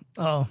cursive.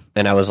 Oh.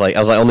 And I was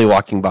only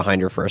walking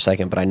behind her for a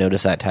second, but I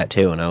noticed that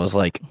tattoo, and I was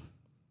like,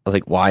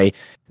 why'd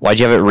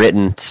you have it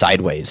written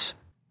sideways?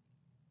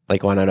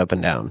 Like, why not up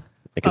and down?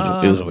 Like,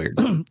 it was weird.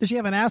 Does she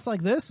have an ass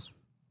like this?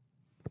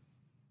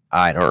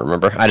 I don't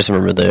remember. I just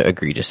remember the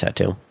egregious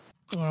tattoo.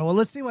 All right, well,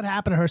 let's see what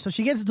happened to her. So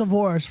she gets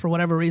divorced for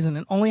whatever reason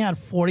and only had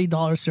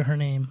 $40 to her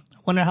name. I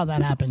wonder how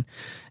that happened.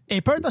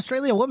 A Perth,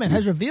 Australia woman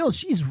has revealed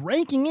she's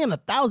raking in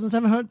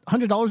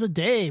 $1,700 a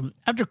day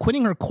after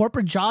quitting her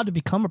corporate job to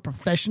become a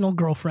professional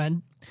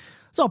girlfriend.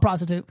 So a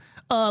prostitute.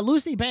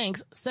 Lucy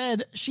Banks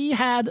said she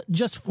had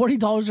just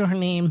 $40 to her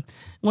name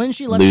when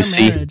she left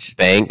her marriage. Lucy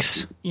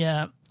Banks?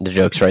 Yeah. The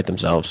jokes write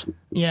themselves.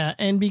 Yeah,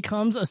 and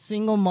becomes a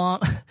single mom.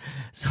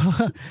 So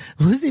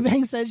Lucy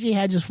Banks said she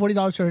had just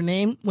 $40 to her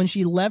name when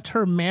she left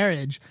her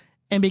marriage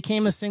and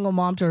became a single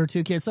mom to her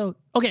 2 kids. So,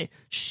 okay,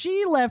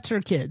 she left her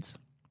kids.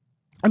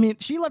 I mean,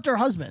 she left her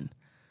husband.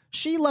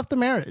 She left the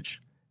marriage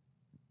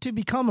to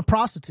become a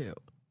prostitute,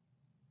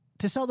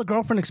 to sell the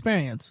girlfriend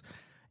experience.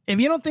 If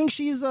you don't think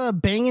she's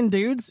banging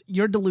dudes,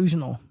 you're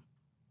delusional.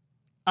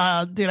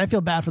 Dude, I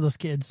feel bad for those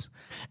kids.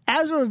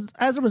 As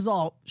a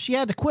result, she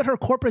had to quit her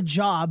corporate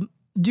job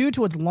due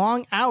to its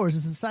long hours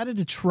and decided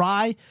to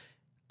try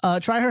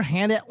her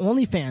hand at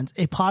OnlyFans,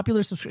 a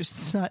popular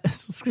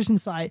subscription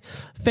site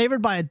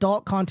favored by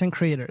adult content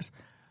creators.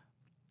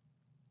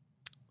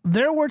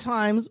 There were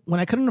times when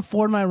I couldn't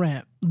afford my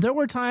rent. There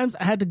were times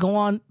I had to go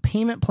on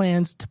payment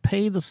plans to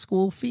pay the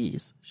school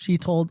fees, she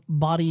told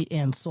Body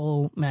and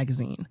Soul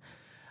magazine.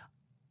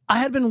 I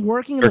had been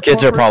working in Her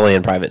kids are probably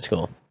in private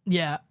school.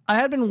 Yeah, I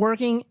had been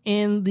working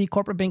in the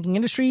corporate banking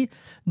industry,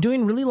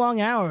 doing really long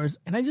hours,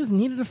 and I just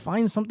needed to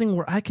find something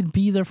where I could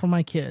be there for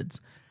my kids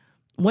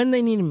when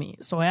they needed me.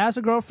 So I asked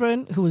a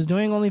girlfriend who was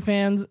doing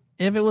OnlyFans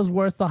if it was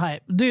worth the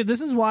hype. Dude,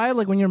 this is why,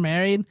 like, when you're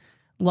married,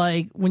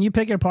 like, when you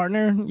pick your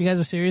partner, you guys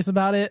are serious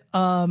about it,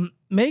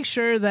 make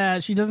sure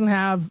that she doesn't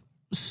have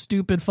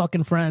stupid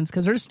fucking friends,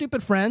 because there's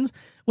stupid friends.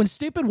 When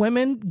stupid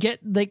women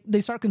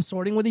they start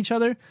consorting with each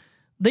other,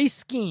 they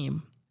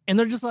scheme. And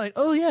they're just like,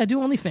 oh yeah, I do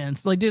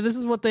OnlyFans. Like, dude, this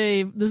is what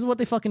they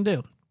fucking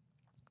do.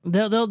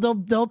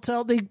 They'll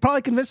tell. They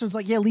probably convince her. It's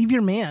like, yeah, leave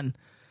your man.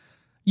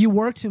 You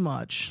work too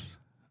much.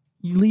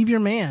 You leave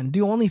your man.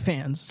 Do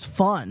OnlyFans. It's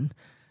fun.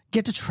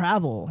 Get to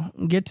travel.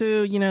 Get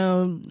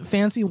to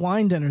fancy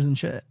wine dinners and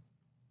shit.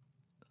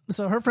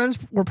 So her friends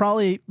were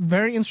probably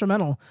very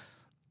instrumental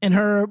in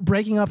her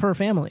breaking up her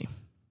family.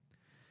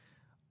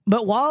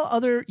 But while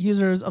other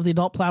users of the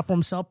adult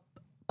platform sell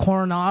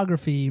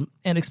pornography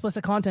and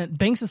explicit content,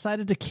 Banks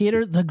decided to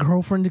cater the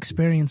girlfriend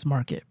experience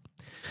market.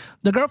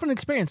 The girlfriend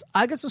experience,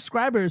 I get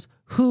subscribers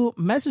who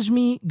message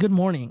me good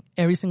morning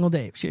every single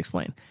day, she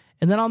explained.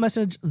 And then I'll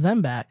message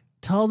them back,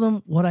 tell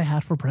them what I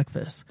had for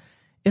breakfast.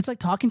 It's like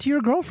talking to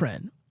your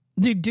girlfriend.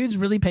 Dudes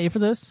really pay for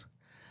this.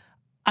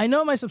 I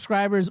know my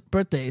subscribers'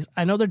 birthdays.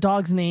 I know their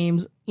dogs'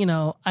 names.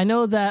 I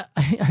know that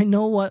I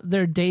know what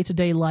their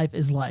day-to-day life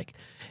is like.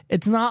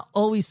 It's not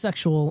always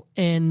sexual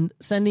and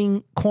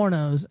sending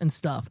cornos and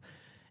stuff.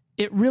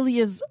 It really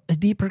is a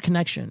deeper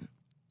connection.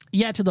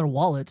 Yeah, to their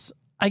wallets.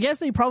 I guess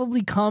they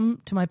probably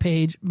come to my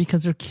page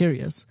because they're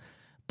curious,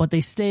 but they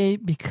stay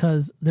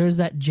because there's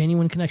that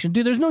genuine connection.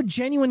 Dude, there's no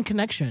genuine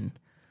connection.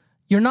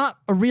 You're not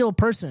a real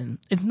person.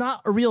 It's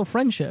not a real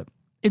friendship.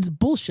 It's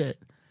bullshit.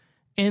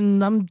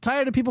 And I'm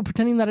tired of people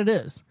pretending that it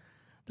is.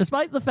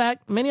 Despite the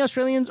fact many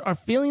Australians are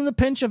feeling the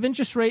pinch of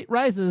interest rate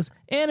rises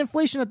and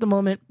inflation at the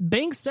moment,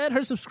 Banks said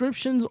her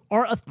subscriptions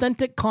are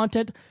authentic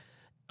content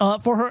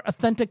have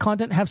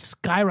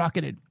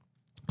skyrocketed.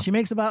 She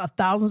makes about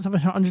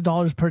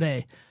 $1,700 per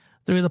day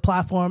through the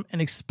platform,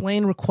 and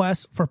explained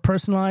requests for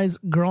personalized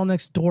girl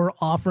next door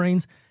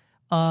offerings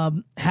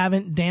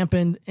haven't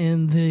dampened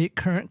in the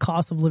current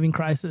cost of living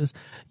crisis.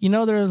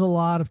 There's a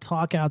lot of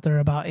talk out there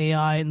about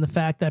AI and the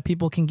fact that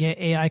people can get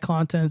AI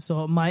content,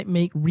 so it might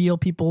make real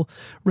people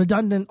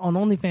redundant on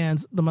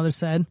OnlyFans, the mother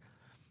said.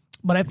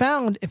 But I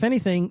found, if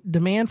anything,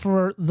 demand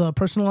for the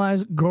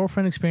personalized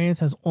girlfriend experience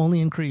has only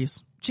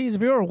increased. Geez,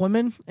 if you were a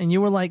woman and you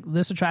were like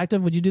this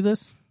attractive, would you do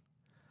this?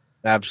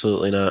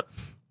 Absolutely not.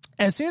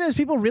 As soon as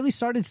people really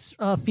started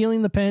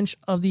feeling the pinch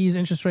of these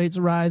interest rates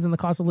rise and the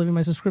cost of living,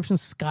 my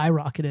subscriptions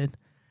skyrocketed.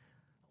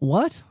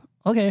 What?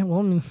 Okay, well,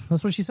 I mean,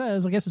 that's what she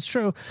says. I guess it's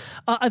true.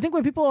 I think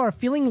when people are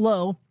feeling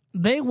low,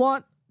 they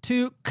want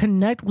to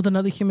connect with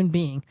another human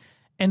being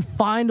and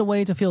find a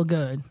way to feel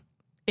good.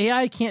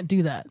 AI can't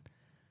do that.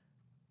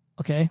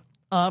 Okay.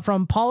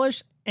 From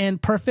polished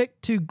and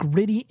perfect to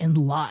gritty and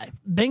live.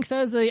 Bank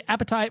says the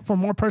appetite for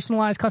more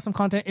personalized custom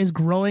content is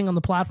growing on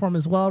the platform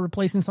as well,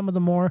 replacing some of the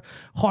more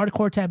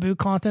hardcore taboo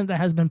content that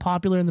has been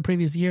popular in the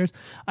previous years.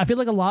 I feel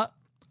like a lot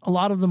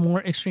of the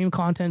more extreme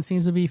content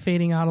seems to be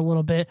fading out a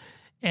little bit,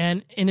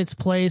 and in its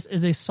place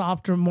is a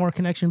softer, more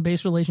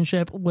connection-based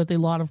relationship with a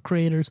lot of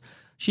creators.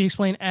 She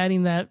explained,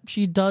 adding that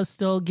she does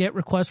still get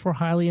requests for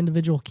highly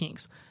individual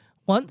kinks.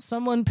 Once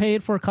someone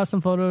paid for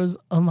custom photos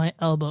of my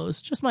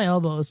elbows, just my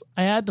elbows.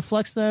 I had to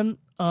flex them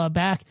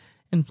back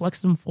and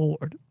flex them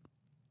forward.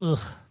 Ugh.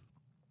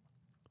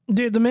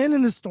 Dude, the men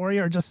in this story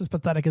are just as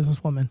pathetic as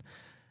this woman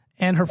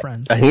and her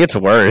friends. I think it's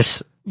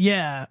worse.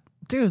 Yeah.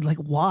 Dude, like,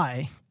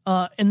 why?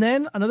 And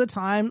then another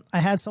time, I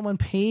had someone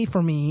pay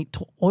for me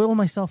to oil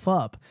myself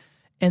up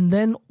and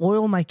then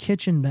oil my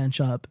kitchen bench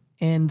up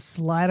and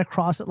slide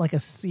across it like a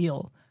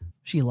seal.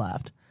 She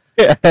laughed.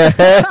 Dude,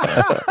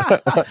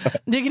 can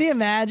you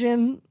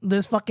imagine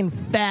this fucking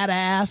fat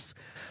ass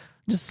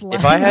just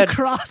sliding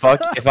across?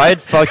 If I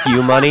had fuck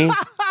you money,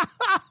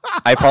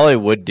 I probably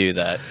would do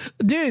that.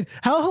 Dude,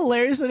 how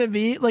hilarious would it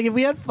be? Like, if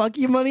we had fuck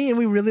you money and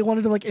we really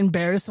wanted to, like,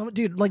 embarrass someone.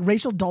 Dude, like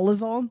Rachel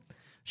Dolezal,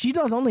 she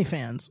does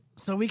OnlyFans.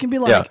 So we can be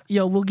like,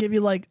 yo, we'll give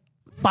you like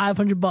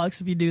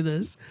 $500 if you do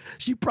this.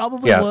 She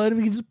probably would.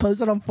 We can just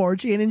post it on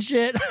 4chan and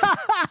shit.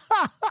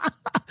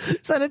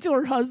 Send it to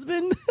her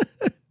husband.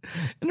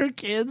 And her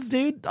kids,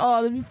 dude.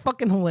 Oh, that'd be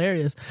fucking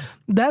hilarious.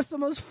 That's the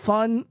most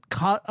fun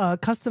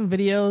custom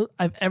video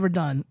I've ever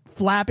done.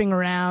 Flapping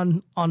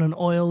around on an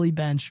oily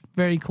bench.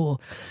 Very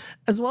cool.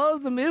 As well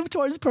as the move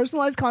towards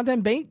personalized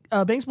content,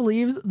 Banks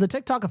believes the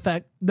TikTok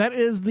effect, that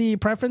is the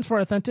preference for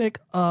authentic,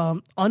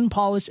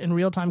 unpolished, and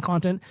real-time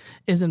content,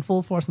 is in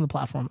full force on the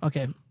platform.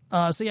 Okay.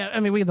 So yeah, I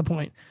mean, we get the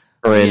point.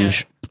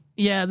 Cringe. So,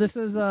 yeah, this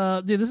is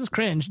dude, this is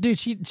cringe. Dude,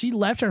 she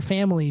left her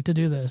family to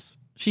do this.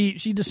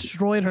 She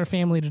destroyed her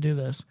family to do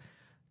this.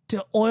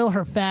 To oil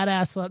her fat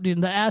ass up,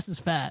 dude. The ass is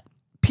fat.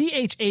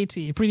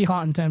 PHAT, pretty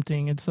hot and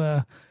tempting. It's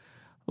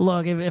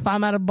look, if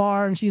I'm at a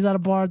bar and she's at a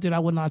bar, dude, I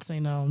would not say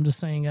no. I'm just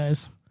saying,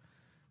 guys.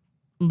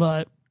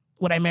 But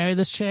would I marry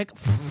this chick?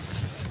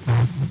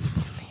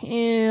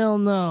 Hell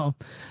no.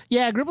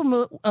 Yeah, a group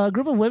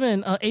of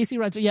women, AC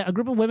writes, yeah, a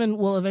group of women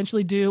will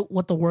eventually do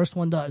what the worst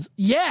one does.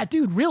 Yeah,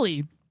 dude,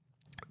 really.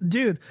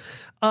 Dude,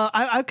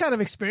 I've kind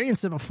of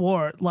experienced it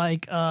before.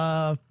 Like,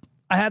 I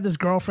had this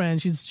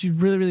girlfriend. She's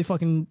really, really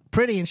fucking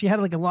pretty, and she had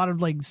like a lot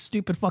of like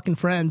stupid fucking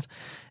friends.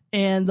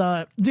 And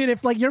dude,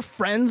 if like your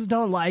friends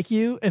don't like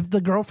you, if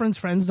the girlfriend's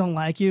friends don't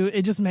like you,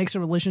 it just makes a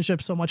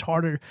relationship so much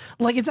harder.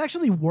 Like, it's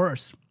actually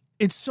worse.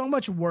 It's so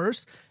much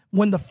worse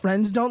when the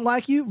friends don't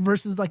like you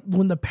versus like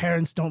when the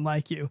parents don't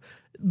like you.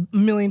 A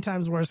million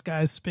times worse,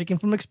 guys. Speaking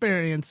from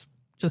experience,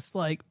 just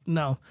like,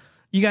 no.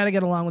 You got to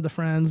get along with the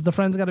friends. The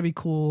friends got to be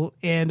cool.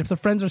 And if the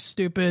friends are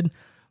stupid,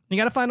 you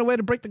got to find a way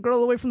to break the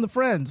girl away from the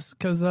friends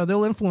because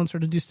they'll influence her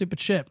to do stupid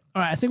shit.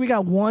 All right, I think we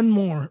got one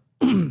more.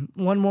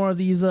 One more of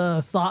these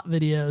thought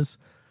videos.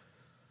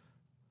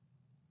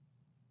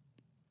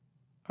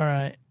 All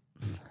right.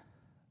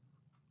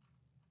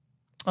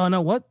 Oh,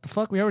 no, what the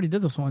fuck? We already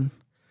did this one.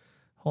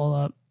 Hold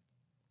up.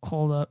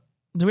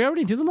 Did we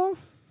already do them all?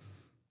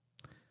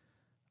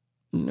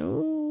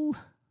 No.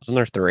 Wasn't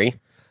there 3?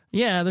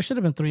 Yeah, there should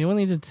have been 3. We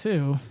only did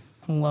 2.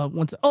 Hold up.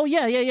 Oh,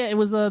 yeah. It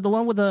was the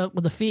one with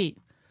the feet.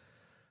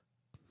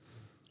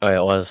 Oh, yeah,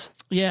 it was.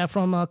 Yeah,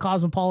 from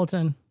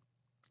Cosmopolitan.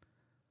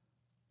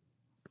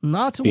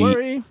 Not to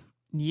worry.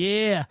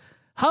 Yeah.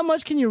 How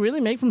much can you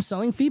really make from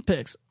selling feet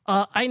pics?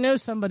 I know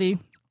somebody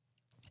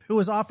who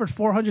was offered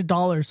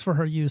 $400 for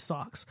her used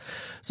socks.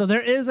 So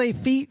there is a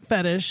feet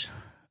fetish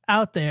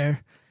out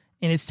there,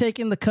 and it's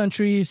taking the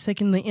country, it's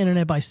taking the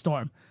internet by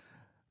storm.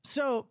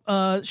 So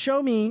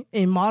show me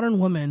a modern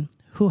woman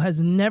who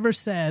has never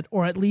said,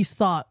 or at least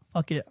thought,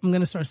 fuck it, I'm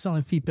going to start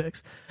selling feet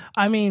pics.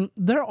 I mean,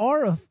 there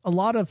are a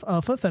lot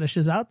of foot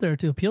fetishes out there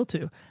to appeal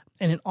to,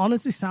 and it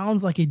honestly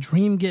sounds like a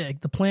dream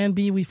gig. The plan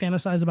B we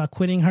fantasize about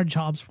quitting our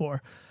jobs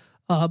for.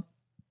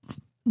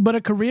 But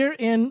a career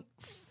in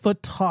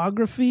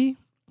photography,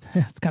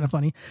 it's kind of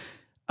funny,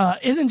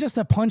 isn't just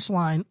a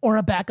punchline or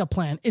a backup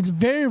plan. It's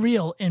very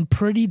real and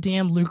pretty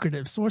damn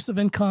lucrative. Source of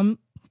income,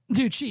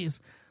 dude,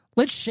 jeez.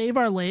 Let's shave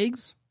our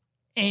legs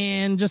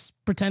and just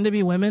pretend to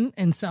be women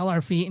and sell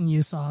our feet and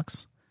use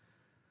socks.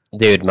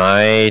 Dude,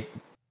 my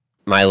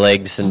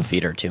legs and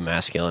feet are too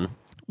masculine.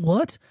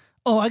 What?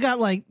 Oh, I got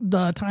like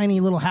the tiny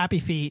little happy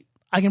feet.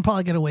 I can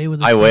probably get away with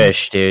this. I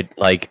wish, dude.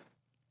 Like,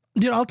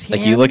 dude, I'll tan.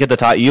 Like you look at the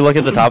top. You look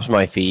at the tops of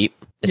my feet.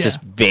 It's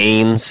just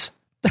veins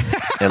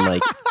and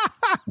like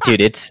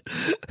Dude, it's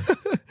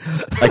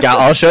like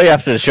I'll show you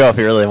after the show if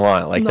you really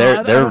want. Like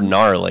they're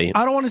gnarly.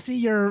 I don't want to see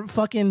your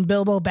fucking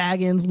Bilbo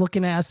Baggins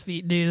looking ass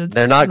feet, dude.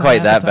 They're not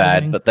quite that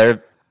bad, but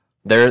they're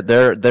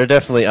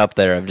definitely up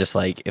there. I'm just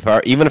like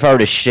even if I were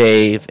to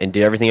shave and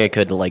do everything I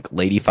could to like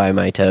ladyfy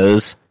my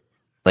toes,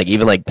 like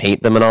even like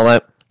paint them and all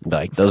that, I'd be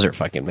like those are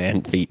fucking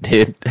man feet,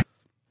 dude.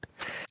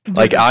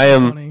 Like I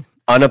am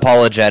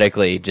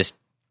unapologetically just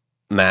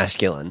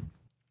masculine.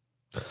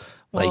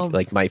 Well,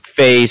 like my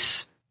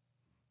face,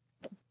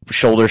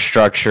 shoulder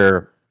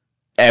structure,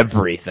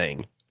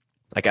 everything.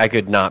 Like I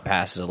could not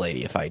pass as a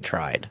lady if I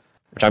tried,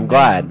 which I'm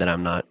glad that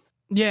I'm not.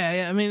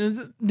 Yeah. I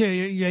mean,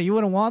 dude, yeah, you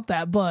wouldn't want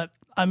that, but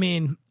I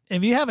mean,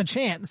 if you have a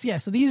chance, yeah.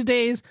 So these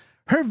days,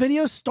 her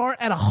videos start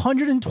at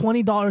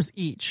 $120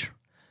 each.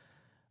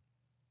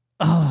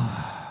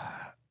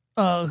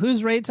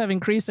 Whose rates have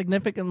increased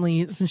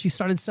significantly since she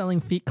started selling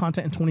feet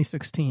content in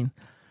 2016.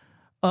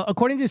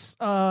 According to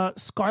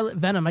Scarlet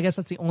Venom, I guess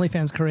that's the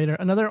OnlyFans creator.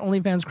 Another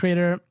OnlyFans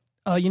creator,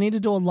 you need to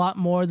do a lot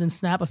more than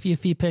snap a few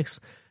feet pics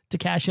to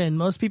cash in.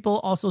 Most people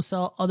also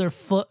sell other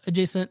foot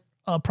adjacent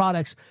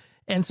products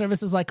and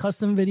services like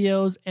custom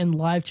videos and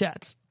live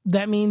chats.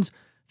 That means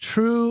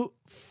true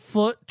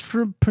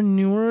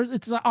entrepreneurs.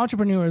 It's not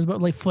entrepreneurs,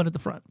 but like foot at the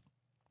front.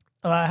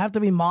 Have to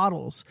be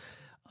models,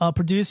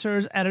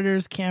 producers,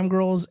 editors, cam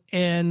girls,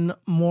 and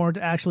more to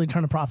actually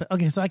turn a profit.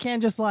 Okay, so I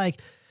can't just like.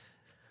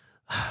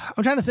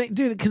 I'm trying to think,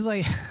 dude, because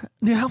like,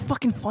 dude, how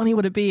fucking funny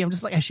would it be? I'm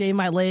just like, I shave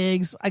my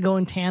legs, I go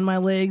and tan my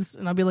legs,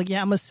 and I'll be like,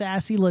 yeah, I'm a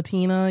sassy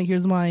Latina.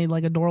 Here's my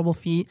like adorable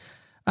feet.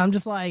 I'm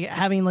just like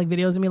having like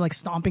videos of me like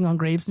stomping on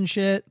grapes and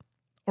shit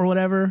or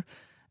whatever,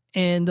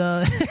 and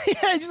yeah,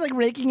 just like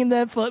raking in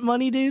that foot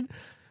money, dude.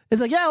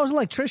 It's like, yeah, I was an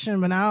electrician,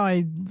 but now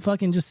I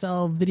fucking just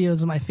sell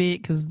videos of my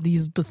feet because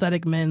these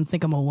pathetic men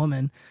think I'm a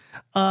woman.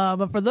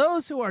 But for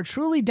those who are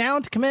truly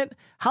down to commit,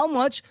 how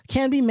much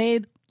can be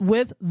made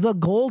with the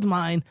gold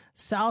mine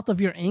south of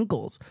your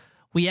ankles?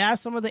 We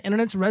asked some of the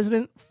internet's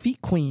resident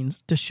feet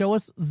queens to show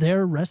us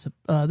their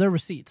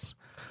receipts.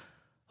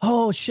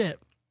 Oh shit.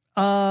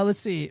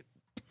 Let's see.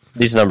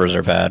 These numbers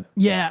are bad.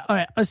 Yeah. All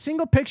right. A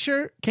single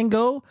picture can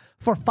go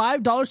for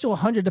 $5 to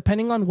 $100,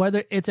 depending on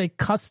whether it's a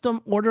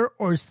custom order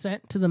or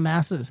sent to the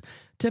masses.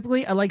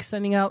 Typically, I like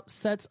sending out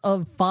sets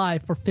of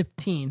 5 for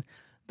 $15.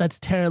 That's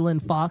Tara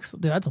Lynn Fox.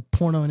 Dude, that's a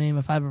porno name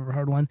if I've ever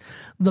heard one.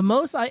 The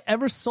most I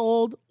ever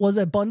sold was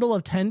a bundle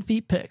of 10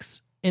 feet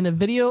pics in a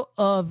video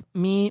of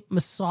me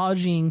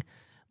massaging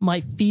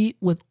my feet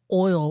with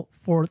oil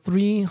for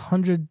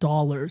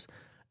 $300,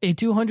 a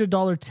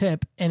 $200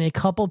 tip, and a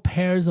couple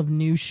pairs of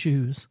new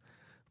shoes.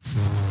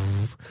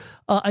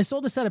 I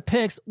sold a set of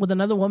pics with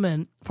another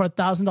woman for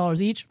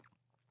 $1,000 each.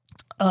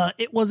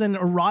 It was an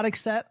erotic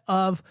set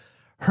of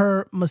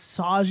her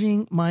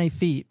massaging my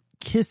feet,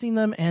 kissing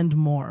them, and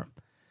more.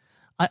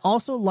 I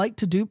also like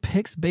to do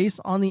pics based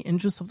on the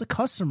interests of the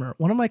customer.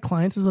 One of my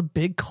clients is a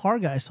big car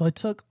guy, so I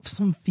took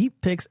some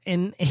feet pics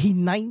in a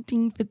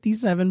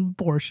 1957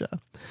 Porsche.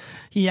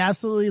 He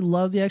absolutely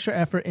loved the extra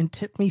effort and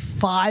tipped me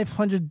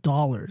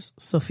 $500.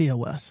 Sophia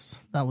West.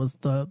 That was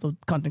the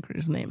content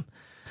creator's name.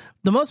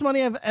 The most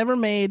money I've ever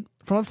made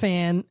from a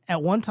fan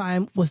at one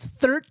time was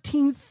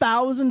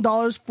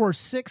 $13,000 for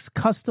 6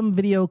 custom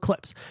video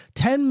clips,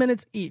 10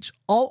 minutes each,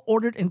 all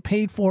ordered and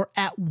paid for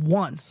at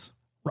once.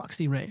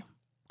 Roxy Ray.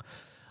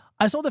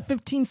 I sold a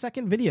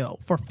 15-second video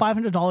for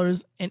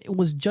 $500, and it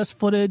was just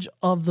footage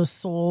of the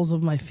soles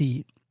of my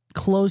feet,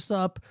 close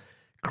up,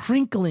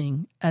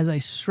 crinkling as I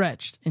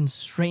stretched and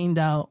straightened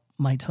out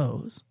my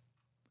toes.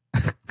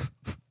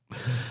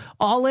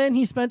 All in,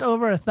 he spent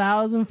over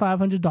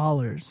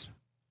 $1,500.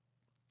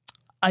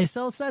 I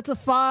sell sets of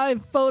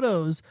 5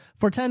 photos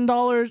for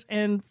 $10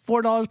 and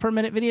 $4 per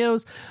minute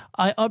videos.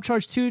 I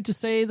upcharge 2 to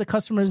say the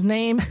customer's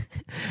name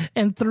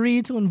and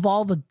 3 to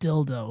involve a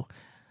dildo.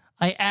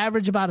 I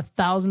average about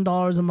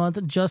 $1,000 a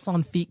month just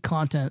on feet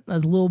content.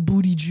 That's Lil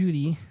Booty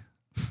Judy.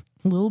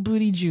 Lil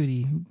Booty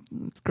Judy.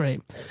 It's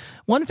great.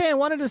 One fan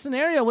wanted a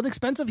scenario with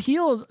expensive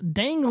heels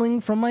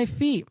dangling from my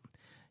feet.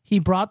 He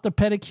bought the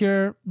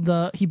pedicure,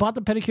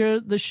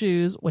 the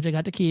shoes, which I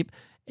got to keep,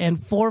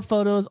 and 4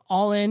 photos.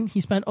 All in, he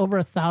spent over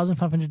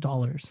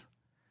 $1,500.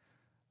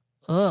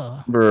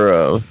 Ugh.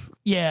 Bro.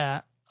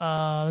 Yeah.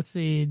 Let's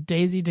see.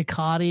 Daisy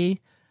Ducati.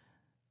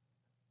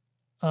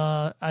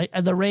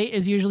 The rate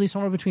is usually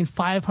somewhere between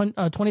 $25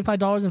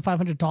 and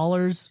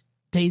 $500.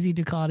 Daisy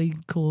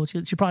Ducati, cool.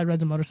 She probably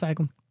rides a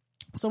motorcycle.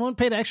 Someone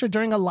paid extra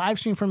during a live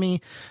stream for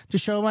me to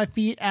show my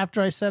feet after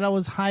I said I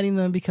was hiding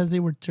them because they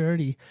were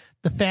dirty.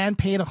 The fan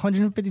paid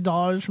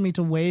 $150 for me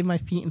to wave my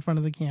feet in front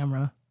of the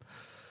camera.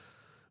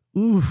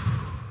 Ooh.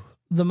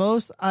 The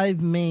most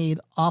I've made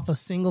off a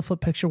single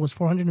foot picture was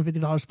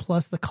 $450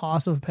 plus the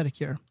cost of a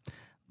pedicure.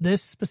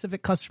 This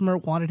specific customer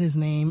wanted his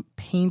name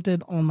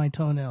painted on my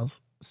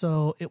toenails,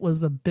 so it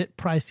was a bit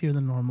pricier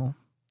than normal.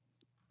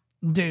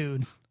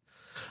 Dude.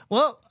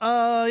 Well,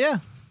 yeah.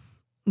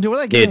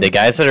 Dude, the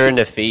guys that are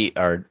into feet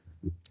are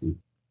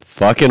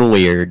fucking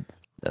weird,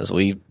 as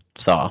we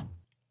saw.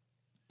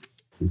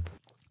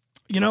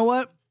 You know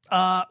what?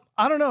 I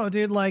don't know,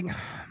 dude. Like,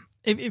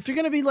 if you're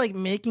gonna be like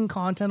making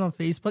content on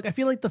Facebook, I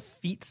feel like the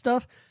feet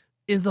stuff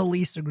is the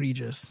least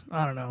egregious.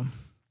 I don't know.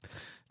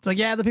 It's like,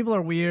 yeah, the people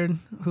are weird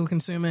who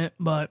consume it,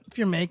 but if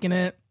you're making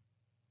it,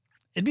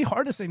 it'd be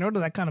hard to say no to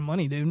that kind of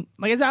money, dude.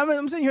 Like,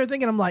 I'm sitting here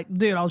thinking, I'm like,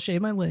 dude, I'll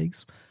shave my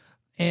legs.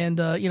 And,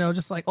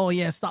 just like, oh,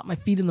 yeah, stop my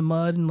feet in the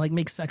mud and, like,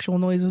 make sexual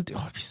noises. Dude,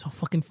 it'd be so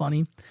fucking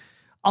funny.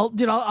 I'll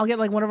get,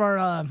 like, one of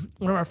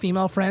our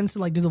female friends to,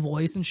 like, do the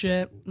voice and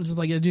shit. I'm just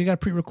like, yeah, dude, you got to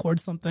pre-record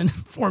something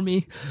for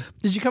me.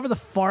 Did you cover the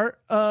fart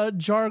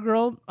jar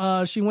girl?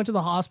 She went to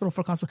the hospital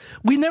for a consult.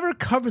 We never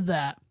covered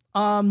that.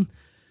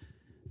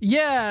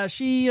 Yeah,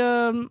 she,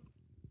 do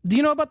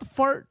you know about the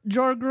fart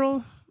jar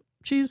girl,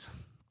 Cheese?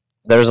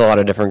 There's a lot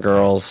of different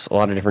girls, a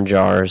lot of different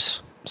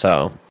jars,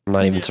 so I'm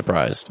not even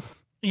surprised.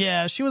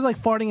 Yeah, she was like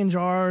farting in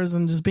jars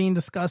and just being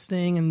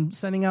disgusting and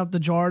sending out the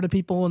jar to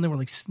people, and they were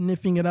like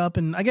sniffing it up.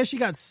 And I guess she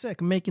got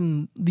sick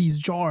making these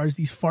jars,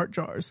 these fart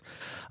jars.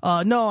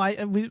 No, I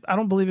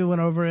don't believe it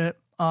went over it.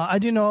 I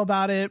do know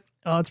about it.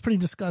 It's pretty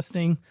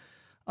disgusting.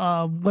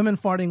 Women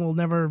farting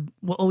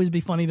will always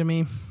be funny to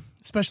me,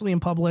 especially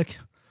in public.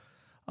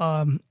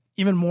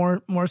 Even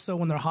more so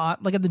when they're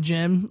hot, like at the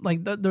gym.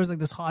 Like there was like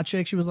this hot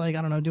chick. She was like,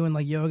 I don't know, doing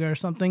like yoga or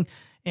something,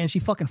 and she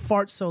fucking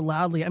farts so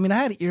loudly. I mean, I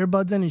had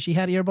earbuds in and she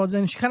had earbuds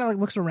in. She kind of like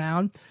looks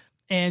around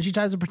and she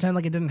tries to pretend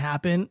like it didn't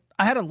happen.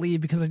 I had to leave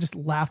because I just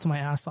laughed my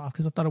ass off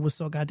because I thought it was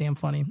so goddamn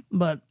funny.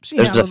 But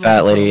there's a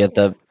fat lady at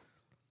the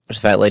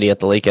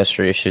lake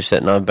yesterday. She was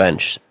sitting on a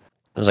bench.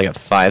 It was like a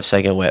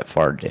 5-second wet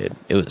fart, dude.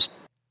 It was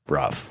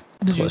rough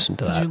to listen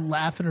to that. Did you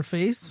laugh at her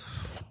face?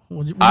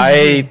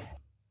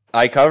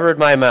 I covered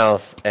my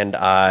mouth and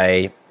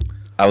I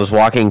was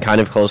walking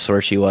kind of close to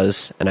where she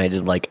was, and I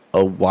did like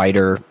a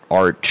wider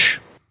arch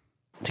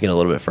to get a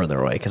little bit further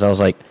away because I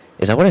was like,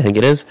 "Is that what I think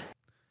it is?"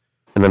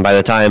 And then by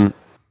the time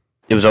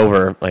it was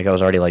over, like I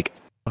was already like,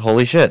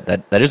 "Holy shit,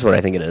 that is what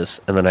I think it is."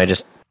 And then I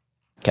just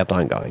kept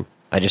on going.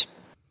 It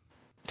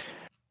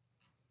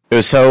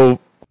was so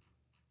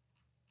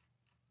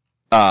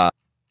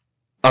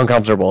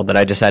uncomfortable that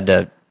I just had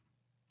to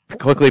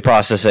quickly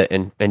process it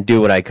and do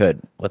what I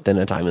could within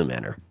a timely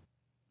manner.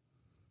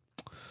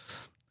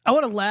 I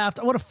would have laughed.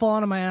 I would have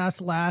fallen on my ass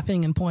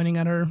laughing and pointing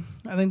at her.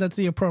 I think that's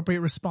the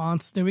appropriate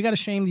response. Dude, we got to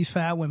shame these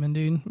fat women,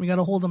 dude. We got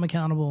to hold them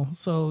accountable.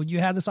 So you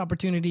had this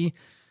opportunity,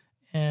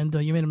 and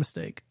you made a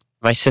mistake.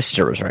 My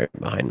sister was right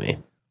behind me.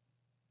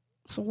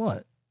 So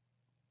what?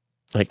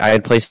 Like, I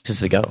had places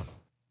to go.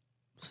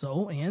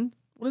 So, and?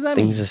 What does that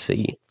mean? Things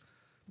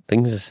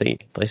to see.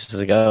 Places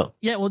to go.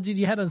 Yeah, well, dude,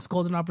 you had a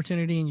golden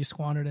opportunity, and you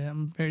squandered it.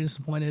 I'm very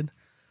disappointed.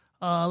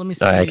 Let me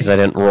see. Because I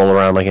didn't roll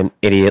around like an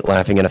idiot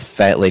laughing at a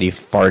fat lady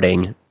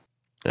farting.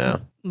 Yeah.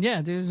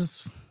 Yeah, dude.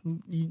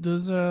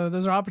 Those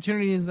are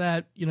opportunities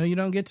that you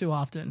don't get too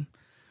often.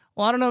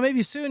 Well, I don't know.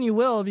 Maybe soon you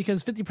will,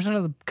 because 50%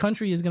 of the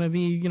country is going to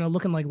be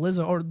looking like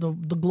Lizzo, or the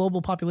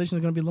global population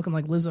is going to be looking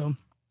like Lizzo.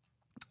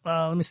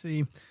 Let me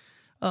see.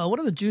 What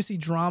other juicy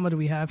drama do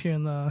we have here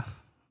in the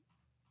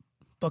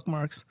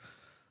bookmarks?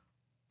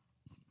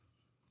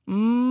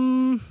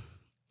 I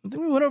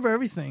think we went over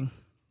everything.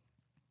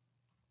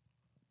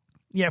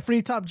 Yeah,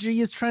 Free Top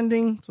G is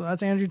trending, so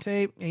that's Andrew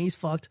Tate. Yeah, he's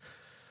fucked.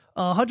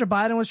 Hunter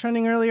Biden was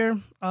trending earlier.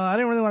 I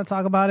didn't really want to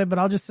talk about it, but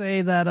I'll just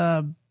say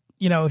that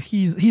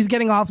he's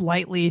getting off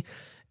lightly,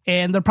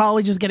 and they're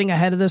probably just getting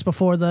ahead of this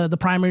before the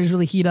primaries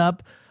really heat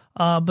up.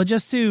 But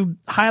just to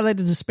highlight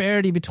the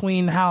disparity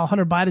between how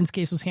Hunter Biden's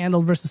case was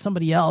handled versus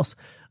somebody else,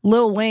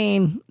 Lil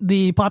Wayne,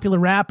 the popular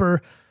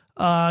rapper,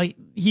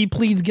 he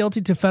pleads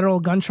guilty to federal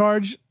gun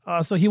charge.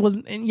 So he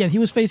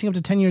was facing up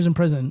to 10 years in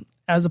prison,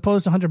 as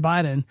opposed to Hunter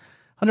Biden.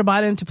 Hunter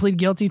Biden, to plead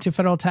guilty to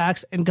federal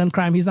tax and gun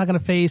crime, he's not going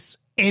to face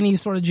any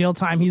sort of jail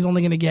time. He's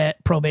only going to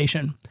get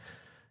probation.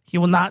 He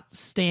will not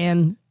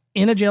stand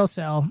in a jail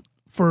cell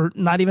for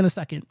not even a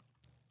second.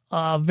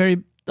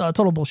 Very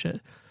total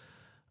bullshit.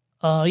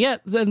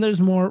 Then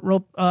there's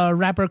more.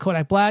 Rapper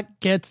Kodak Black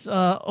gets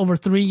over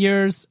 3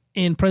 years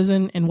in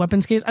prison in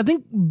weapons case. I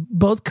think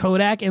both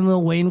Kodak and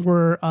Lil Wayne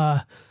were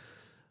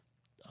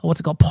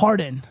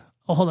pardoned.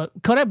 Oh, hold on.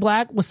 Kodak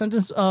Black was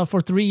sentenced for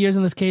 3 years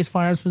in this case,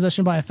 firearms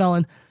possession by a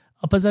felon,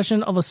 a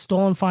possession of a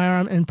stolen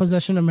firearm, and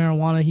possession of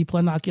marijuana. He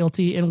pled not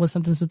guilty and was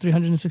sentenced to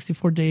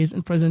 364 days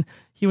in prison.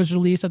 He was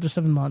released after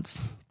 7 months.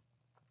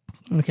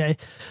 Okay.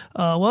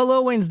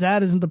 Lil Wayne's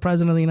dad isn't the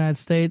president of the United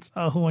States,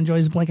 who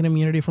enjoys blanket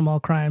immunity from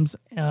all crimes,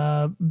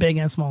 big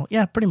and small.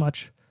 Yeah, pretty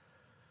much.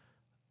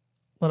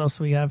 What else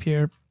do we have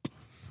here?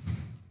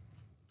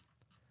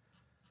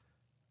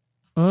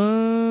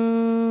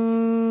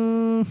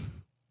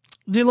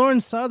 Lauren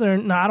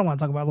Southern. No, I don't want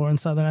to talk about Lauren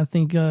Southern. I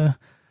think,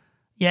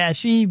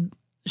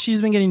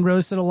 she's been getting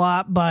roasted a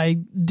lot by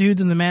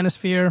dudes in the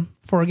manosphere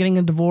for getting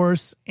a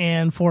divorce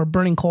and for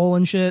burning coal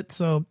and shit.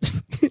 So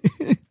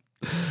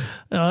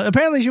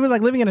apparently she was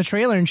like living in a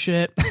trailer and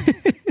shit.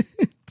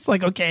 It's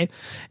like, okay.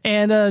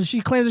 And she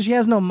claims that she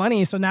has no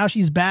money. So now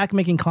she's back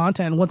making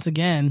content once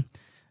again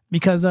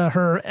because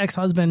her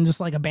ex-husband just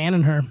like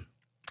abandoned her.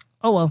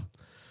 Oh, well.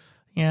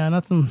 Yeah,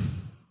 nothing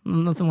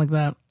like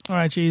that. All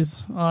right,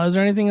 Cheese. Is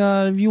there anything,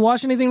 have you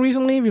watched anything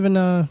recently? Have you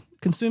been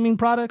consuming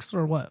products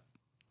or what?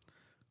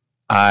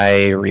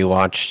 I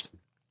rewatched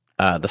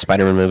the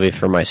Spider-Man movie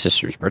for my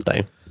sister's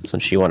birthday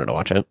since she wanted to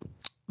watch it.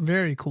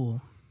 Very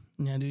cool.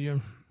 Yeah,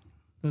 dude,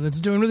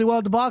 it's doing really well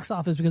at the box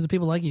office because of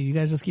people like you. You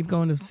guys just keep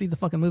going to see the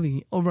fucking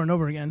movie over and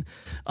over again.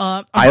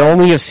 I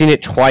only have seen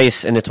it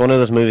twice, and it's one of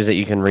those movies that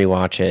you can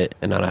rewatch it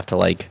and not have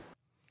to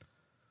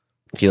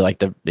feel like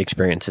the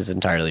experience is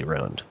entirely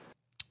ruined.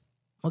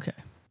 Okay.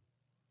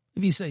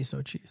 If you say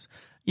so, cheese.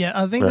 Yeah,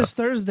 I think this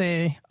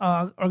Thursday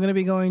are going to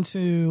be going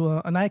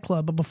to a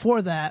nightclub, but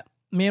before that,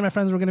 me and my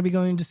friends were going to be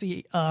going to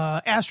see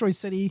Asteroid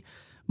City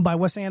by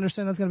Wes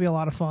Anderson. That's going to be a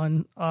lot of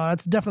fun.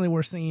 It's definitely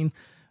worth seeing.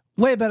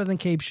 Way better than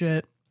Cape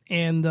Shit.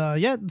 And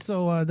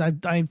so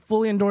I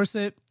fully endorse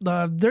it.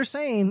 They're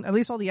saying, at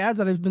least all the ads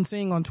that I've been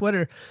seeing on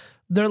Twitter,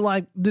 they're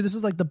like, dude, this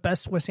is like the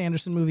best Wes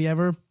Anderson movie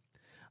ever. I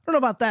don't know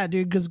about that,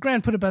 dude, because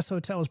Grand Budapest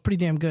Hotel was pretty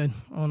damn good.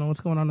 I don't know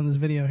what's going on in this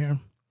video here.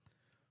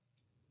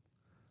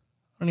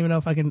 I don't even know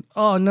if I can.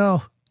 Oh,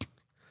 no.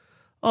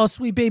 Oh,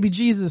 sweet baby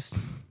Jesus.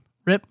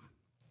 Rip.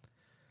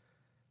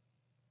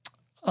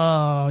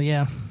 Oh,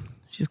 yeah.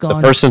 She's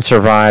gone. The person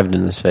survived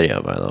in this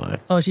video, by the way.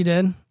 Oh, she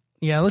did?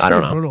 Yeah, it looks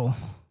pretty brutal.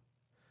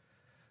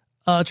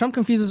 Trump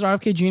confuses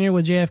RFK Jr.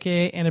 with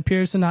JFK and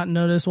appears to not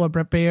notice what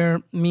Brett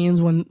Baer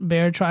means when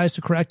Baer tries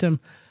to correct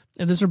him.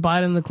 If this were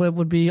Biden, the clip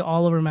would be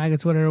all over MAGA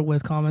Twitter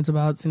with comments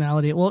about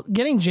senility. Well,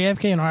 getting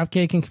JFK and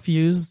RFK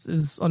confused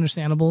is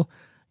understandable.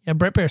 Yeah,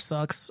 Brett Baer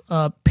sucks.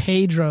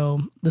 Pedro,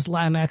 this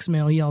Latinx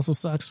male, he also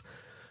sucks.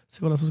 Let's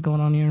see what else is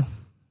going on here.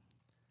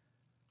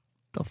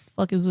 The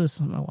fuck is this?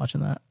 I'm not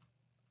watching that.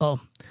 Oh,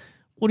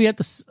 what do you have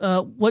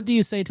to? What do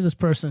you say to this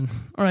person?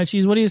 All right,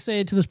 Cheese. What do you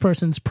say to this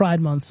person? It's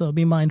Pride Month, so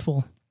be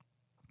mindful.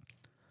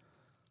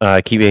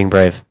 Keep being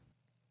brave.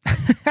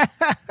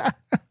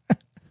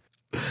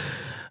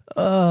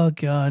 Oh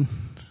God.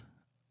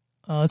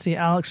 Let's see,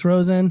 Alex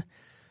Rosen.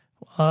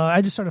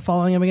 I just started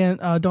following him again.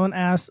 Don't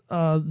ask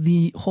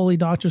the holy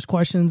doctors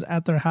questions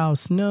at their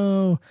house.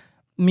 No.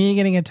 Me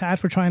getting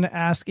attacked for trying to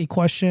ask a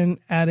question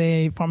at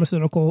a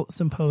pharmaceutical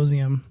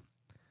symposium.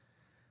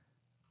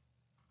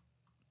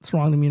 It's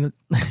wrong to me to...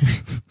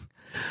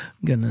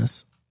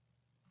 Goodness.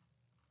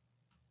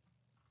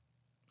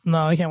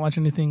 No, I can't watch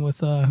anything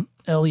with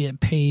Elliot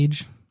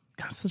Page.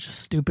 God, such a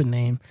stupid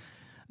name.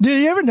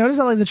 Dude, you ever notice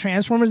that the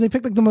Transformers, they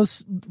pick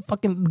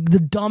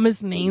the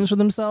dumbest names for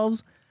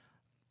themselves?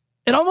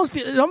 It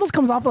almost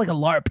comes off like a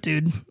LARP,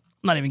 dude. I'm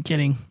not even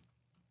kidding.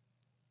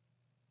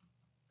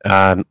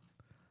 And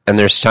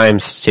there's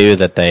times too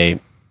that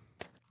there'll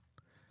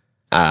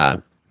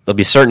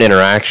be certain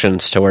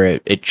interactions to where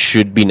it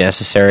should be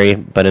necessary,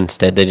 but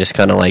instead they just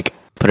kind of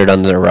put it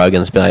under the rug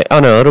and just be like, oh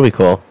no, it'll be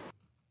cool.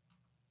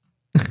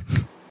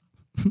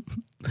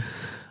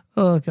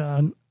 Oh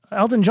God.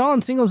 Elton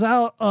John singles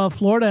out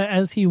Florida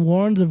as he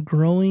warns of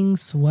growing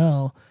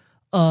swell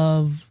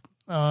of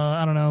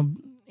I don't know,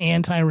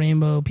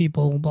 anti-rainbow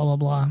people, blah blah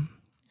blah.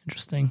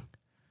 Interesting.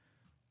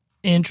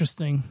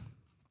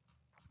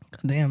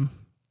 God damn.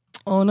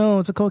 Oh no,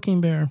 it's a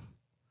cocaine bear.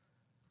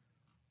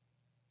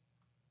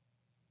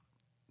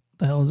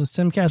 The hell is this?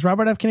 Timcast.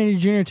 Robert F. Kennedy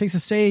Jr. takes the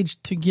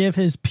stage to give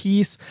his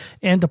peace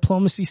and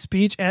diplomacy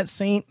speech at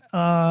St.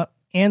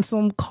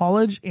 Anselm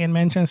College in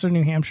Manchester,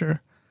 New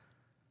Hampshire.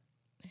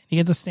 He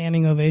gets a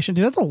standing ovation.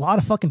 Dude, that's a lot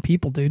of fucking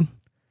people, dude.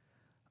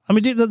 I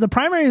mean, dude, the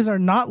primaries are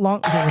not long.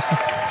 Okay, let's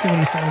just see what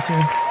he says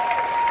here.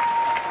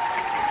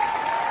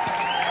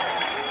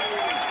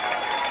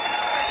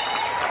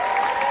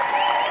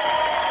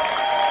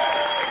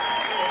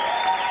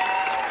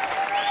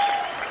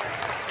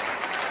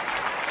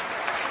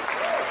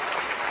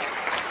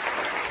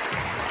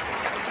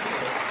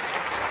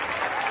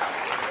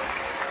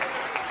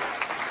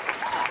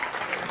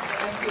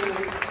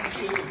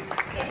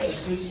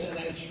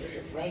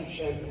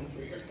 And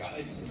for your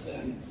guidance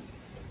and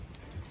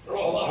for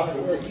all the hard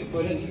work you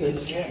put into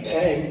this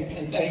campaign.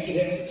 And thank you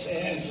to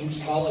St. Anselm's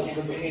College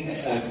for being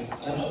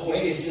an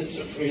oasis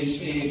of free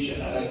speech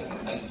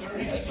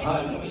during a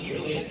time that was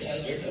really a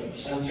desert of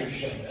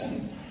censorship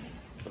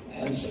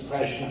and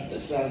suppression of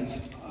dissent.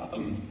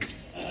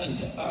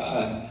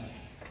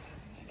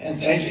 And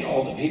thank you to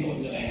all the people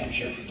in New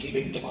Hampshire for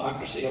keeping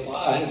democracy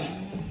alive.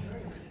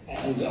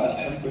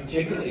 And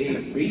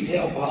particularly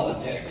retail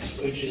politics,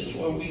 which is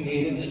what we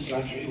need in this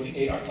country. We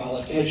need our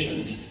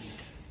politicians,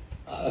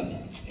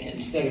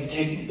 instead of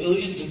taking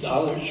billions of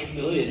dollars from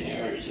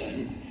billionaires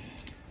and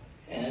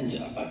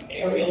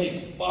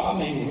aerially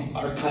bombing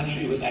our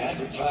country with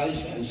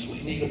advertisements,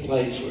 we need a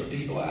place where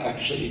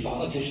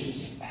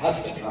politicians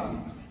have to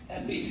come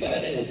and be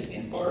vetted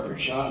in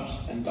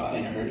barbershops and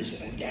diners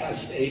and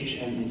gas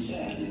stations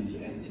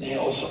and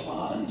nail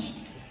salons,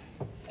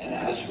 and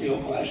ask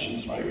real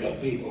questions by real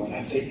people, and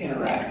have to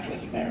interact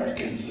with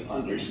Americans to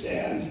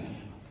understand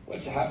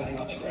what's happening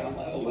on the ground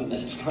level in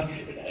this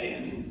country today.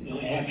 And New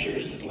Hampshire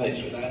is the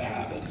place where that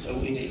happens, so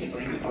we need to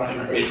bring the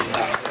primaries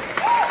back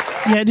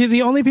there. Yeah, dude,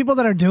 the only people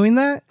that are doing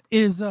that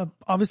is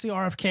obviously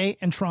RFK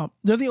and Trump.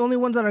 They're the only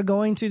ones that are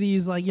going to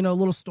these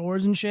little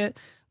stores and shit.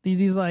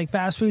 these like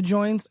fast food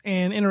joints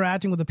and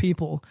interacting with the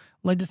people.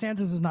 Like DeSantis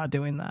is not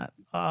doing that.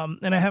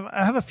 And I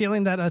have a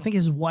feeling that I think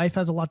his wife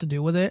has a lot to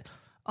do with it.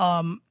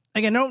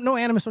 Again, no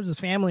animus towards his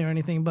family or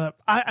anything, but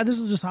this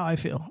is just how I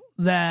feel,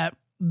 that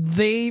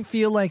they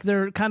feel like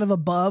they're kind of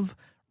above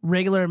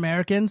regular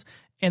Americans,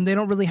 and they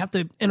don't really have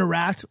to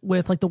interact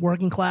with like the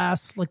working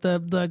class, like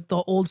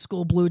the old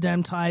school blue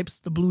dem types,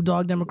 the blue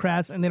dog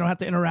Democrats, and they don't have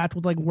to interact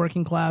with like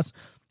working class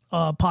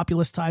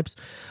populist types.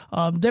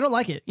 They don't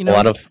like it. You know,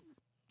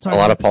 a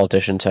lot of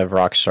politicians have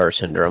rock star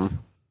syndrome.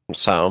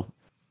 So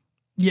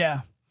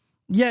yeah,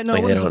 no, like,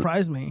 it wouldn't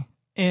surprise me.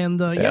 And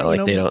like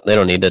they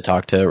don't need to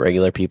talk to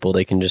regular people.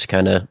 They can just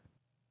kind of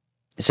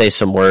say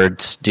some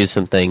words, do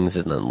some things,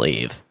 and then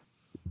leave.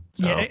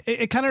 Yeah,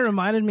 it kind of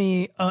reminded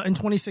me in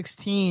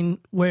 2016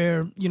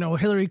 where, you know,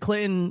 Hillary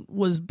Clinton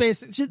was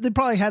basically, they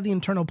probably had the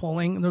internal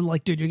polling and they're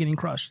like, dude, you're getting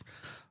crushed.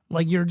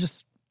 Like, you're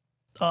just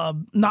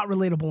not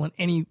relatable in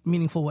any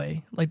meaningful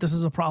way. Like, this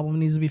is a problem, it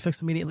needs to be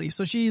fixed immediately.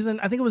 So she's in,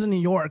 I think it was in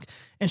New York,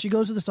 and she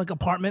goes to this like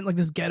apartment, like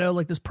this ghetto,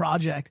 like this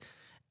project,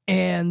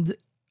 and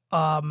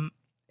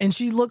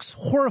she looks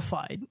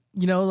horrified,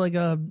 you know, like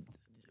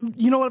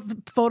you know what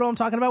photo I'm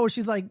talking about, where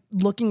she's like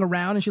looking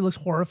around and she looks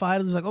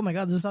horrified. It's like, oh my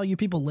God, this is how you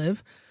people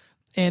live.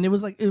 And it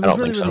was like, it was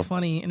really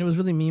funny, and it was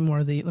really meme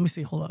worthy. Let me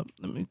see. Hold up.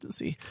 Let me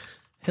see.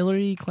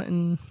 Hillary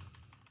Clinton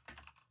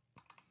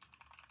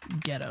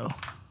ghetto.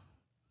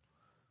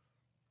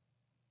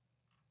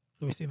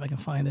 Let me see if I can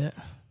find it.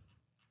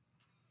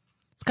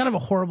 It's kind of a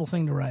horrible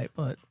thing to write,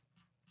 but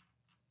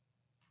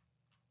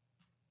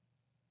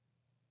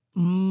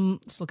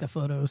let's look at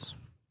photos.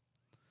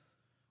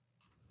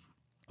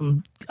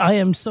 I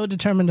am so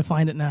determined to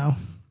find it now.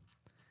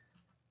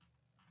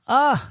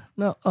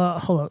 No,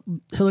 hold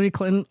on. Hillary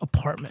Clinton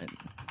apartment.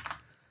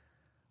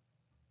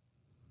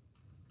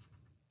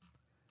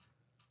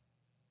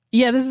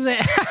 Yeah, this is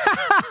it.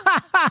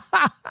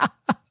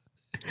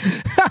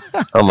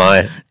 Oh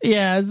my.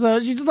 Yeah, so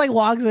she just like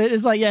walks it.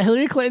 It's like, yeah,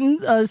 Hillary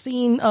Clinton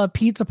seeing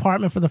Pete's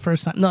apartment for the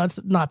first time. No,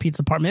 it's not Pete's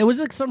apartment. It was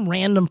like some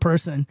random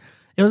person.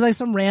 It was like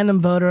some random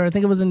voter. I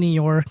think it was in New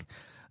York.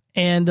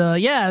 And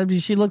yeah,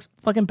 she looks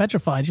fucking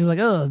petrified. She's like,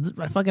 oh,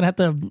 I fucking have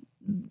to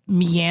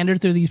meander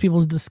through these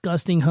people's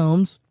disgusting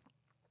homes.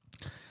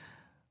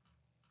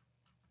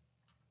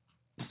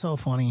 So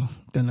funny.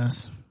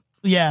 Goodness.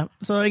 Yeah.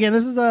 So again,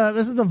 this is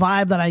the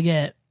vibe that I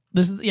get.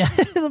 This is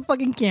the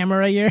fucking camera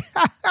right here.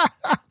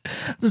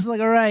 Just like,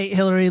 all right,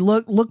 Hillary,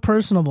 look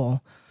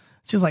personable.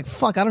 She's like,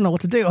 fuck, I don't know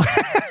what to do.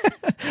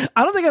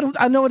 I don't think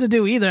I know what to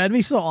do either. I'd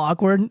be so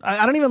awkward.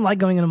 I don't even like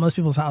going into most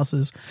people's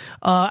houses.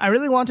 I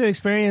really want to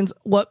experience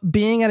what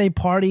being at a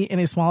party in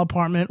a small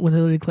apartment with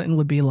Hillary Clinton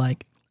would be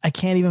like. I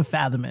can't even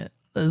fathom it.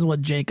 This is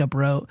what Jacob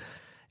wrote.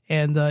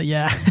 And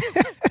yeah.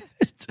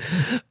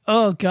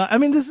 Oh God. I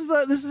mean, this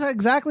is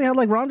exactly how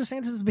like Ron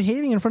DeSantis is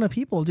behaving in front of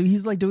people, dude.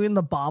 He's like doing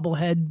the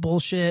bobblehead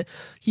bullshit.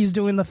 He's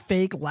doing the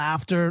fake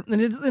laughter,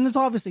 and it's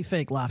obviously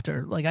fake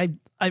laughter. Like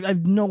I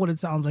know what it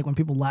sounds like when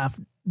people laugh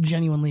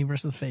genuinely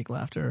versus fake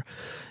laughter.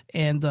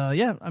 And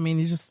yeah, I mean,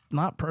 he's just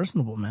not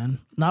personable, man.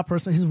 Not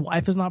personal. His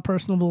wife is not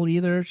personable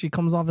either. She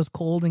comes off as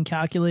cold and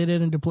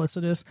calculated and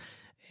duplicitous.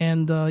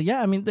 And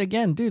yeah, I mean,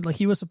 again, dude, like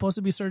he was supposed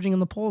to be surging in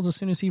the polls as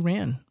soon as he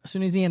ran, as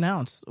soon as he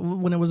announced,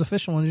 when it was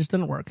official, and it just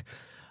didn't work.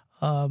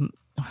 Oh,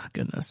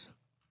 goodness.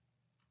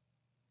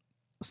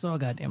 So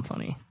goddamn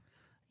funny.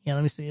 Yeah,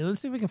 let me see.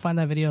 Let's see if we can find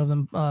that video of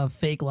them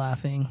fake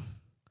laughing.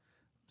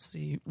 Let's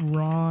see.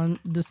 Ron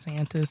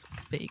DeSantis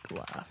fake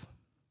laugh.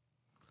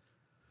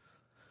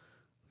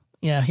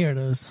 Yeah, here it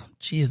is.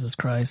 Jesus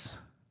Christ.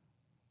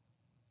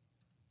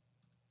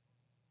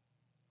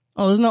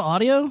 Oh, there's no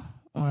audio?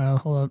 All right,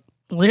 hold up.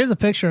 Well, here's a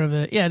picture of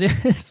it. Yeah,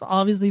 it's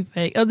obviously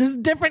fake. Oh, this is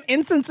different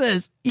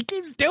instances. He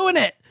keeps doing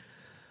it.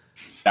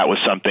 That was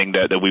something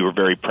that we were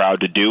very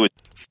proud to do.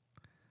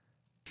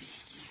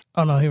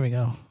 Oh, no, here we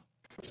go.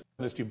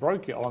 You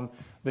broke it on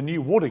the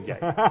new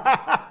Watergate.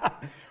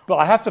 But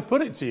I have to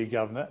put it to you,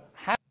 Governor.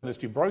 How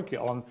you broke it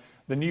on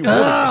the new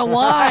Watergate.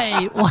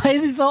 Why? Why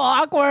is he so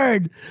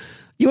awkward?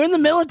 You're in the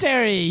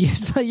military.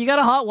 It's like, you got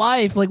a hot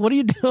wife. Like, what are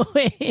you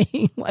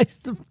doing? Why is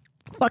the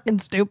fucking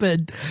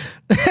stupid?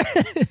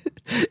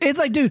 It's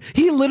like, dude,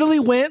 he literally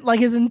went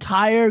like his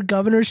entire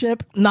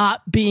governorship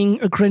not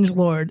being a cringe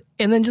lord,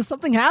 and then just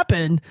something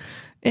happened.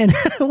 And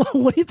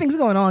what do you think's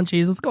going on,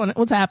 Cheese?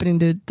 What's happening,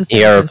 dude? He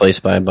got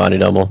replaced by a body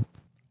double.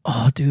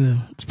 Oh, dude,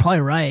 it's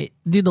probably right.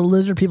 Dude, the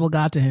lizard people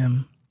got to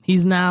him.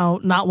 He's now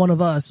not one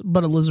of us,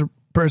 but a lizard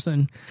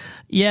person.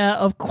 Yeah,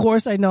 of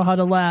course I know how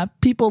to laugh.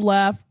 People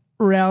laugh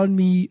around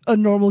me, a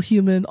normal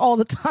human, all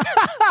the time.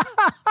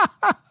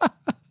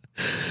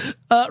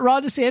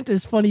 Ron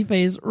DeSantis, funny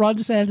face. Ron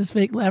DeSantis,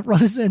 fake laugh. Ron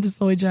DeSantis,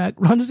 soy jack.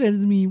 Ron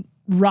DeSantis, me.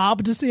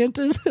 Rob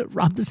DeSantis.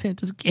 Rob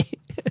DeSantis, gay.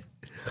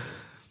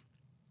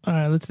 All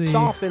right, let's see.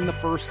 Soften the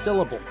first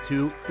syllable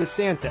to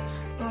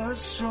DeSantis. All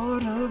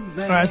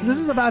right, so this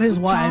is about his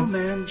wife.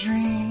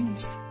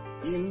 Dreams,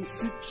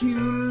 insecure,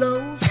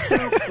 low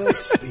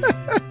self-esteem.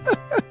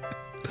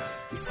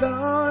 He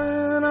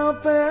saw an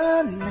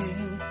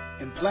opening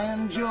and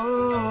planned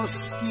your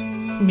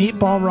scheme.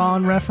 Meatball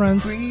Ron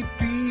reference.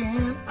 Creepy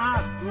and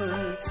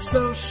awkward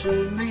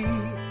socially.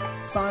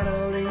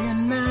 Finally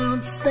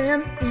announced,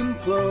 then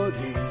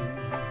imploding.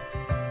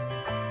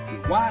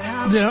 White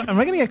House. Dude, am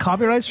I gonna get a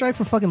copyright strike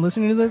for fucking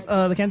listening to this?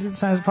 The Kansas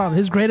Times problem.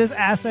 His greatest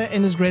asset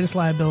and his greatest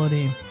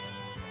liability.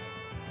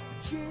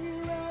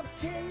 Cheer up,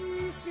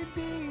 KCD.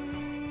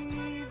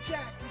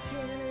 Jackie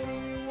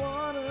Kennedy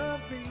wanna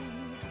be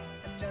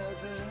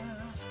another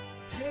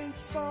paid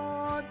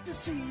for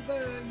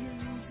deceiver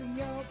using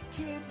your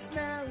kids.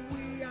 Now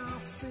we all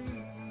see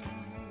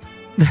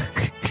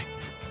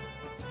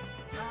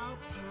how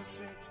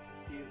perfect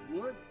it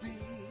would be.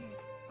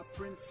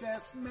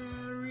 Princess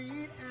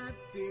married at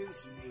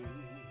Disney.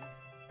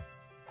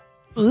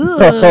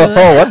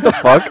 What the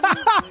fuck?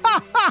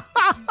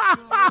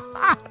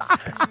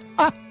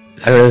 I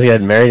realized he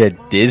got married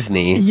at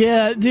Disney.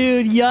 Yeah,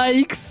 dude,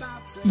 yikes.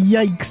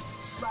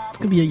 Yikes. It's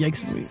gonna be a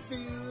yikes movie.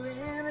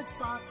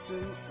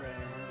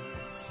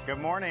 Good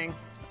morning.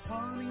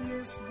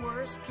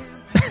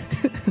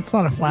 It's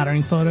not a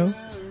flattering photo.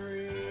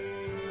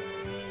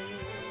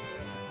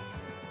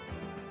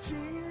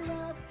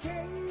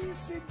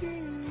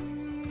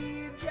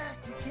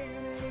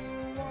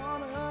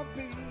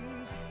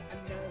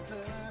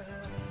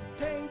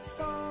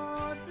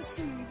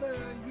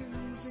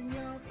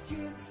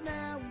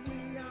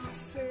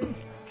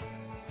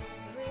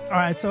 All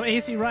right, so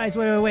AC writes,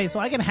 wait. So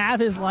I can have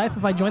his life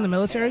if I join the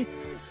military?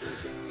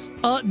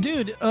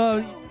 Dude,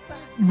 Ron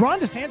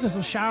DeSantis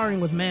was showering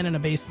with men in a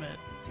basement.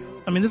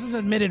 I mean, this was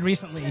admitted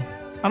recently.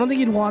 I don't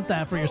think you'd want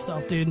that for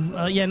yourself, dude.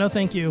 Yeah, no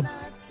thank you.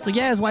 So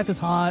yeah, his wife is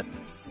hot.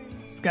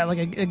 He's got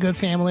like a good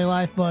family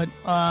life, but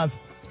I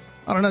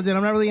don't know, dude.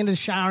 I'm not really into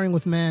showering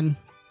with men.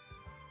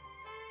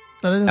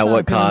 That doesn't at sound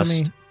what appealing cost?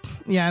 to me.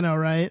 Yeah, I know,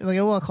 right? Like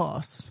at what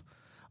cost?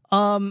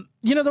 There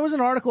was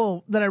an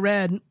article that I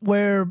read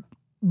where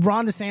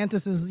Ron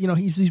DeSantis is,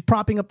 he's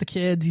propping up the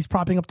kids, he's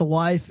propping up the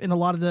wife in a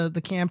lot of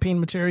the campaign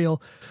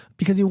material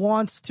because he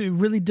wants to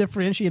really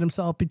differentiate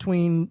himself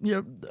differentiate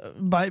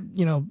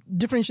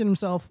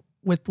himself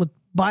with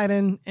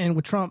Biden and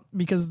with Trump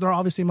because they're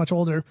obviously much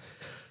older.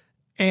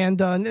 And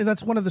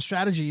that's one of the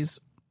strategies.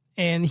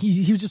 And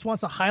he just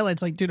wants to highlight,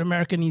 it's like, dude,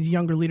 America needs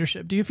younger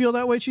leadership. Do you feel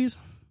that way, Cheese?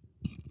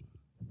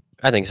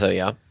 I think so,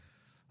 yeah.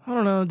 I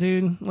don't know,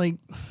 dude. Like,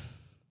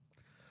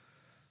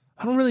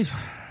 I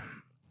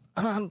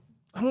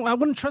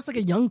wouldn't trust like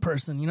a young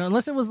person,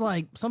 unless it was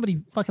like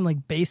somebody fucking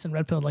like base and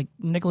red pill, like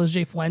Nicholas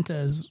J.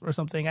 Fuentes or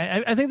something.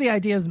 I think the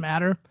ideas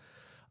matter.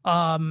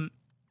 Like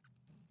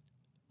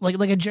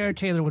a Jared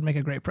Taylor would make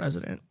a great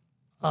president.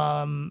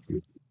 I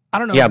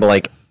don't know. Yeah, but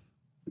like,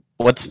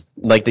 what's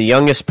like the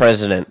youngest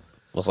president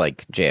was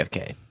like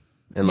JFK,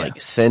 and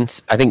like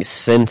since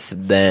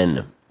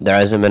then there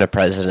hasn't been a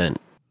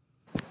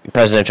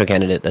presidential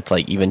candidate that's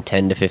like even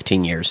 10 to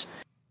 15 years,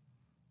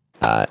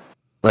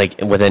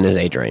 like within his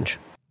age range.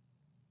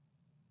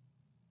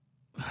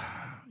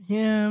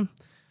 Yeah, I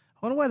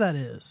wonder why that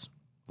is.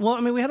 Well,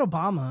 I mean, we had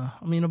Obama.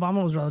 I mean,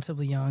 Obama was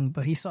relatively young,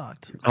 but he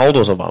sucked. How old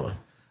was Obama?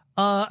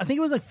 I think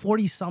it was like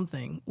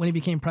 40-something when he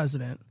became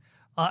president.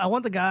 I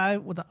want the guy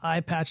with the eye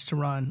patch to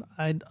run.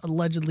 I'd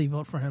allegedly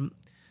vote for him.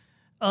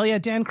 Oh, yeah,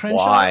 Dan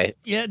Crenshaw. Why?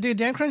 Yeah, dude,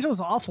 Dan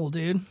Crenshaw's awful,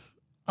 dude.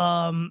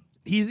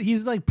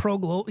 He's like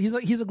pro-global. He's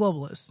a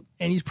globalist,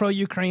 and he's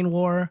pro-Ukraine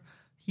war.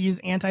 He's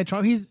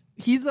anti-Trump. He's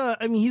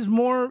got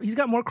more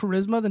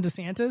charisma than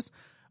DeSantis.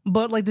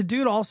 But like the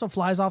dude also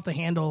flies off the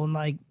handle and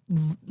like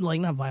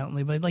not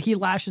violently, but like he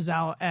lashes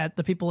out at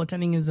the people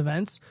attending his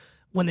events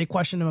when they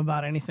question him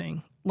about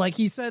anything. Like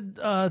he said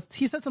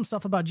some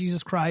stuff about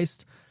Jesus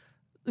Christ,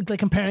 like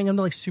comparing him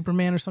to like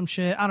Superman or some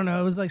shit. I don't know.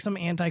 It was like some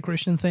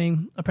anti-Christian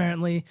thing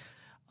apparently.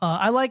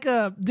 I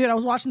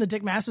was watching the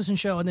Dick Masterson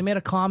show and they made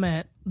a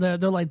comment. They're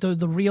like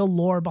the real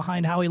lore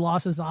behind how he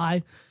lost his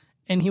eye,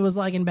 and he was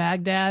like in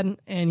Baghdad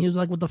and he was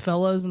like with the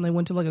fellas and they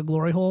went to like a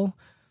glory hole.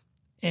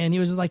 And he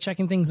was just like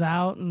checking things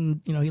out, and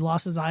he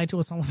lost his eye to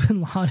Osama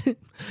bin Laden.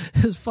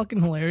 It was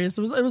fucking hilarious.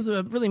 It was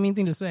a really mean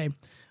thing to say,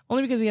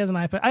 only because he has an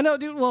iPad. I know,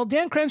 dude. Well,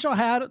 Dan Crenshaw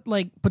had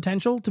like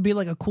potential to be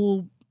like a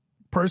cool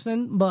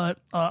person, but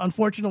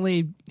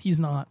unfortunately, he's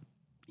not.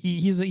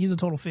 He's a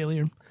total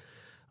failure.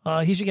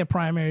 He should get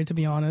primaried, to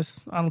be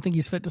honest. I don't think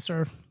he's fit to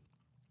serve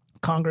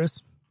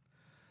Congress.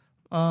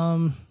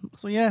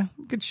 So yeah,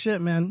 good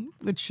shit, man.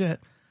 Good shit.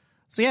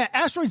 So yeah,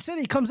 Asteroid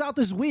City comes out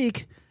this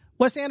week.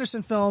 Wes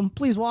Anderson film,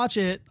 please watch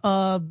it.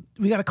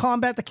 We got to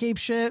combat the Cape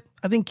shit.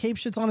 I think Cape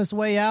shit's on its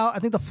way out. I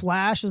think the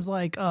Flash is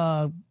like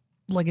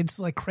it's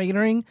like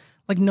cratering.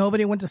 Like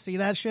nobody went to see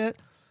that shit.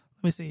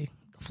 Let me see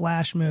the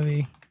Flash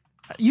movie.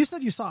 You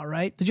said you saw it,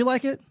 right? Did you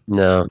like it?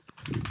 No,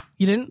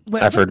 you didn't.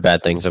 Wait, I've heard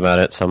bad things about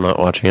it, so I'm not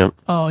watching it.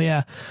 Oh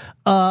yeah,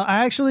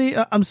 I actually,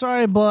 I'm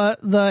sorry, but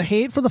the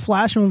hate for the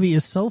Flash movie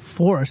is so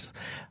forced.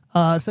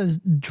 It says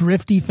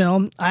drifty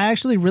film. I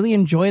actually really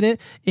enjoyed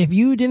it. If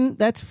you didn't,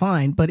 that's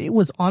fine. But it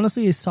was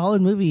honestly a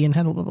solid movie and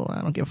had I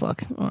don't give a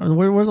fuck.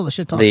 Where's all the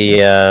shit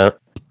talking?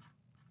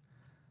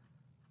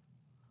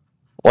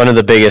 One of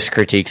the biggest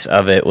critiques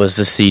of it was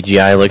the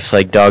CGI looks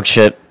like dog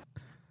shit.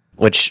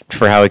 which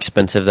for how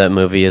expensive that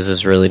movie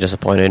is really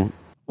disappointing.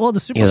 Well,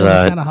 the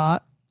Superwoman's kind of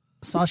hot.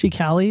 Sashi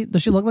Kali,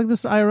 does she look like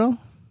this IRL? Or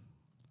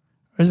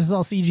is this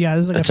all CGI?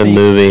 This is like it's a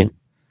movie.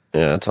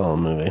 Yeah, it's all a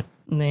movie.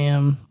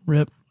 Damn,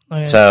 rip.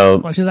 Okay.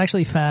 So, well, she's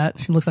actually fat.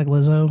 She looks like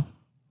Lizzo.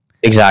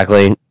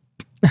 Exactly.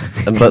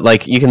 But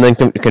like you can then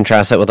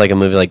contrast that with like a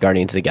movie like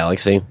Guardians of the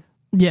Galaxy.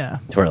 Yeah.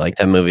 Where like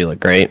that movie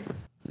looked great.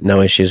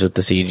 No issues with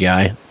the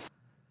CGI.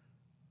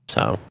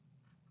 So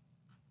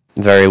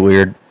very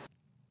weird.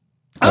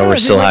 We're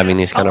still having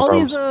these kind of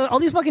problems. All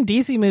these fucking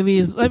DC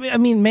movies. I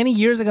mean, many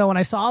years ago when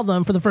I saw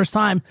them for the first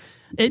time,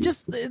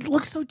 it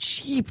looks so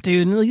cheap,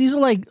 dude. And, like, these are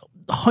like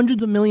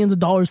hundreds of millions of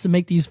dollars to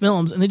make these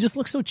films, and they just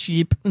look so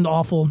cheap and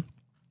awful.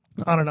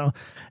 I don't know.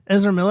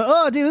 Ezra Miller.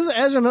 Oh, dude, this is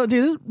Ezra Miller.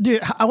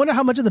 Dude, I wonder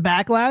how much of the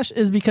backlash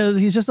is because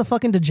he's just a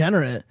fucking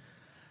degenerate.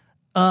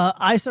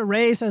 Issa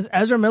Rae says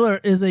Ezra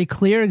Miller is a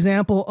clear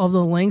example of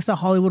the lengths that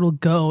Hollywood will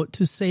go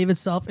to save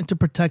itself and to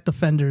protect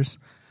offenders.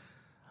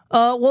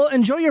 Well,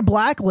 enjoy your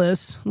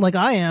blacklist like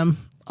I am.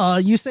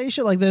 You say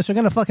shit like this, they're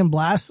gonna fucking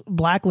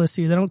blacklist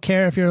you. They don't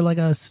care if you're like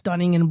a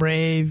stunning and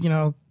brave,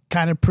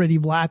 kind of pretty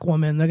black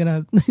woman. They're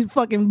gonna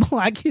fucking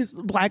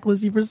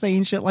blacklist you for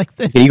saying shit like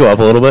this. Can you go up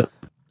a little bit?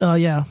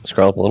 Yeah.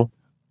 Scroll up a little.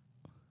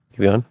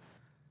 Keep going.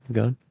 Keep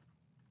going.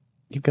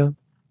 Keep going.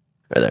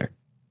 Right there.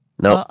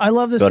 No. I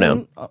love this. Go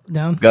scene. down.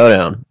 Down. Go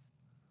down.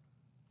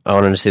 I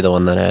wanted to see the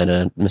one that had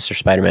Mr.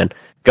 Spider-Man.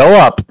 Go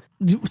up.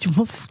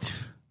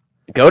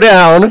 Go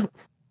down.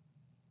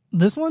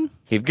 This one?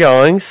 Keep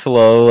going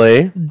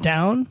slowly.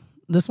 Down?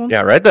 This one?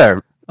 Yeah, right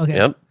there. Okay.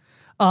 Yep.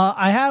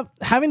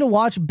 Having to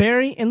watch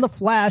Barry in the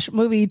Flash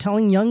movie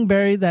telling young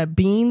Barry that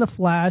being the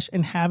Flash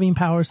and having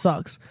power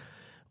sucks,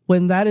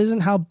 when that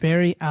isn't how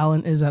Barry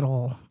Allen is at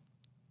all.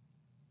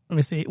 Let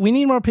me see. We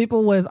need more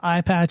people with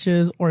eye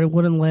patches or a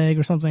wooden leg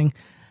or something.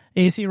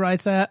 AC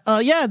writes that.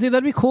 Yeah, dude,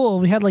 that'd be cool.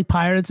 We had like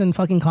pirates in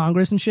fucking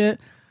Congress and shit.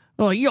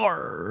 They're like,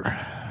 yar.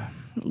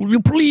 Will you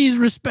please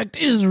respect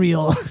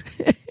Israel?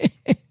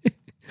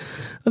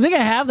 I think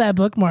I have that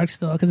bookmark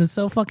still because it's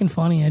so fucking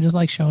funny. I just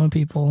like showing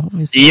people. Let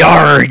me see.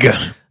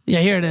 Yarg. Yeah,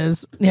 here it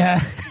is.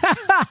 Yeah.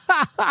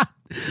 All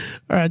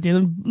right, dude.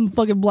 I'm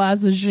fucking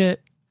blast this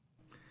shit.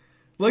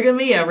 Look at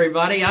me,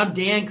 everybody. I'm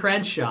Dan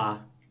Crenshaw.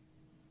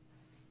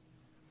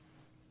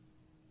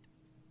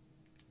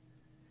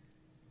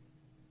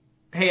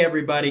 Hey,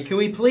 everybody. Can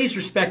we please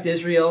respect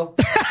Israel?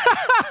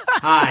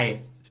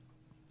 Hi.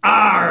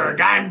 Arg,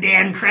 I'm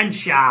Dan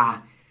Crenshaw.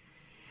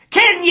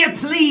 Can you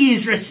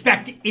please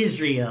respect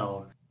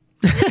Israel?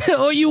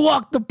 Oh, you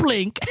walk the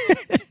plank.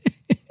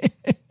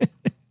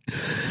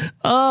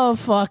 Oh,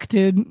 fuck,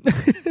 dude.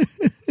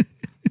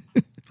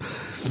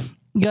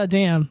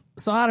 Goddamn.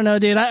 So I don't know,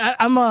 dude.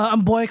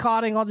 I'm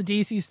boycotting all the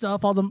DC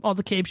stuff, all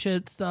the Cape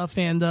shit stuff,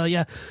 and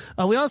yeah,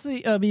 we'd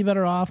also be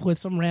better off with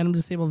some random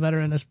disabled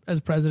veteran as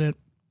president.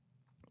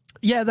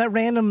 Yeah, that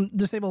random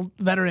disabled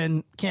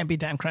veteran can't be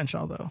Dan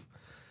Crenshaw though.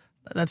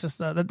 That's just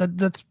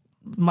that's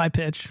my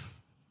pitch.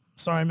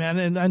 Sorry, man.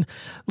 And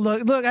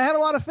look, I had a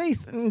lot of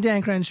faith in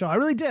Dan Crenshaw. I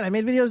really did. I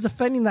made videos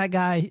defending that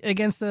guy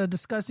against the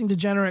disgusting,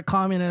 degenerate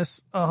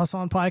communist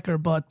Hassan Piker.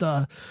 But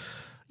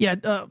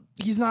yeah,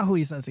 he's not who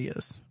he says he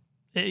is.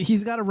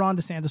 He's got a Ron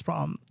DeSantis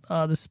problem.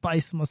 The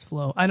spice must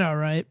flow. I know,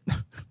 right?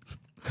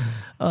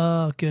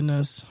 Oh,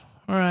 goodness.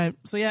 All right.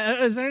 So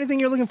yeah, is there anything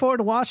you're looking forward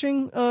to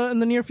watching in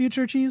the near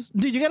future, Cheese?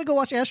 Dude, you got to go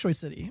watch Asteroid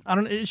City.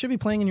 It should be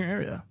playing in your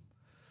area.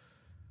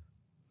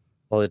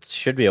 Well, it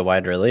should be a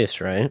wide release,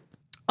 right?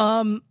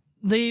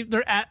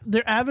 They're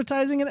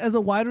advertising it as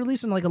a wide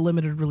release and like a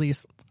limited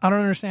release. I don't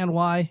understand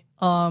why.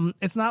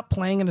 It's not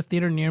playing in a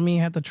theater near me.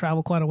 I had to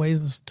travel quite a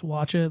ways to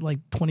watch it, like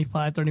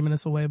 25, 30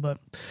 minutes away. But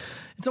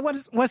it's a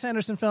Wes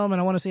Anderson film,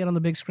 and I want to see it on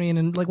the big screen.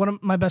 And like one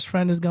of my best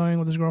friend is going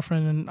with his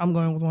girlfriend, and I'm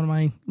going with one of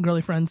my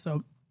girly friends.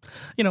 So,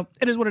 it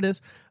is what it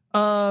is.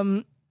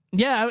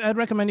 Yeah, I'd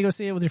recommend you go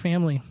see it with your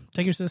family.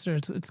 Take your sister.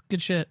 It's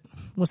good shit.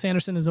 Wes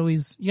Anderson is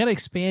always, you got to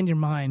expand your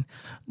mind.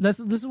 This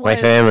is why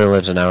my family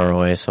lives an hour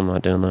away, so I'm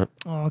not doing that.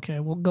 Oh, okay.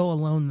 Well, go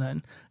alone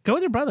then. Go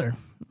with your brother.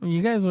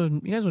 You guys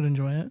would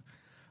enjoy it.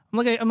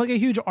 I'm like a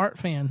huge art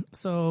fan,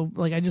 so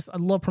like I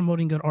love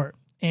promoting good art.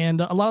 And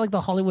a lot of like the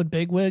Hollywood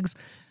bigwigs,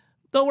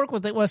 they'll work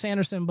with Wes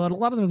Anderson, but a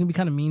lot of them can be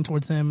kind of mean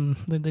towards him.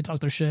 They talk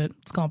their shit.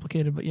 It's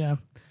complicated, but yeah.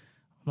 Oh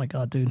my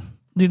god, dude,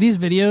 these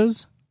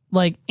videos,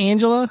 like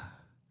Angela.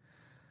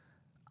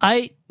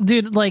 My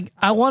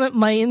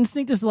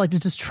instinct is to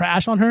just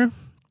trash on her,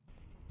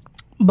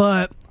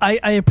 but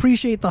I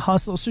appreciate the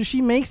hustle. So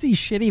she makes these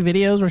shitty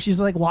videos where she's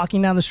like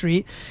walking down the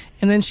street,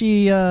 and then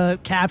she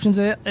captions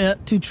it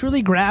to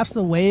truly grasp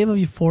the wave of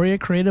euphoria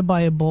created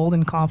by a bold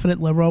and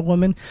confident liberal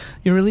woman.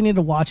 You really need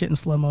to watch it in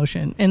slow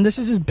motion. And this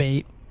is just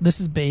bait. This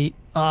is bait.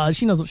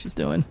 She knows what she's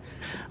doing.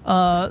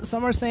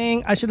 Some are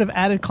saying I should have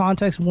added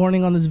context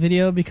warning on this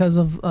video because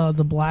of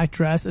the black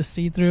dress is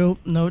see-through.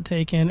 Note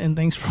taken, and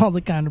thanks for all the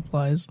kind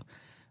replies.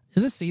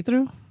 Is it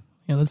see-through?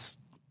 Yeah,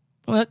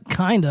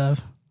 kind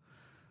of.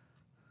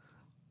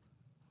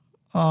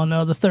 Oh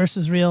no, the thirst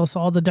is real. So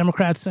all the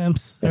Democrat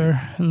simps,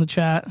 they're in the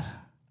chat.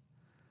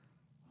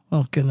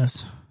 Oh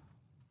goodness.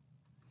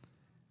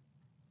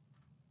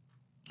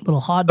 Little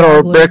hot Throw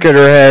a dog. brick at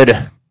her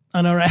head.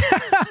 I know, right?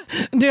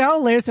 Dude, how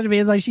hilarious would it be?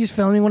 It's like she's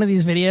filming one of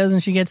these videos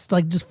and she gets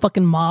like just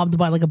fucking mobbed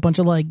by like a bunch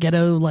of like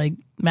ghetto like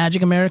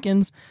magic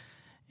Americans.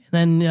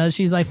 And then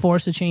she's like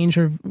forced to change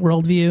her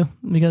worldview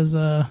because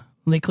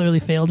they clearly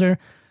failed her.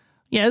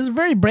 Yeah, it's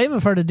very brave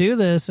of her to do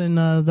this in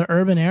the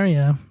urban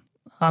area.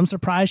 I'm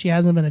surprised she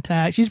hasn't been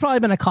attacked. She's probably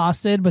been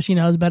accosted, but she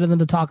knows better than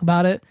to talk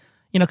about it.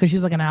 You know, because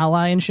she's like an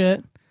ally and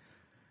shit.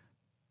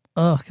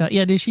 Oh god,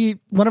 yeah, dude.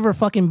 One of her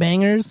fucking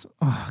bangers.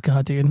 Oh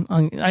god, dude.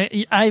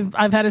 I've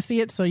had to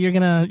see it, so you're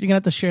gonna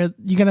have to share.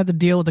 You're gonna have to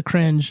deal with the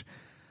cringe.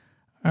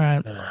 All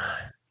right.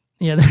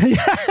 Yeah,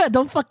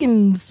 don't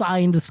fucking sigh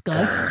in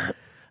disgust.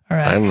 All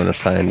right. I'm gonna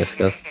sigh in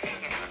disgust.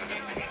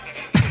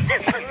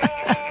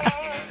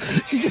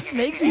 She just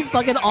makes these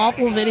fucking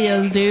awful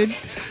videos, dude.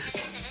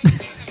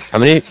 How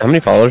many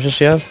followers does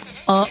she have?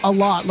 A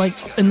lot, like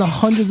in the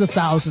hundreds of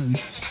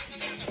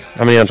thousands.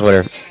 How many on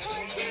Twitter?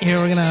 Here,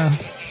 we're gonna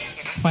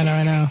find out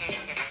right now.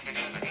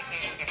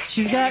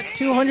 She's got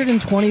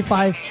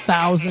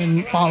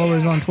 225,000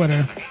 followers on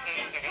Twitter.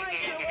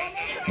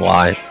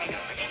 Why?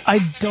 I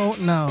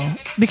don't know.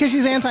 Because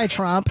she's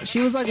anti-Trump.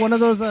 She was like one of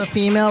those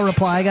female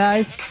reply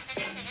guys.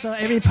 So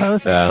every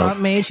post that Trump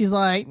made, she's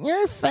like,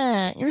 "You're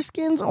fat, your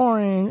skin's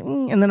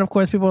orange." And then, of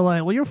course, people are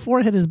like, "Well, your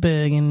forehead is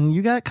big, and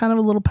you got kind of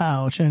a little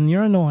pouch, and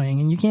you're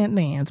annoying, and you can't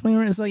dance."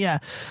 So, yeah,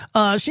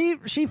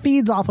 she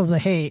feeds off of the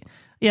hate.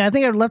 Yeah, I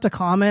think I left a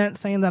comment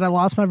saying that I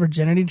lost my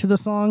virginity to the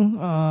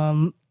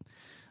song.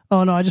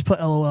 Oh, no, I just put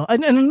LOL.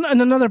 And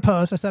another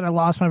post, I said I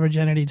lost my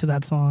virginity to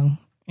that song,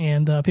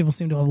 and people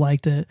seem to have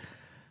liked it.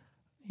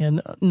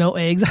 And no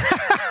eggs.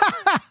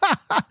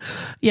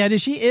 Yeah,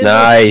 dude, she is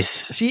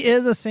nice. She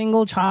is a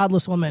single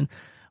childless woman.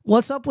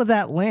 What's up with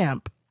that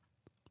lamp?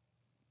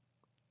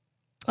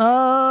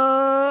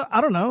 I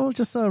don't know,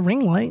 just a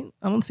ring light.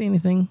 I don't see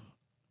anything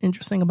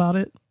interesting about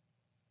it.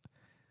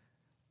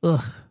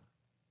 Ugh.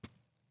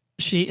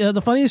 She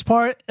the funniest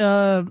part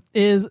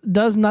is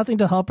does nothing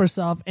to help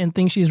herself and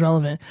thinks she's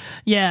relevant.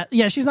 Yeah,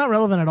 she's not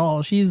relevant at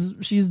all. She's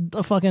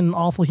a fucking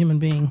awful human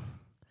being.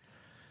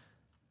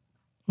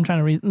 I'm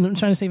trying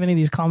to see if any of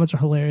these comments are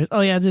hilarious.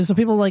 Oh yeah, there's some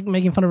people like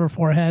making fun of her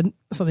forehead,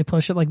 so they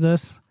push it like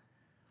this.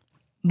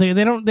 They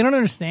don't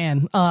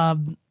understand. I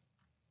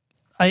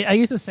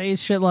used to say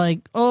shit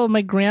like, "Oh,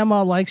 my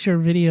grandma likes your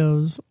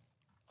videos."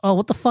 Oh,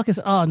 what the fuck is?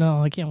 Oh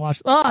no, I can't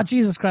watch. Oh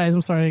Jesus Christ!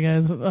 I'm sorry,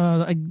 guys.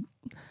 I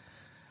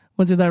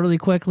went through that really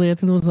quickly. I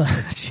think it was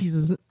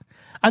Jesus.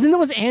 I think that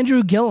was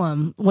Andrew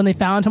Gillum when they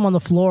found him on the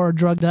floor,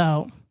 drugged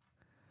out.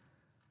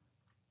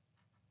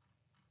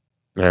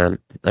 Man,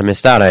 I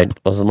missed out. I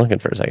wasn't looking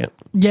for a second.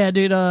 Yeah,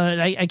 dude.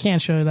 I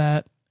can't show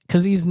that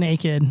because he's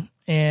naked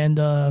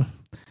and.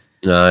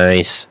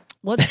 Nice.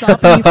 What's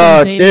stopping you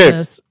from dating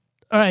this?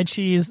 All right,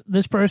 Cheese.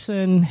 This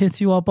person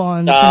hits you up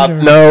on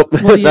Tinder. No,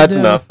 that's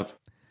enough.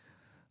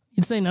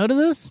 You'd say no to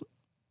this?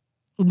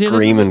 Dude,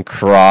 Scream and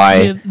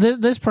cry. Dude,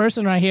 this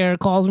person right here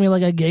calls me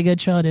like a giga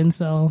chud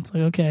incel. It's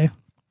like, okay,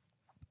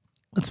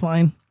 that's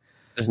fine.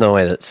 There's no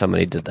way that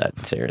somebody did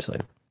that. Seriously.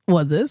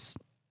 What, this?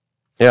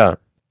 Yeah.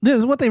 This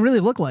is what they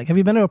really look like. Have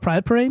you been to a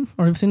pride parade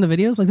or have seen the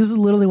videos? Like, this is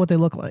literally what they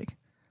look like.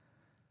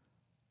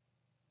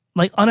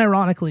 Like,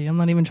 unironically, I'm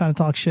not even trying to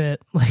talk shit.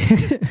 Like,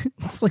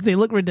 it's like they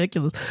look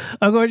ridiculous.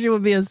 Of course, you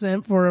would be a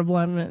simp for a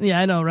blind man.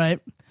 Yeah, I know, right?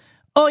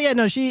 Oh yeah,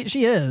 no, she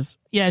is.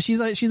 Yeah, she's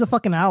a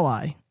fucking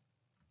ally.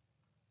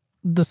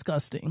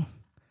 Disgusting.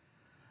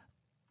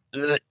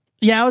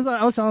 Yeah, I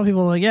was telling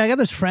people like, yeah, I got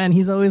this friend.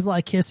 He's always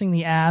like kissing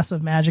the ass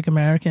of magic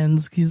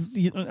Americans.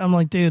 I'm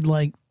like, dude,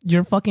 like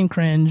you're fucking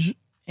cringe.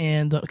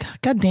 And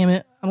God damn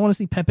it, I don't want to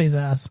see Pepe's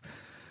ass.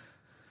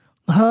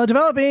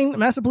 Developing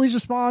massive police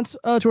response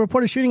to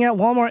report a shooting at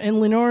Walmart in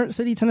Lenoir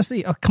City,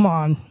 Tennessee. Oh, come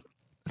on.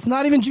 It's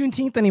not even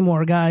Juneteenth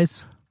anymore,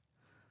 guys.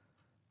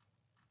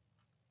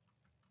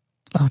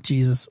 Oh,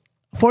 Jesus.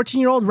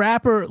 14-year-old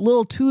rapper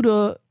Lil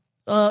Tuda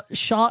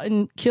shot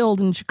and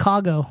killed in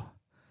Chicago.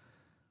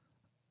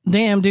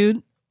 Damn,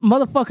 dude.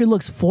 Motherfucker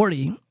looks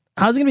 40.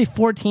 How's he going to be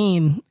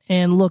 14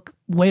 and look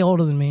way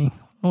older than me?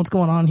 What's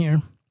going on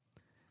here?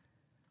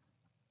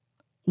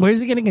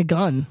 Where's he getting a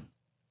gun?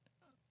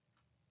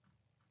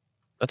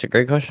 That's a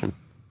great question.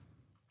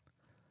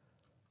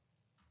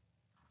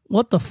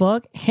 What the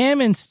fuck?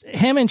 Ham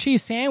and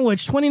cheese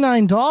sandwich,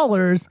 $29.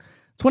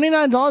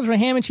 $29 for a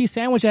ham and cheese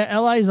sandwich at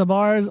L.I.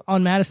 Zabar's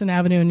on Madison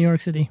Avenue in New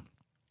York City.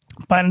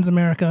 Biden's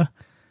America.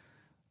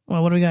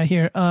 Well, what do we got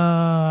here?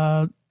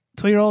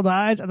 2-year-old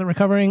died after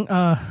recovering.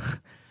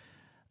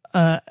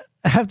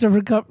 After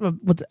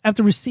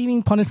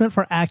receiving punishment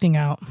for acting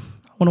out.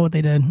 I wonder what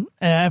they did.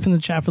 F in the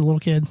chat for the little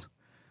kids.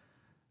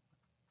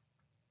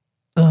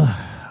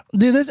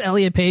 Dude, this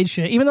Elliot Page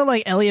shit. Even though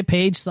like Elliot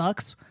Page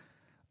sucks,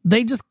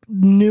 they just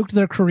nuked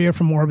their career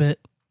from orbit,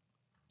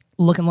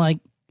 looking like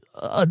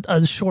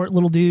a short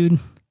little dude.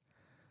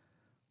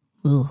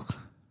 Ugh.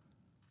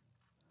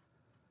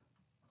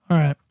 All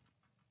right.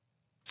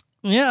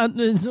 Yeah,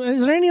 is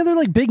there any other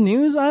like big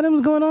news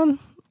items going on?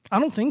 I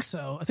don't think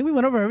so. I think we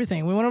went over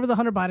everything. We went over the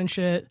Hunter Biden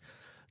shit.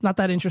 Not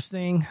that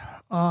interesting.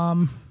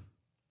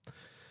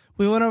 We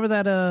We went over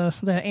that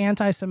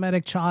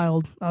anti-Semitic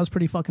child. That was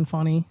pretty fucking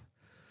funny.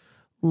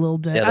 Lil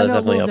Dead. Yeah, I know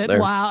definitely Lil up Dead. there.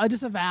 Wow, I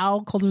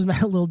disavow called him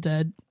Lil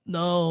Dead.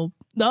 No,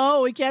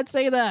 we can't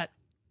say that.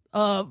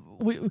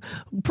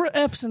 Put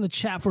F's in the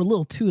chat for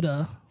Lil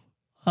Tuda.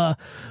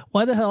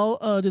 Why the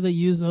hell do they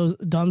use those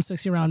dumb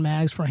 60-round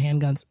mags for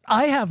handguns?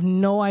 I have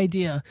no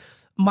idea.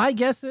 My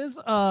guess is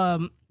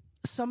some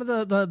of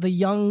the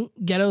young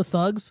ghetto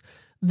thugs,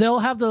 they'll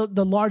have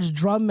the large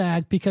drum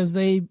mag because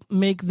they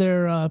make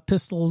their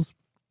pistols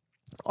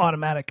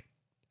automatic.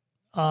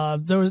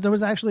 There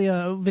was actually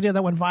a video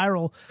that went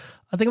viral.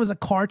 I think it was a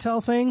cartel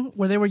thing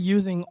where they were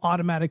using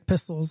automatic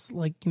pistols,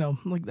 like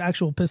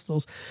actual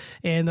pistols,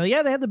 and they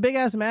had the big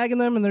ass mag in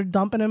them, and they're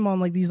dumping them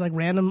on like these like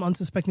random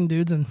unsuspecting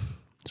dudes, and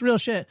it's real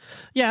shit.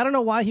 Yeah, I don't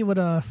know why he would.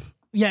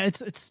 Yeah,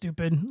 it's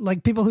stupid.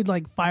 Like people who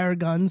like fire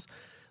guns,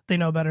 they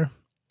know better.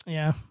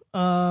 Yeah.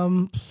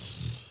 Oh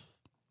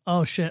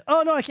shit.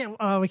 Oh no, I can't.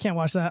 We can't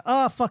watch that.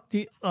 Oh fuck.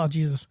 Oh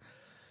Jesus.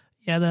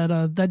 Yeah,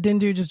 that din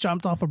dude just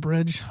jumped off a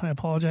bridge. I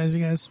apologize,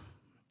 you guys.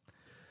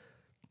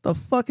 The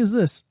fuck is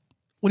this?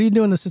 What do you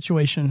do in this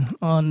situation?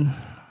 On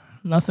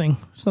nothing.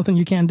 There's nothing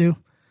you can do.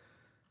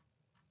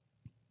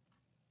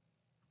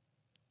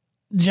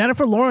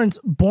 Jennifer Lawrence,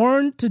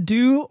 born to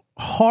do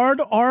hard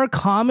R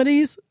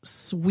comedies,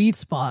 sweet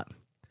spot.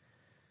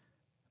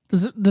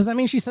 Does that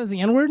mean she says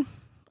the N-word? I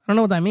don't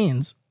know what that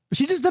means.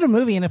 She just did a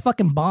movie and it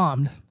fucking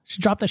bombed.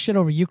 She dropped that shit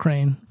over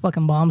Ukraine.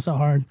 Fucking bombed so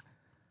hard.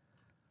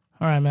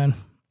 All right, man.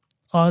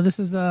 Oh, this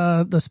is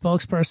the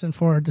spokesperson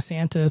for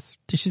DeSantis.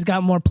 She's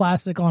got more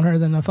plastic on her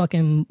than a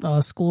fucking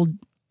school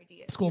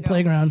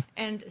playground.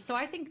 And so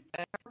I think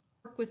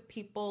work with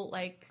people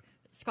like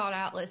Scott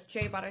Atlas,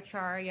 Jay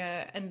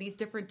Bhattacharya, and these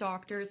different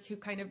doctors who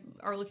kind of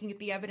are looking at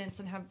the evidence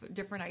and have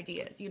different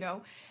ideas,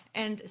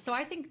 And so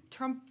I think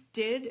Trump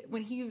did,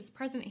 when he was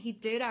president, he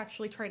did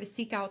actually try to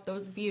seek out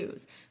those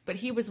views, but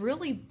he was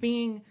really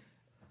being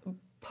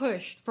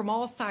pushed from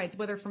all sides,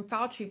 whether from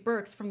Fauci,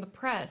 Birx, from the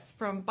press,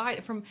 from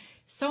Biden, from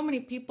so many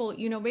people,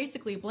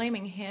 basically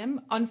blaming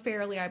him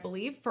unfairly, I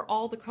believe, for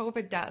all the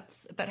COVID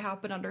deaths that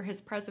happened under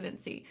his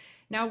presidency.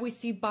 Now we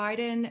see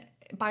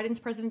Biden's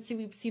presidency,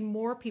 we've seen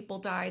more people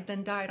die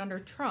than died under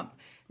Trump.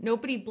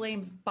 Nobody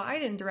blames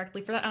Biden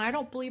directly for that, and I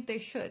don't believe they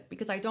should,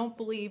 because I don't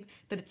believe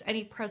that it's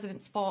any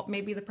president's fault,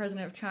 maybe the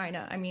president of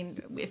China, I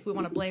mean, if we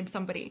want to blame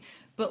somebody.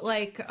 But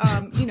I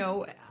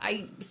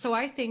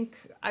think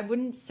I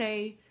wouldn't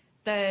say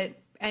that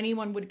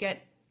anyone would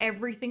get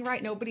everything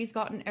right. Nobody's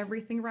gotten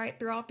everything right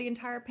throughout the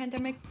entire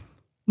pandemic.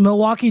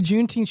 Milwaukee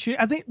Juneteenth shoot.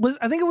 I think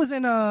it was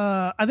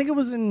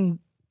in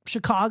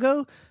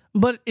Chicago,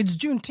 but it's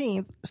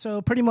Juneteenth,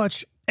 so pretty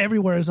much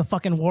everywhere is a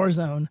fucking war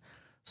zone.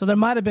 So there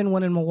might have been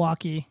one in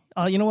Milwaukee.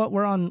 You know what?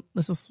 We're on.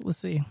 Let's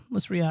see.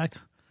 Let's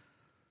react.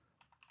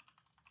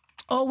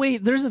 Oh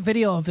wait, there's a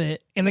video of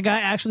it, and the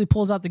guy actually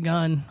pulls out the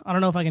gun. I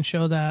don't know if I can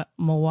show that.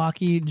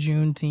 Milwaukee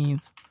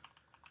Juneteenth.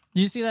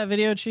 Did you see that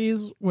video,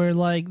 Cheese? Where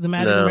like the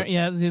magic? No.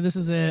 Yeah, this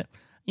is it.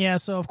 Yeah,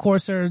 so of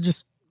course they're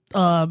just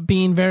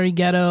being very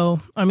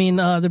ghetto. I mean,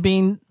 they're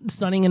being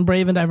stunning and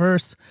brave and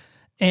diverse,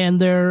 and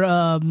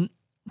they're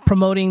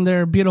promoting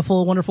their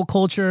beautiful, wonderful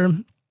culture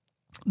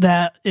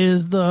that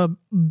is the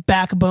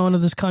backbone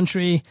of this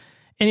country.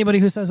 Anybody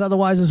who says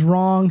otherwise is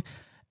wrong.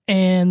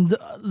 And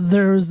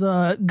there's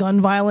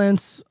gun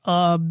violence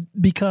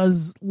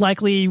because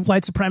likely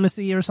white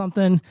supremacy or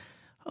something.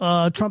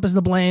 Trump is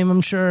to blame,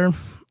 I'm sure.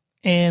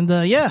 And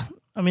yeah,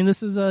 I mean,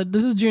 this is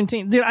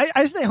Juneteenth, dude.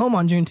 I stay home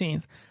on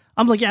Juneteenth.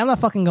 I'm like, yeah, I'm not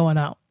fucking going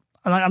out.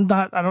 I'm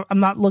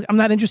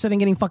not interested in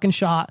getting fucking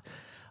shot.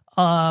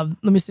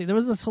 Let me see. There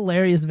was this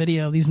hilarious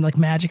video of these like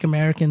Magic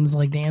Americans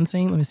like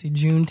dancing. Let me see.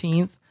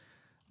 Juneteenth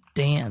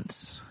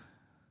dance.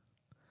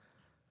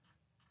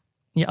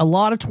 Yeah, a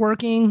lot of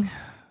twerking.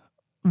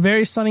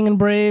 Very stunning and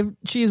brave.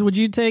 Cheese, would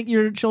you take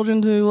your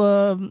children to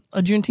a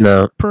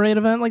Juneteenth parade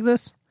event like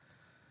this?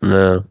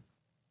 No.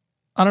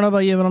 I don't know about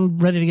you, but I'm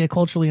ready to get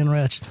culturally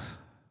enriched.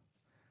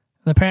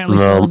 And apparently,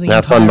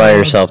 have fun by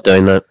yourself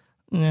doing that.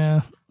 Yeah.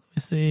 Let me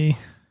see.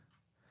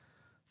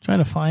 Trying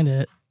to find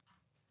it.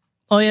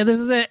 Oh yeah, this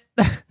is it.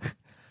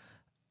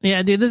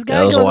 Yeah, dude, this guy.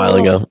 That was a while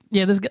ago.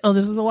 Yeah, this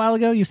is a while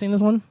ago. You seen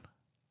this one?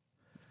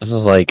 This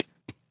is like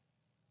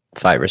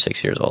 5 or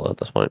 6 years old at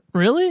this point.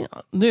 Really?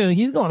 Dude,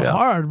 he's going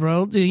hard,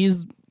 bro. Dude,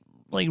 he's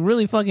like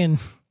really fucking...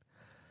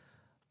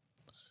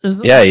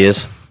 Yeah, he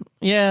is.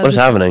 Yeah. What's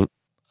happening?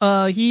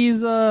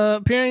 He's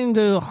appearing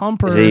to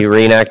Humper. Is he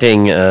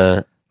reenacting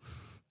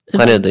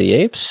Planet of the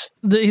Apes?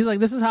 He's like,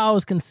 this is how I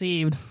was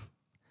conceived.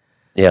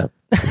 Yeah.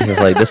 He's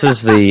like, this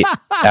is the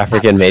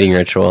African mating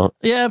ritual.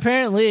 Yeah,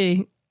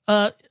 apparently.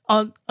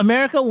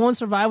 America won't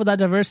survive without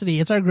diversity.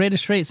 It's our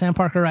greatest trait, Sam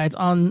Parker writes.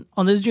 On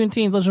this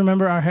Juneteenth, let's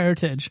remember our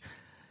heritage.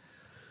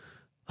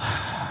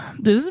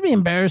 Dude, this would be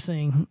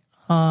embarrassing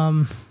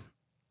to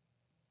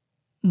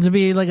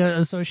be like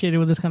associated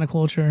with this kind of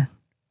culture.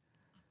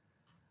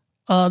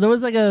 There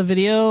was like a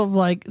video of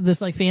like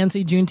this like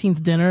fancy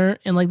Juneteenth dinner,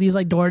 and like these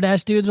like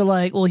DoorDash dudes are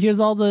like, well, here's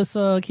all this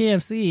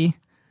KFC.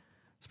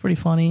 It's pretty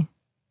funny.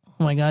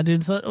 Oh my god,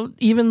 dude. So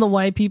even the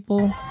white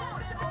people.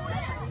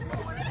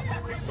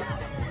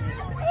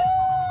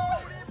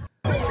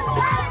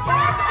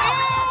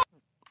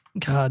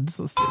 God,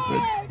 so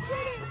stupid.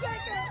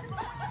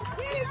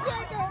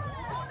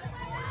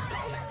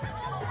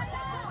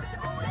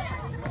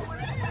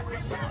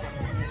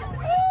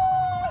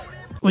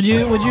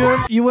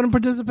 You wouldn't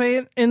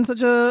participate in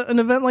such an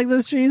event like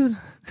this, Cheese?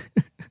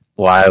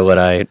 Why would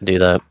I do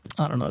that?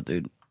 I don't know,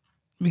 dude.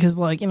 Because,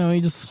 like,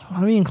 you just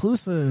want to be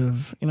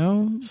inclusive,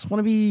 just want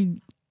to be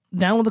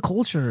down with the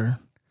culture.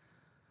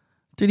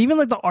 Dude, even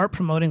like the art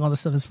promoting all this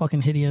stuff is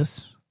fucking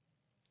hideous.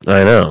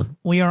 I know.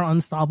 We are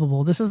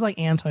unstoppable. This is like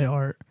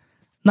anti-art.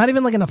 Not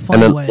even like in a fun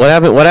way.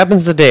 What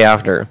happens the day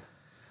after?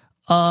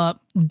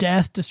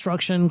 Death,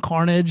 destruction,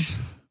 carnage,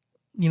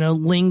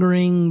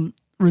 lingering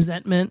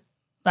resentment.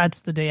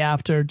 That's the day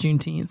after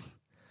Juneteenth.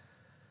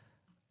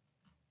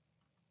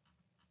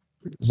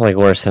 It's like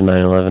worse than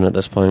 9/11 at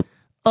this point.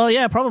 Oh,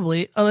 yeah,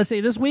 probably. Let's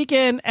see. This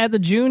weekend at the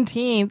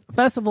Juneteenth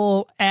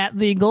Festival at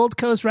the Gold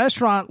Coast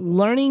restaurant,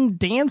 learning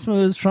dance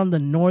moves from the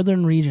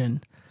northern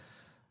region.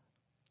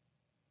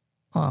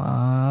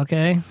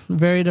 Okay.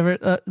 Very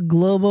diverse.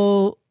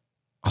 Global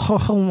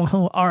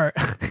art.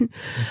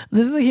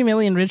 This is a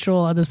Himalayan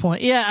ritual at this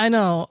point. Yeah, I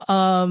know.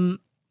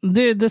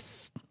 Dude,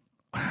 this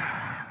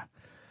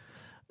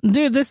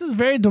is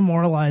very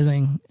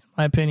demoralizing, in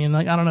my opinion.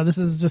 Like, I don't know. This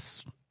is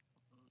just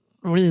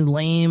really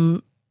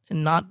lame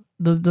and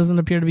doesn't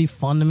appear to be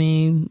fun to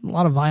me. A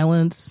lot of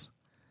violence.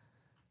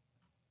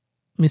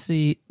 Let me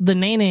see. The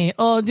Nene.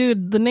 Oh,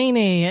 dude, the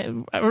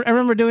Nene. I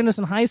remember doing this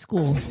in high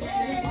school.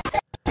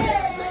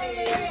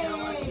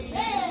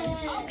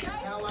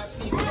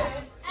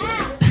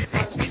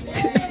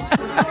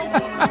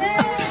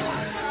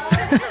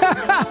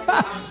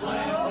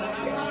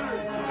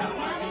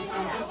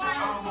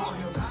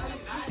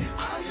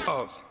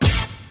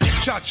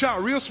 Cha-cha,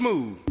 real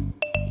smooth.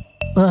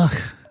 Ugh.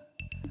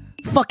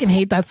 Fucking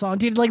hate that song,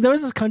 dude. Like, there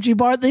was this country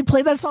bar. They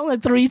played that song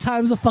like 3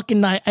 times a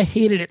fucking night. I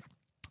hated it.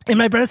 And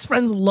my best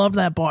friends loved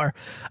that bar.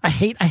 I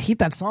hate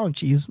that song,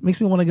 jeez. Makes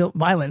me want to go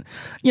violent.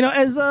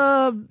 As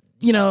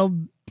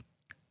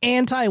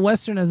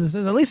anti-Western as this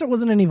is, at least there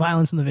wasn't any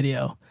violence in the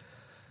video.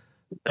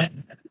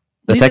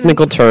 The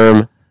technical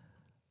term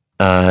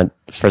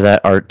for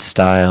that art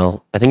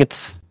style, I think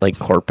it's like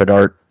corporate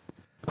art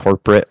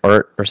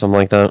or something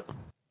like that.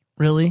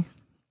 Really?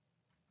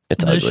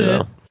 It's ugly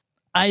though.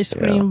 Ice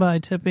cream by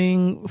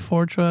Tipping,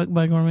 Ford Truck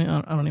by Gourmet.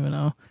 I don't even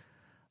know.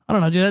 I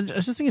don't know, dude. I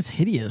just think it's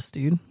hideous,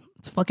 dude.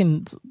 It's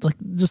fucking like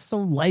just so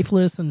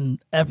lifeless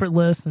and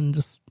effortless and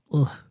just.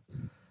 Ugh.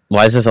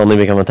 Why has this only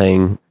become a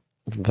thing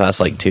for the past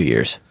like 2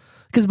 years?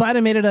 Because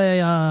Biden made it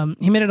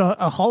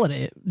a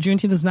holiday.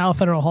 Juneteenth is now a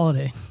federal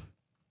holiday.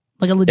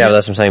 Like a legit. Yeah,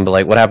 that's what I'm saying. But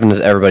like, what happened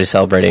to everybody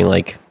celebrating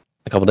like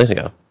a couple days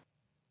ago?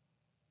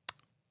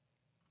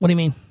 What do you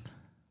mean?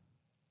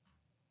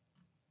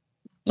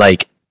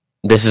 Like,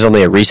 this is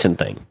only a recent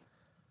thing.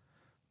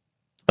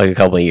 Like a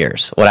couple of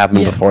years. What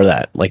happened before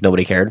that? Like,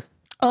 nobody cared?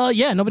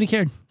 Yeah, nobody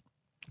cared.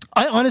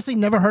 I honestly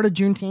never heard of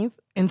Juneteenth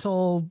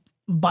until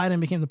Biden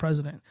became the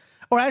president.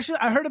 Or actually,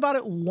 I heard about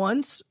it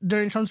once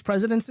during Trump's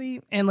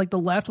presidency, and like the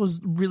left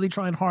was really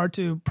trying hard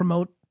to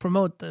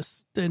promote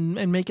this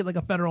and make it like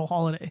a federal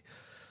holiday.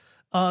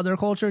 Their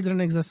culture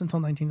didn't exist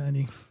until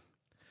 1990.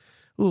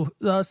 Ooh,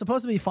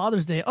 supposed to be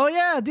Father's Day. Oh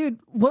yeah, dude.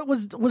 What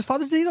was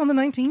Father's Day on the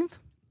 19th?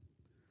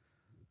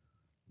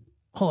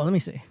 Hold on, let me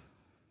see.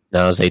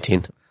 No, it was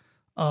 18th.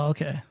 Oh,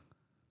 okay.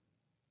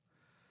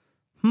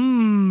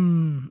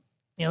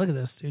 Yeah, look at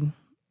this, dude.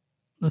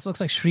 This looks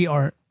like street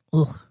art.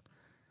 Ugh.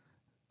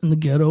 In the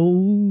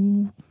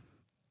ghetto.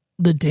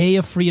 The Day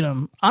of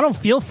Freedom. I don't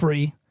feel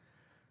free.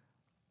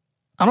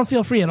 I don't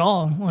feel free at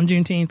all on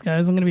Juneteenth,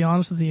 guys. I'm going to be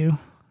honest with you.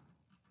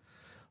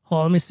 Hold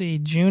on, let me see.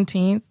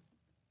 Juneteenth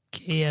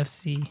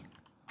KFC.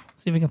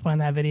 See if we can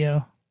find that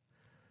video.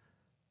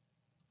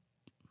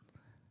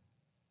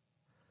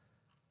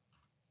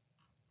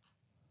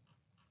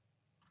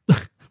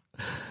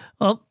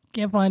 Oh,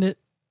 can't find it.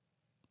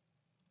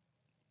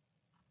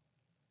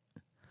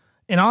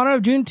 In honor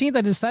of Juneteenth,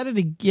 I decided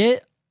to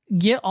get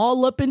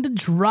all up into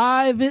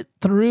drive it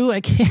through. I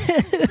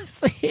can't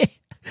see it.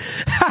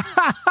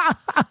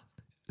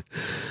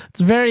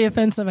 It's very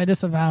offensive. I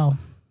disavow.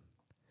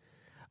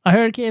 I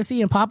heard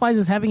KFC and Popeyes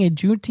is having a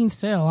Juneteenth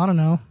sale. I don't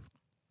know.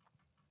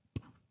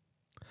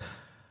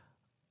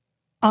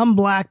 I'm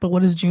black, but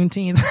what is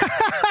Juneteenth?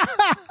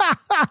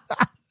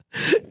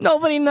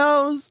 Nobody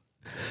knows.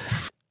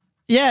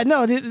 Yeah,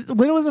 no, dude,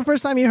 when was the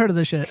first time you heard of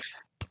this shit?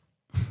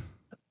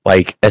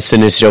 Like, as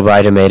soon as Joe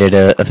Biden made it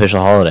an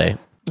official holiday.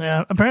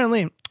 Yeah,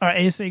 apparently. All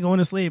right, ASA going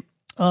to sleep.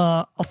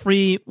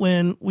 Free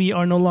when we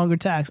are no longer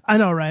taxed. I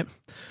know, right?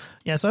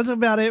 Yeah, so that's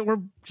about it. We're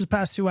just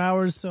past 2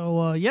 hours.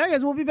 So, yeah,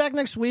 guys, we'll be back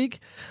next week.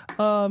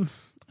 I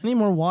need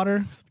more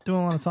water.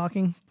 Doing a lot of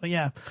talking. But,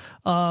 yeah,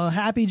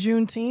 happy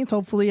Juneteenth.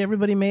 Hopefully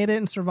everybody made it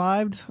and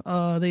survived.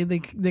 They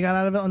got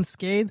out of it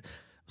unscathed.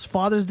 It was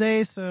Father's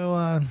Day,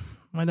 so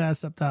my dad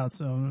stepped out.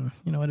 So,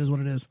 it is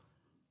what it is.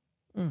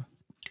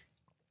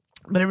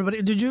 But everybody,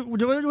 what'd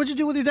you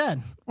do with your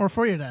dad? Or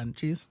for your dad?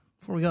 Jeez,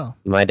 before we go.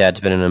 My dad's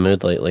been in a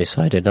mood lately,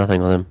 so I did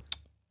nothing with him.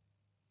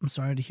 I'm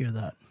sorry to hear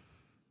that.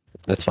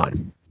 That's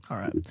fine. All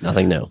right.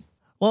 Nothing new.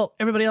 Well,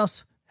 everybody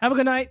else, have a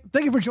good night.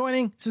 Thank you for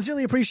joining.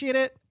 Sincerely appreciate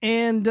it.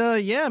 And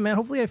yeah, man,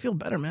 hopefully I feel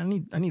better,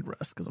 man. I need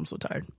rest because I'm so tired.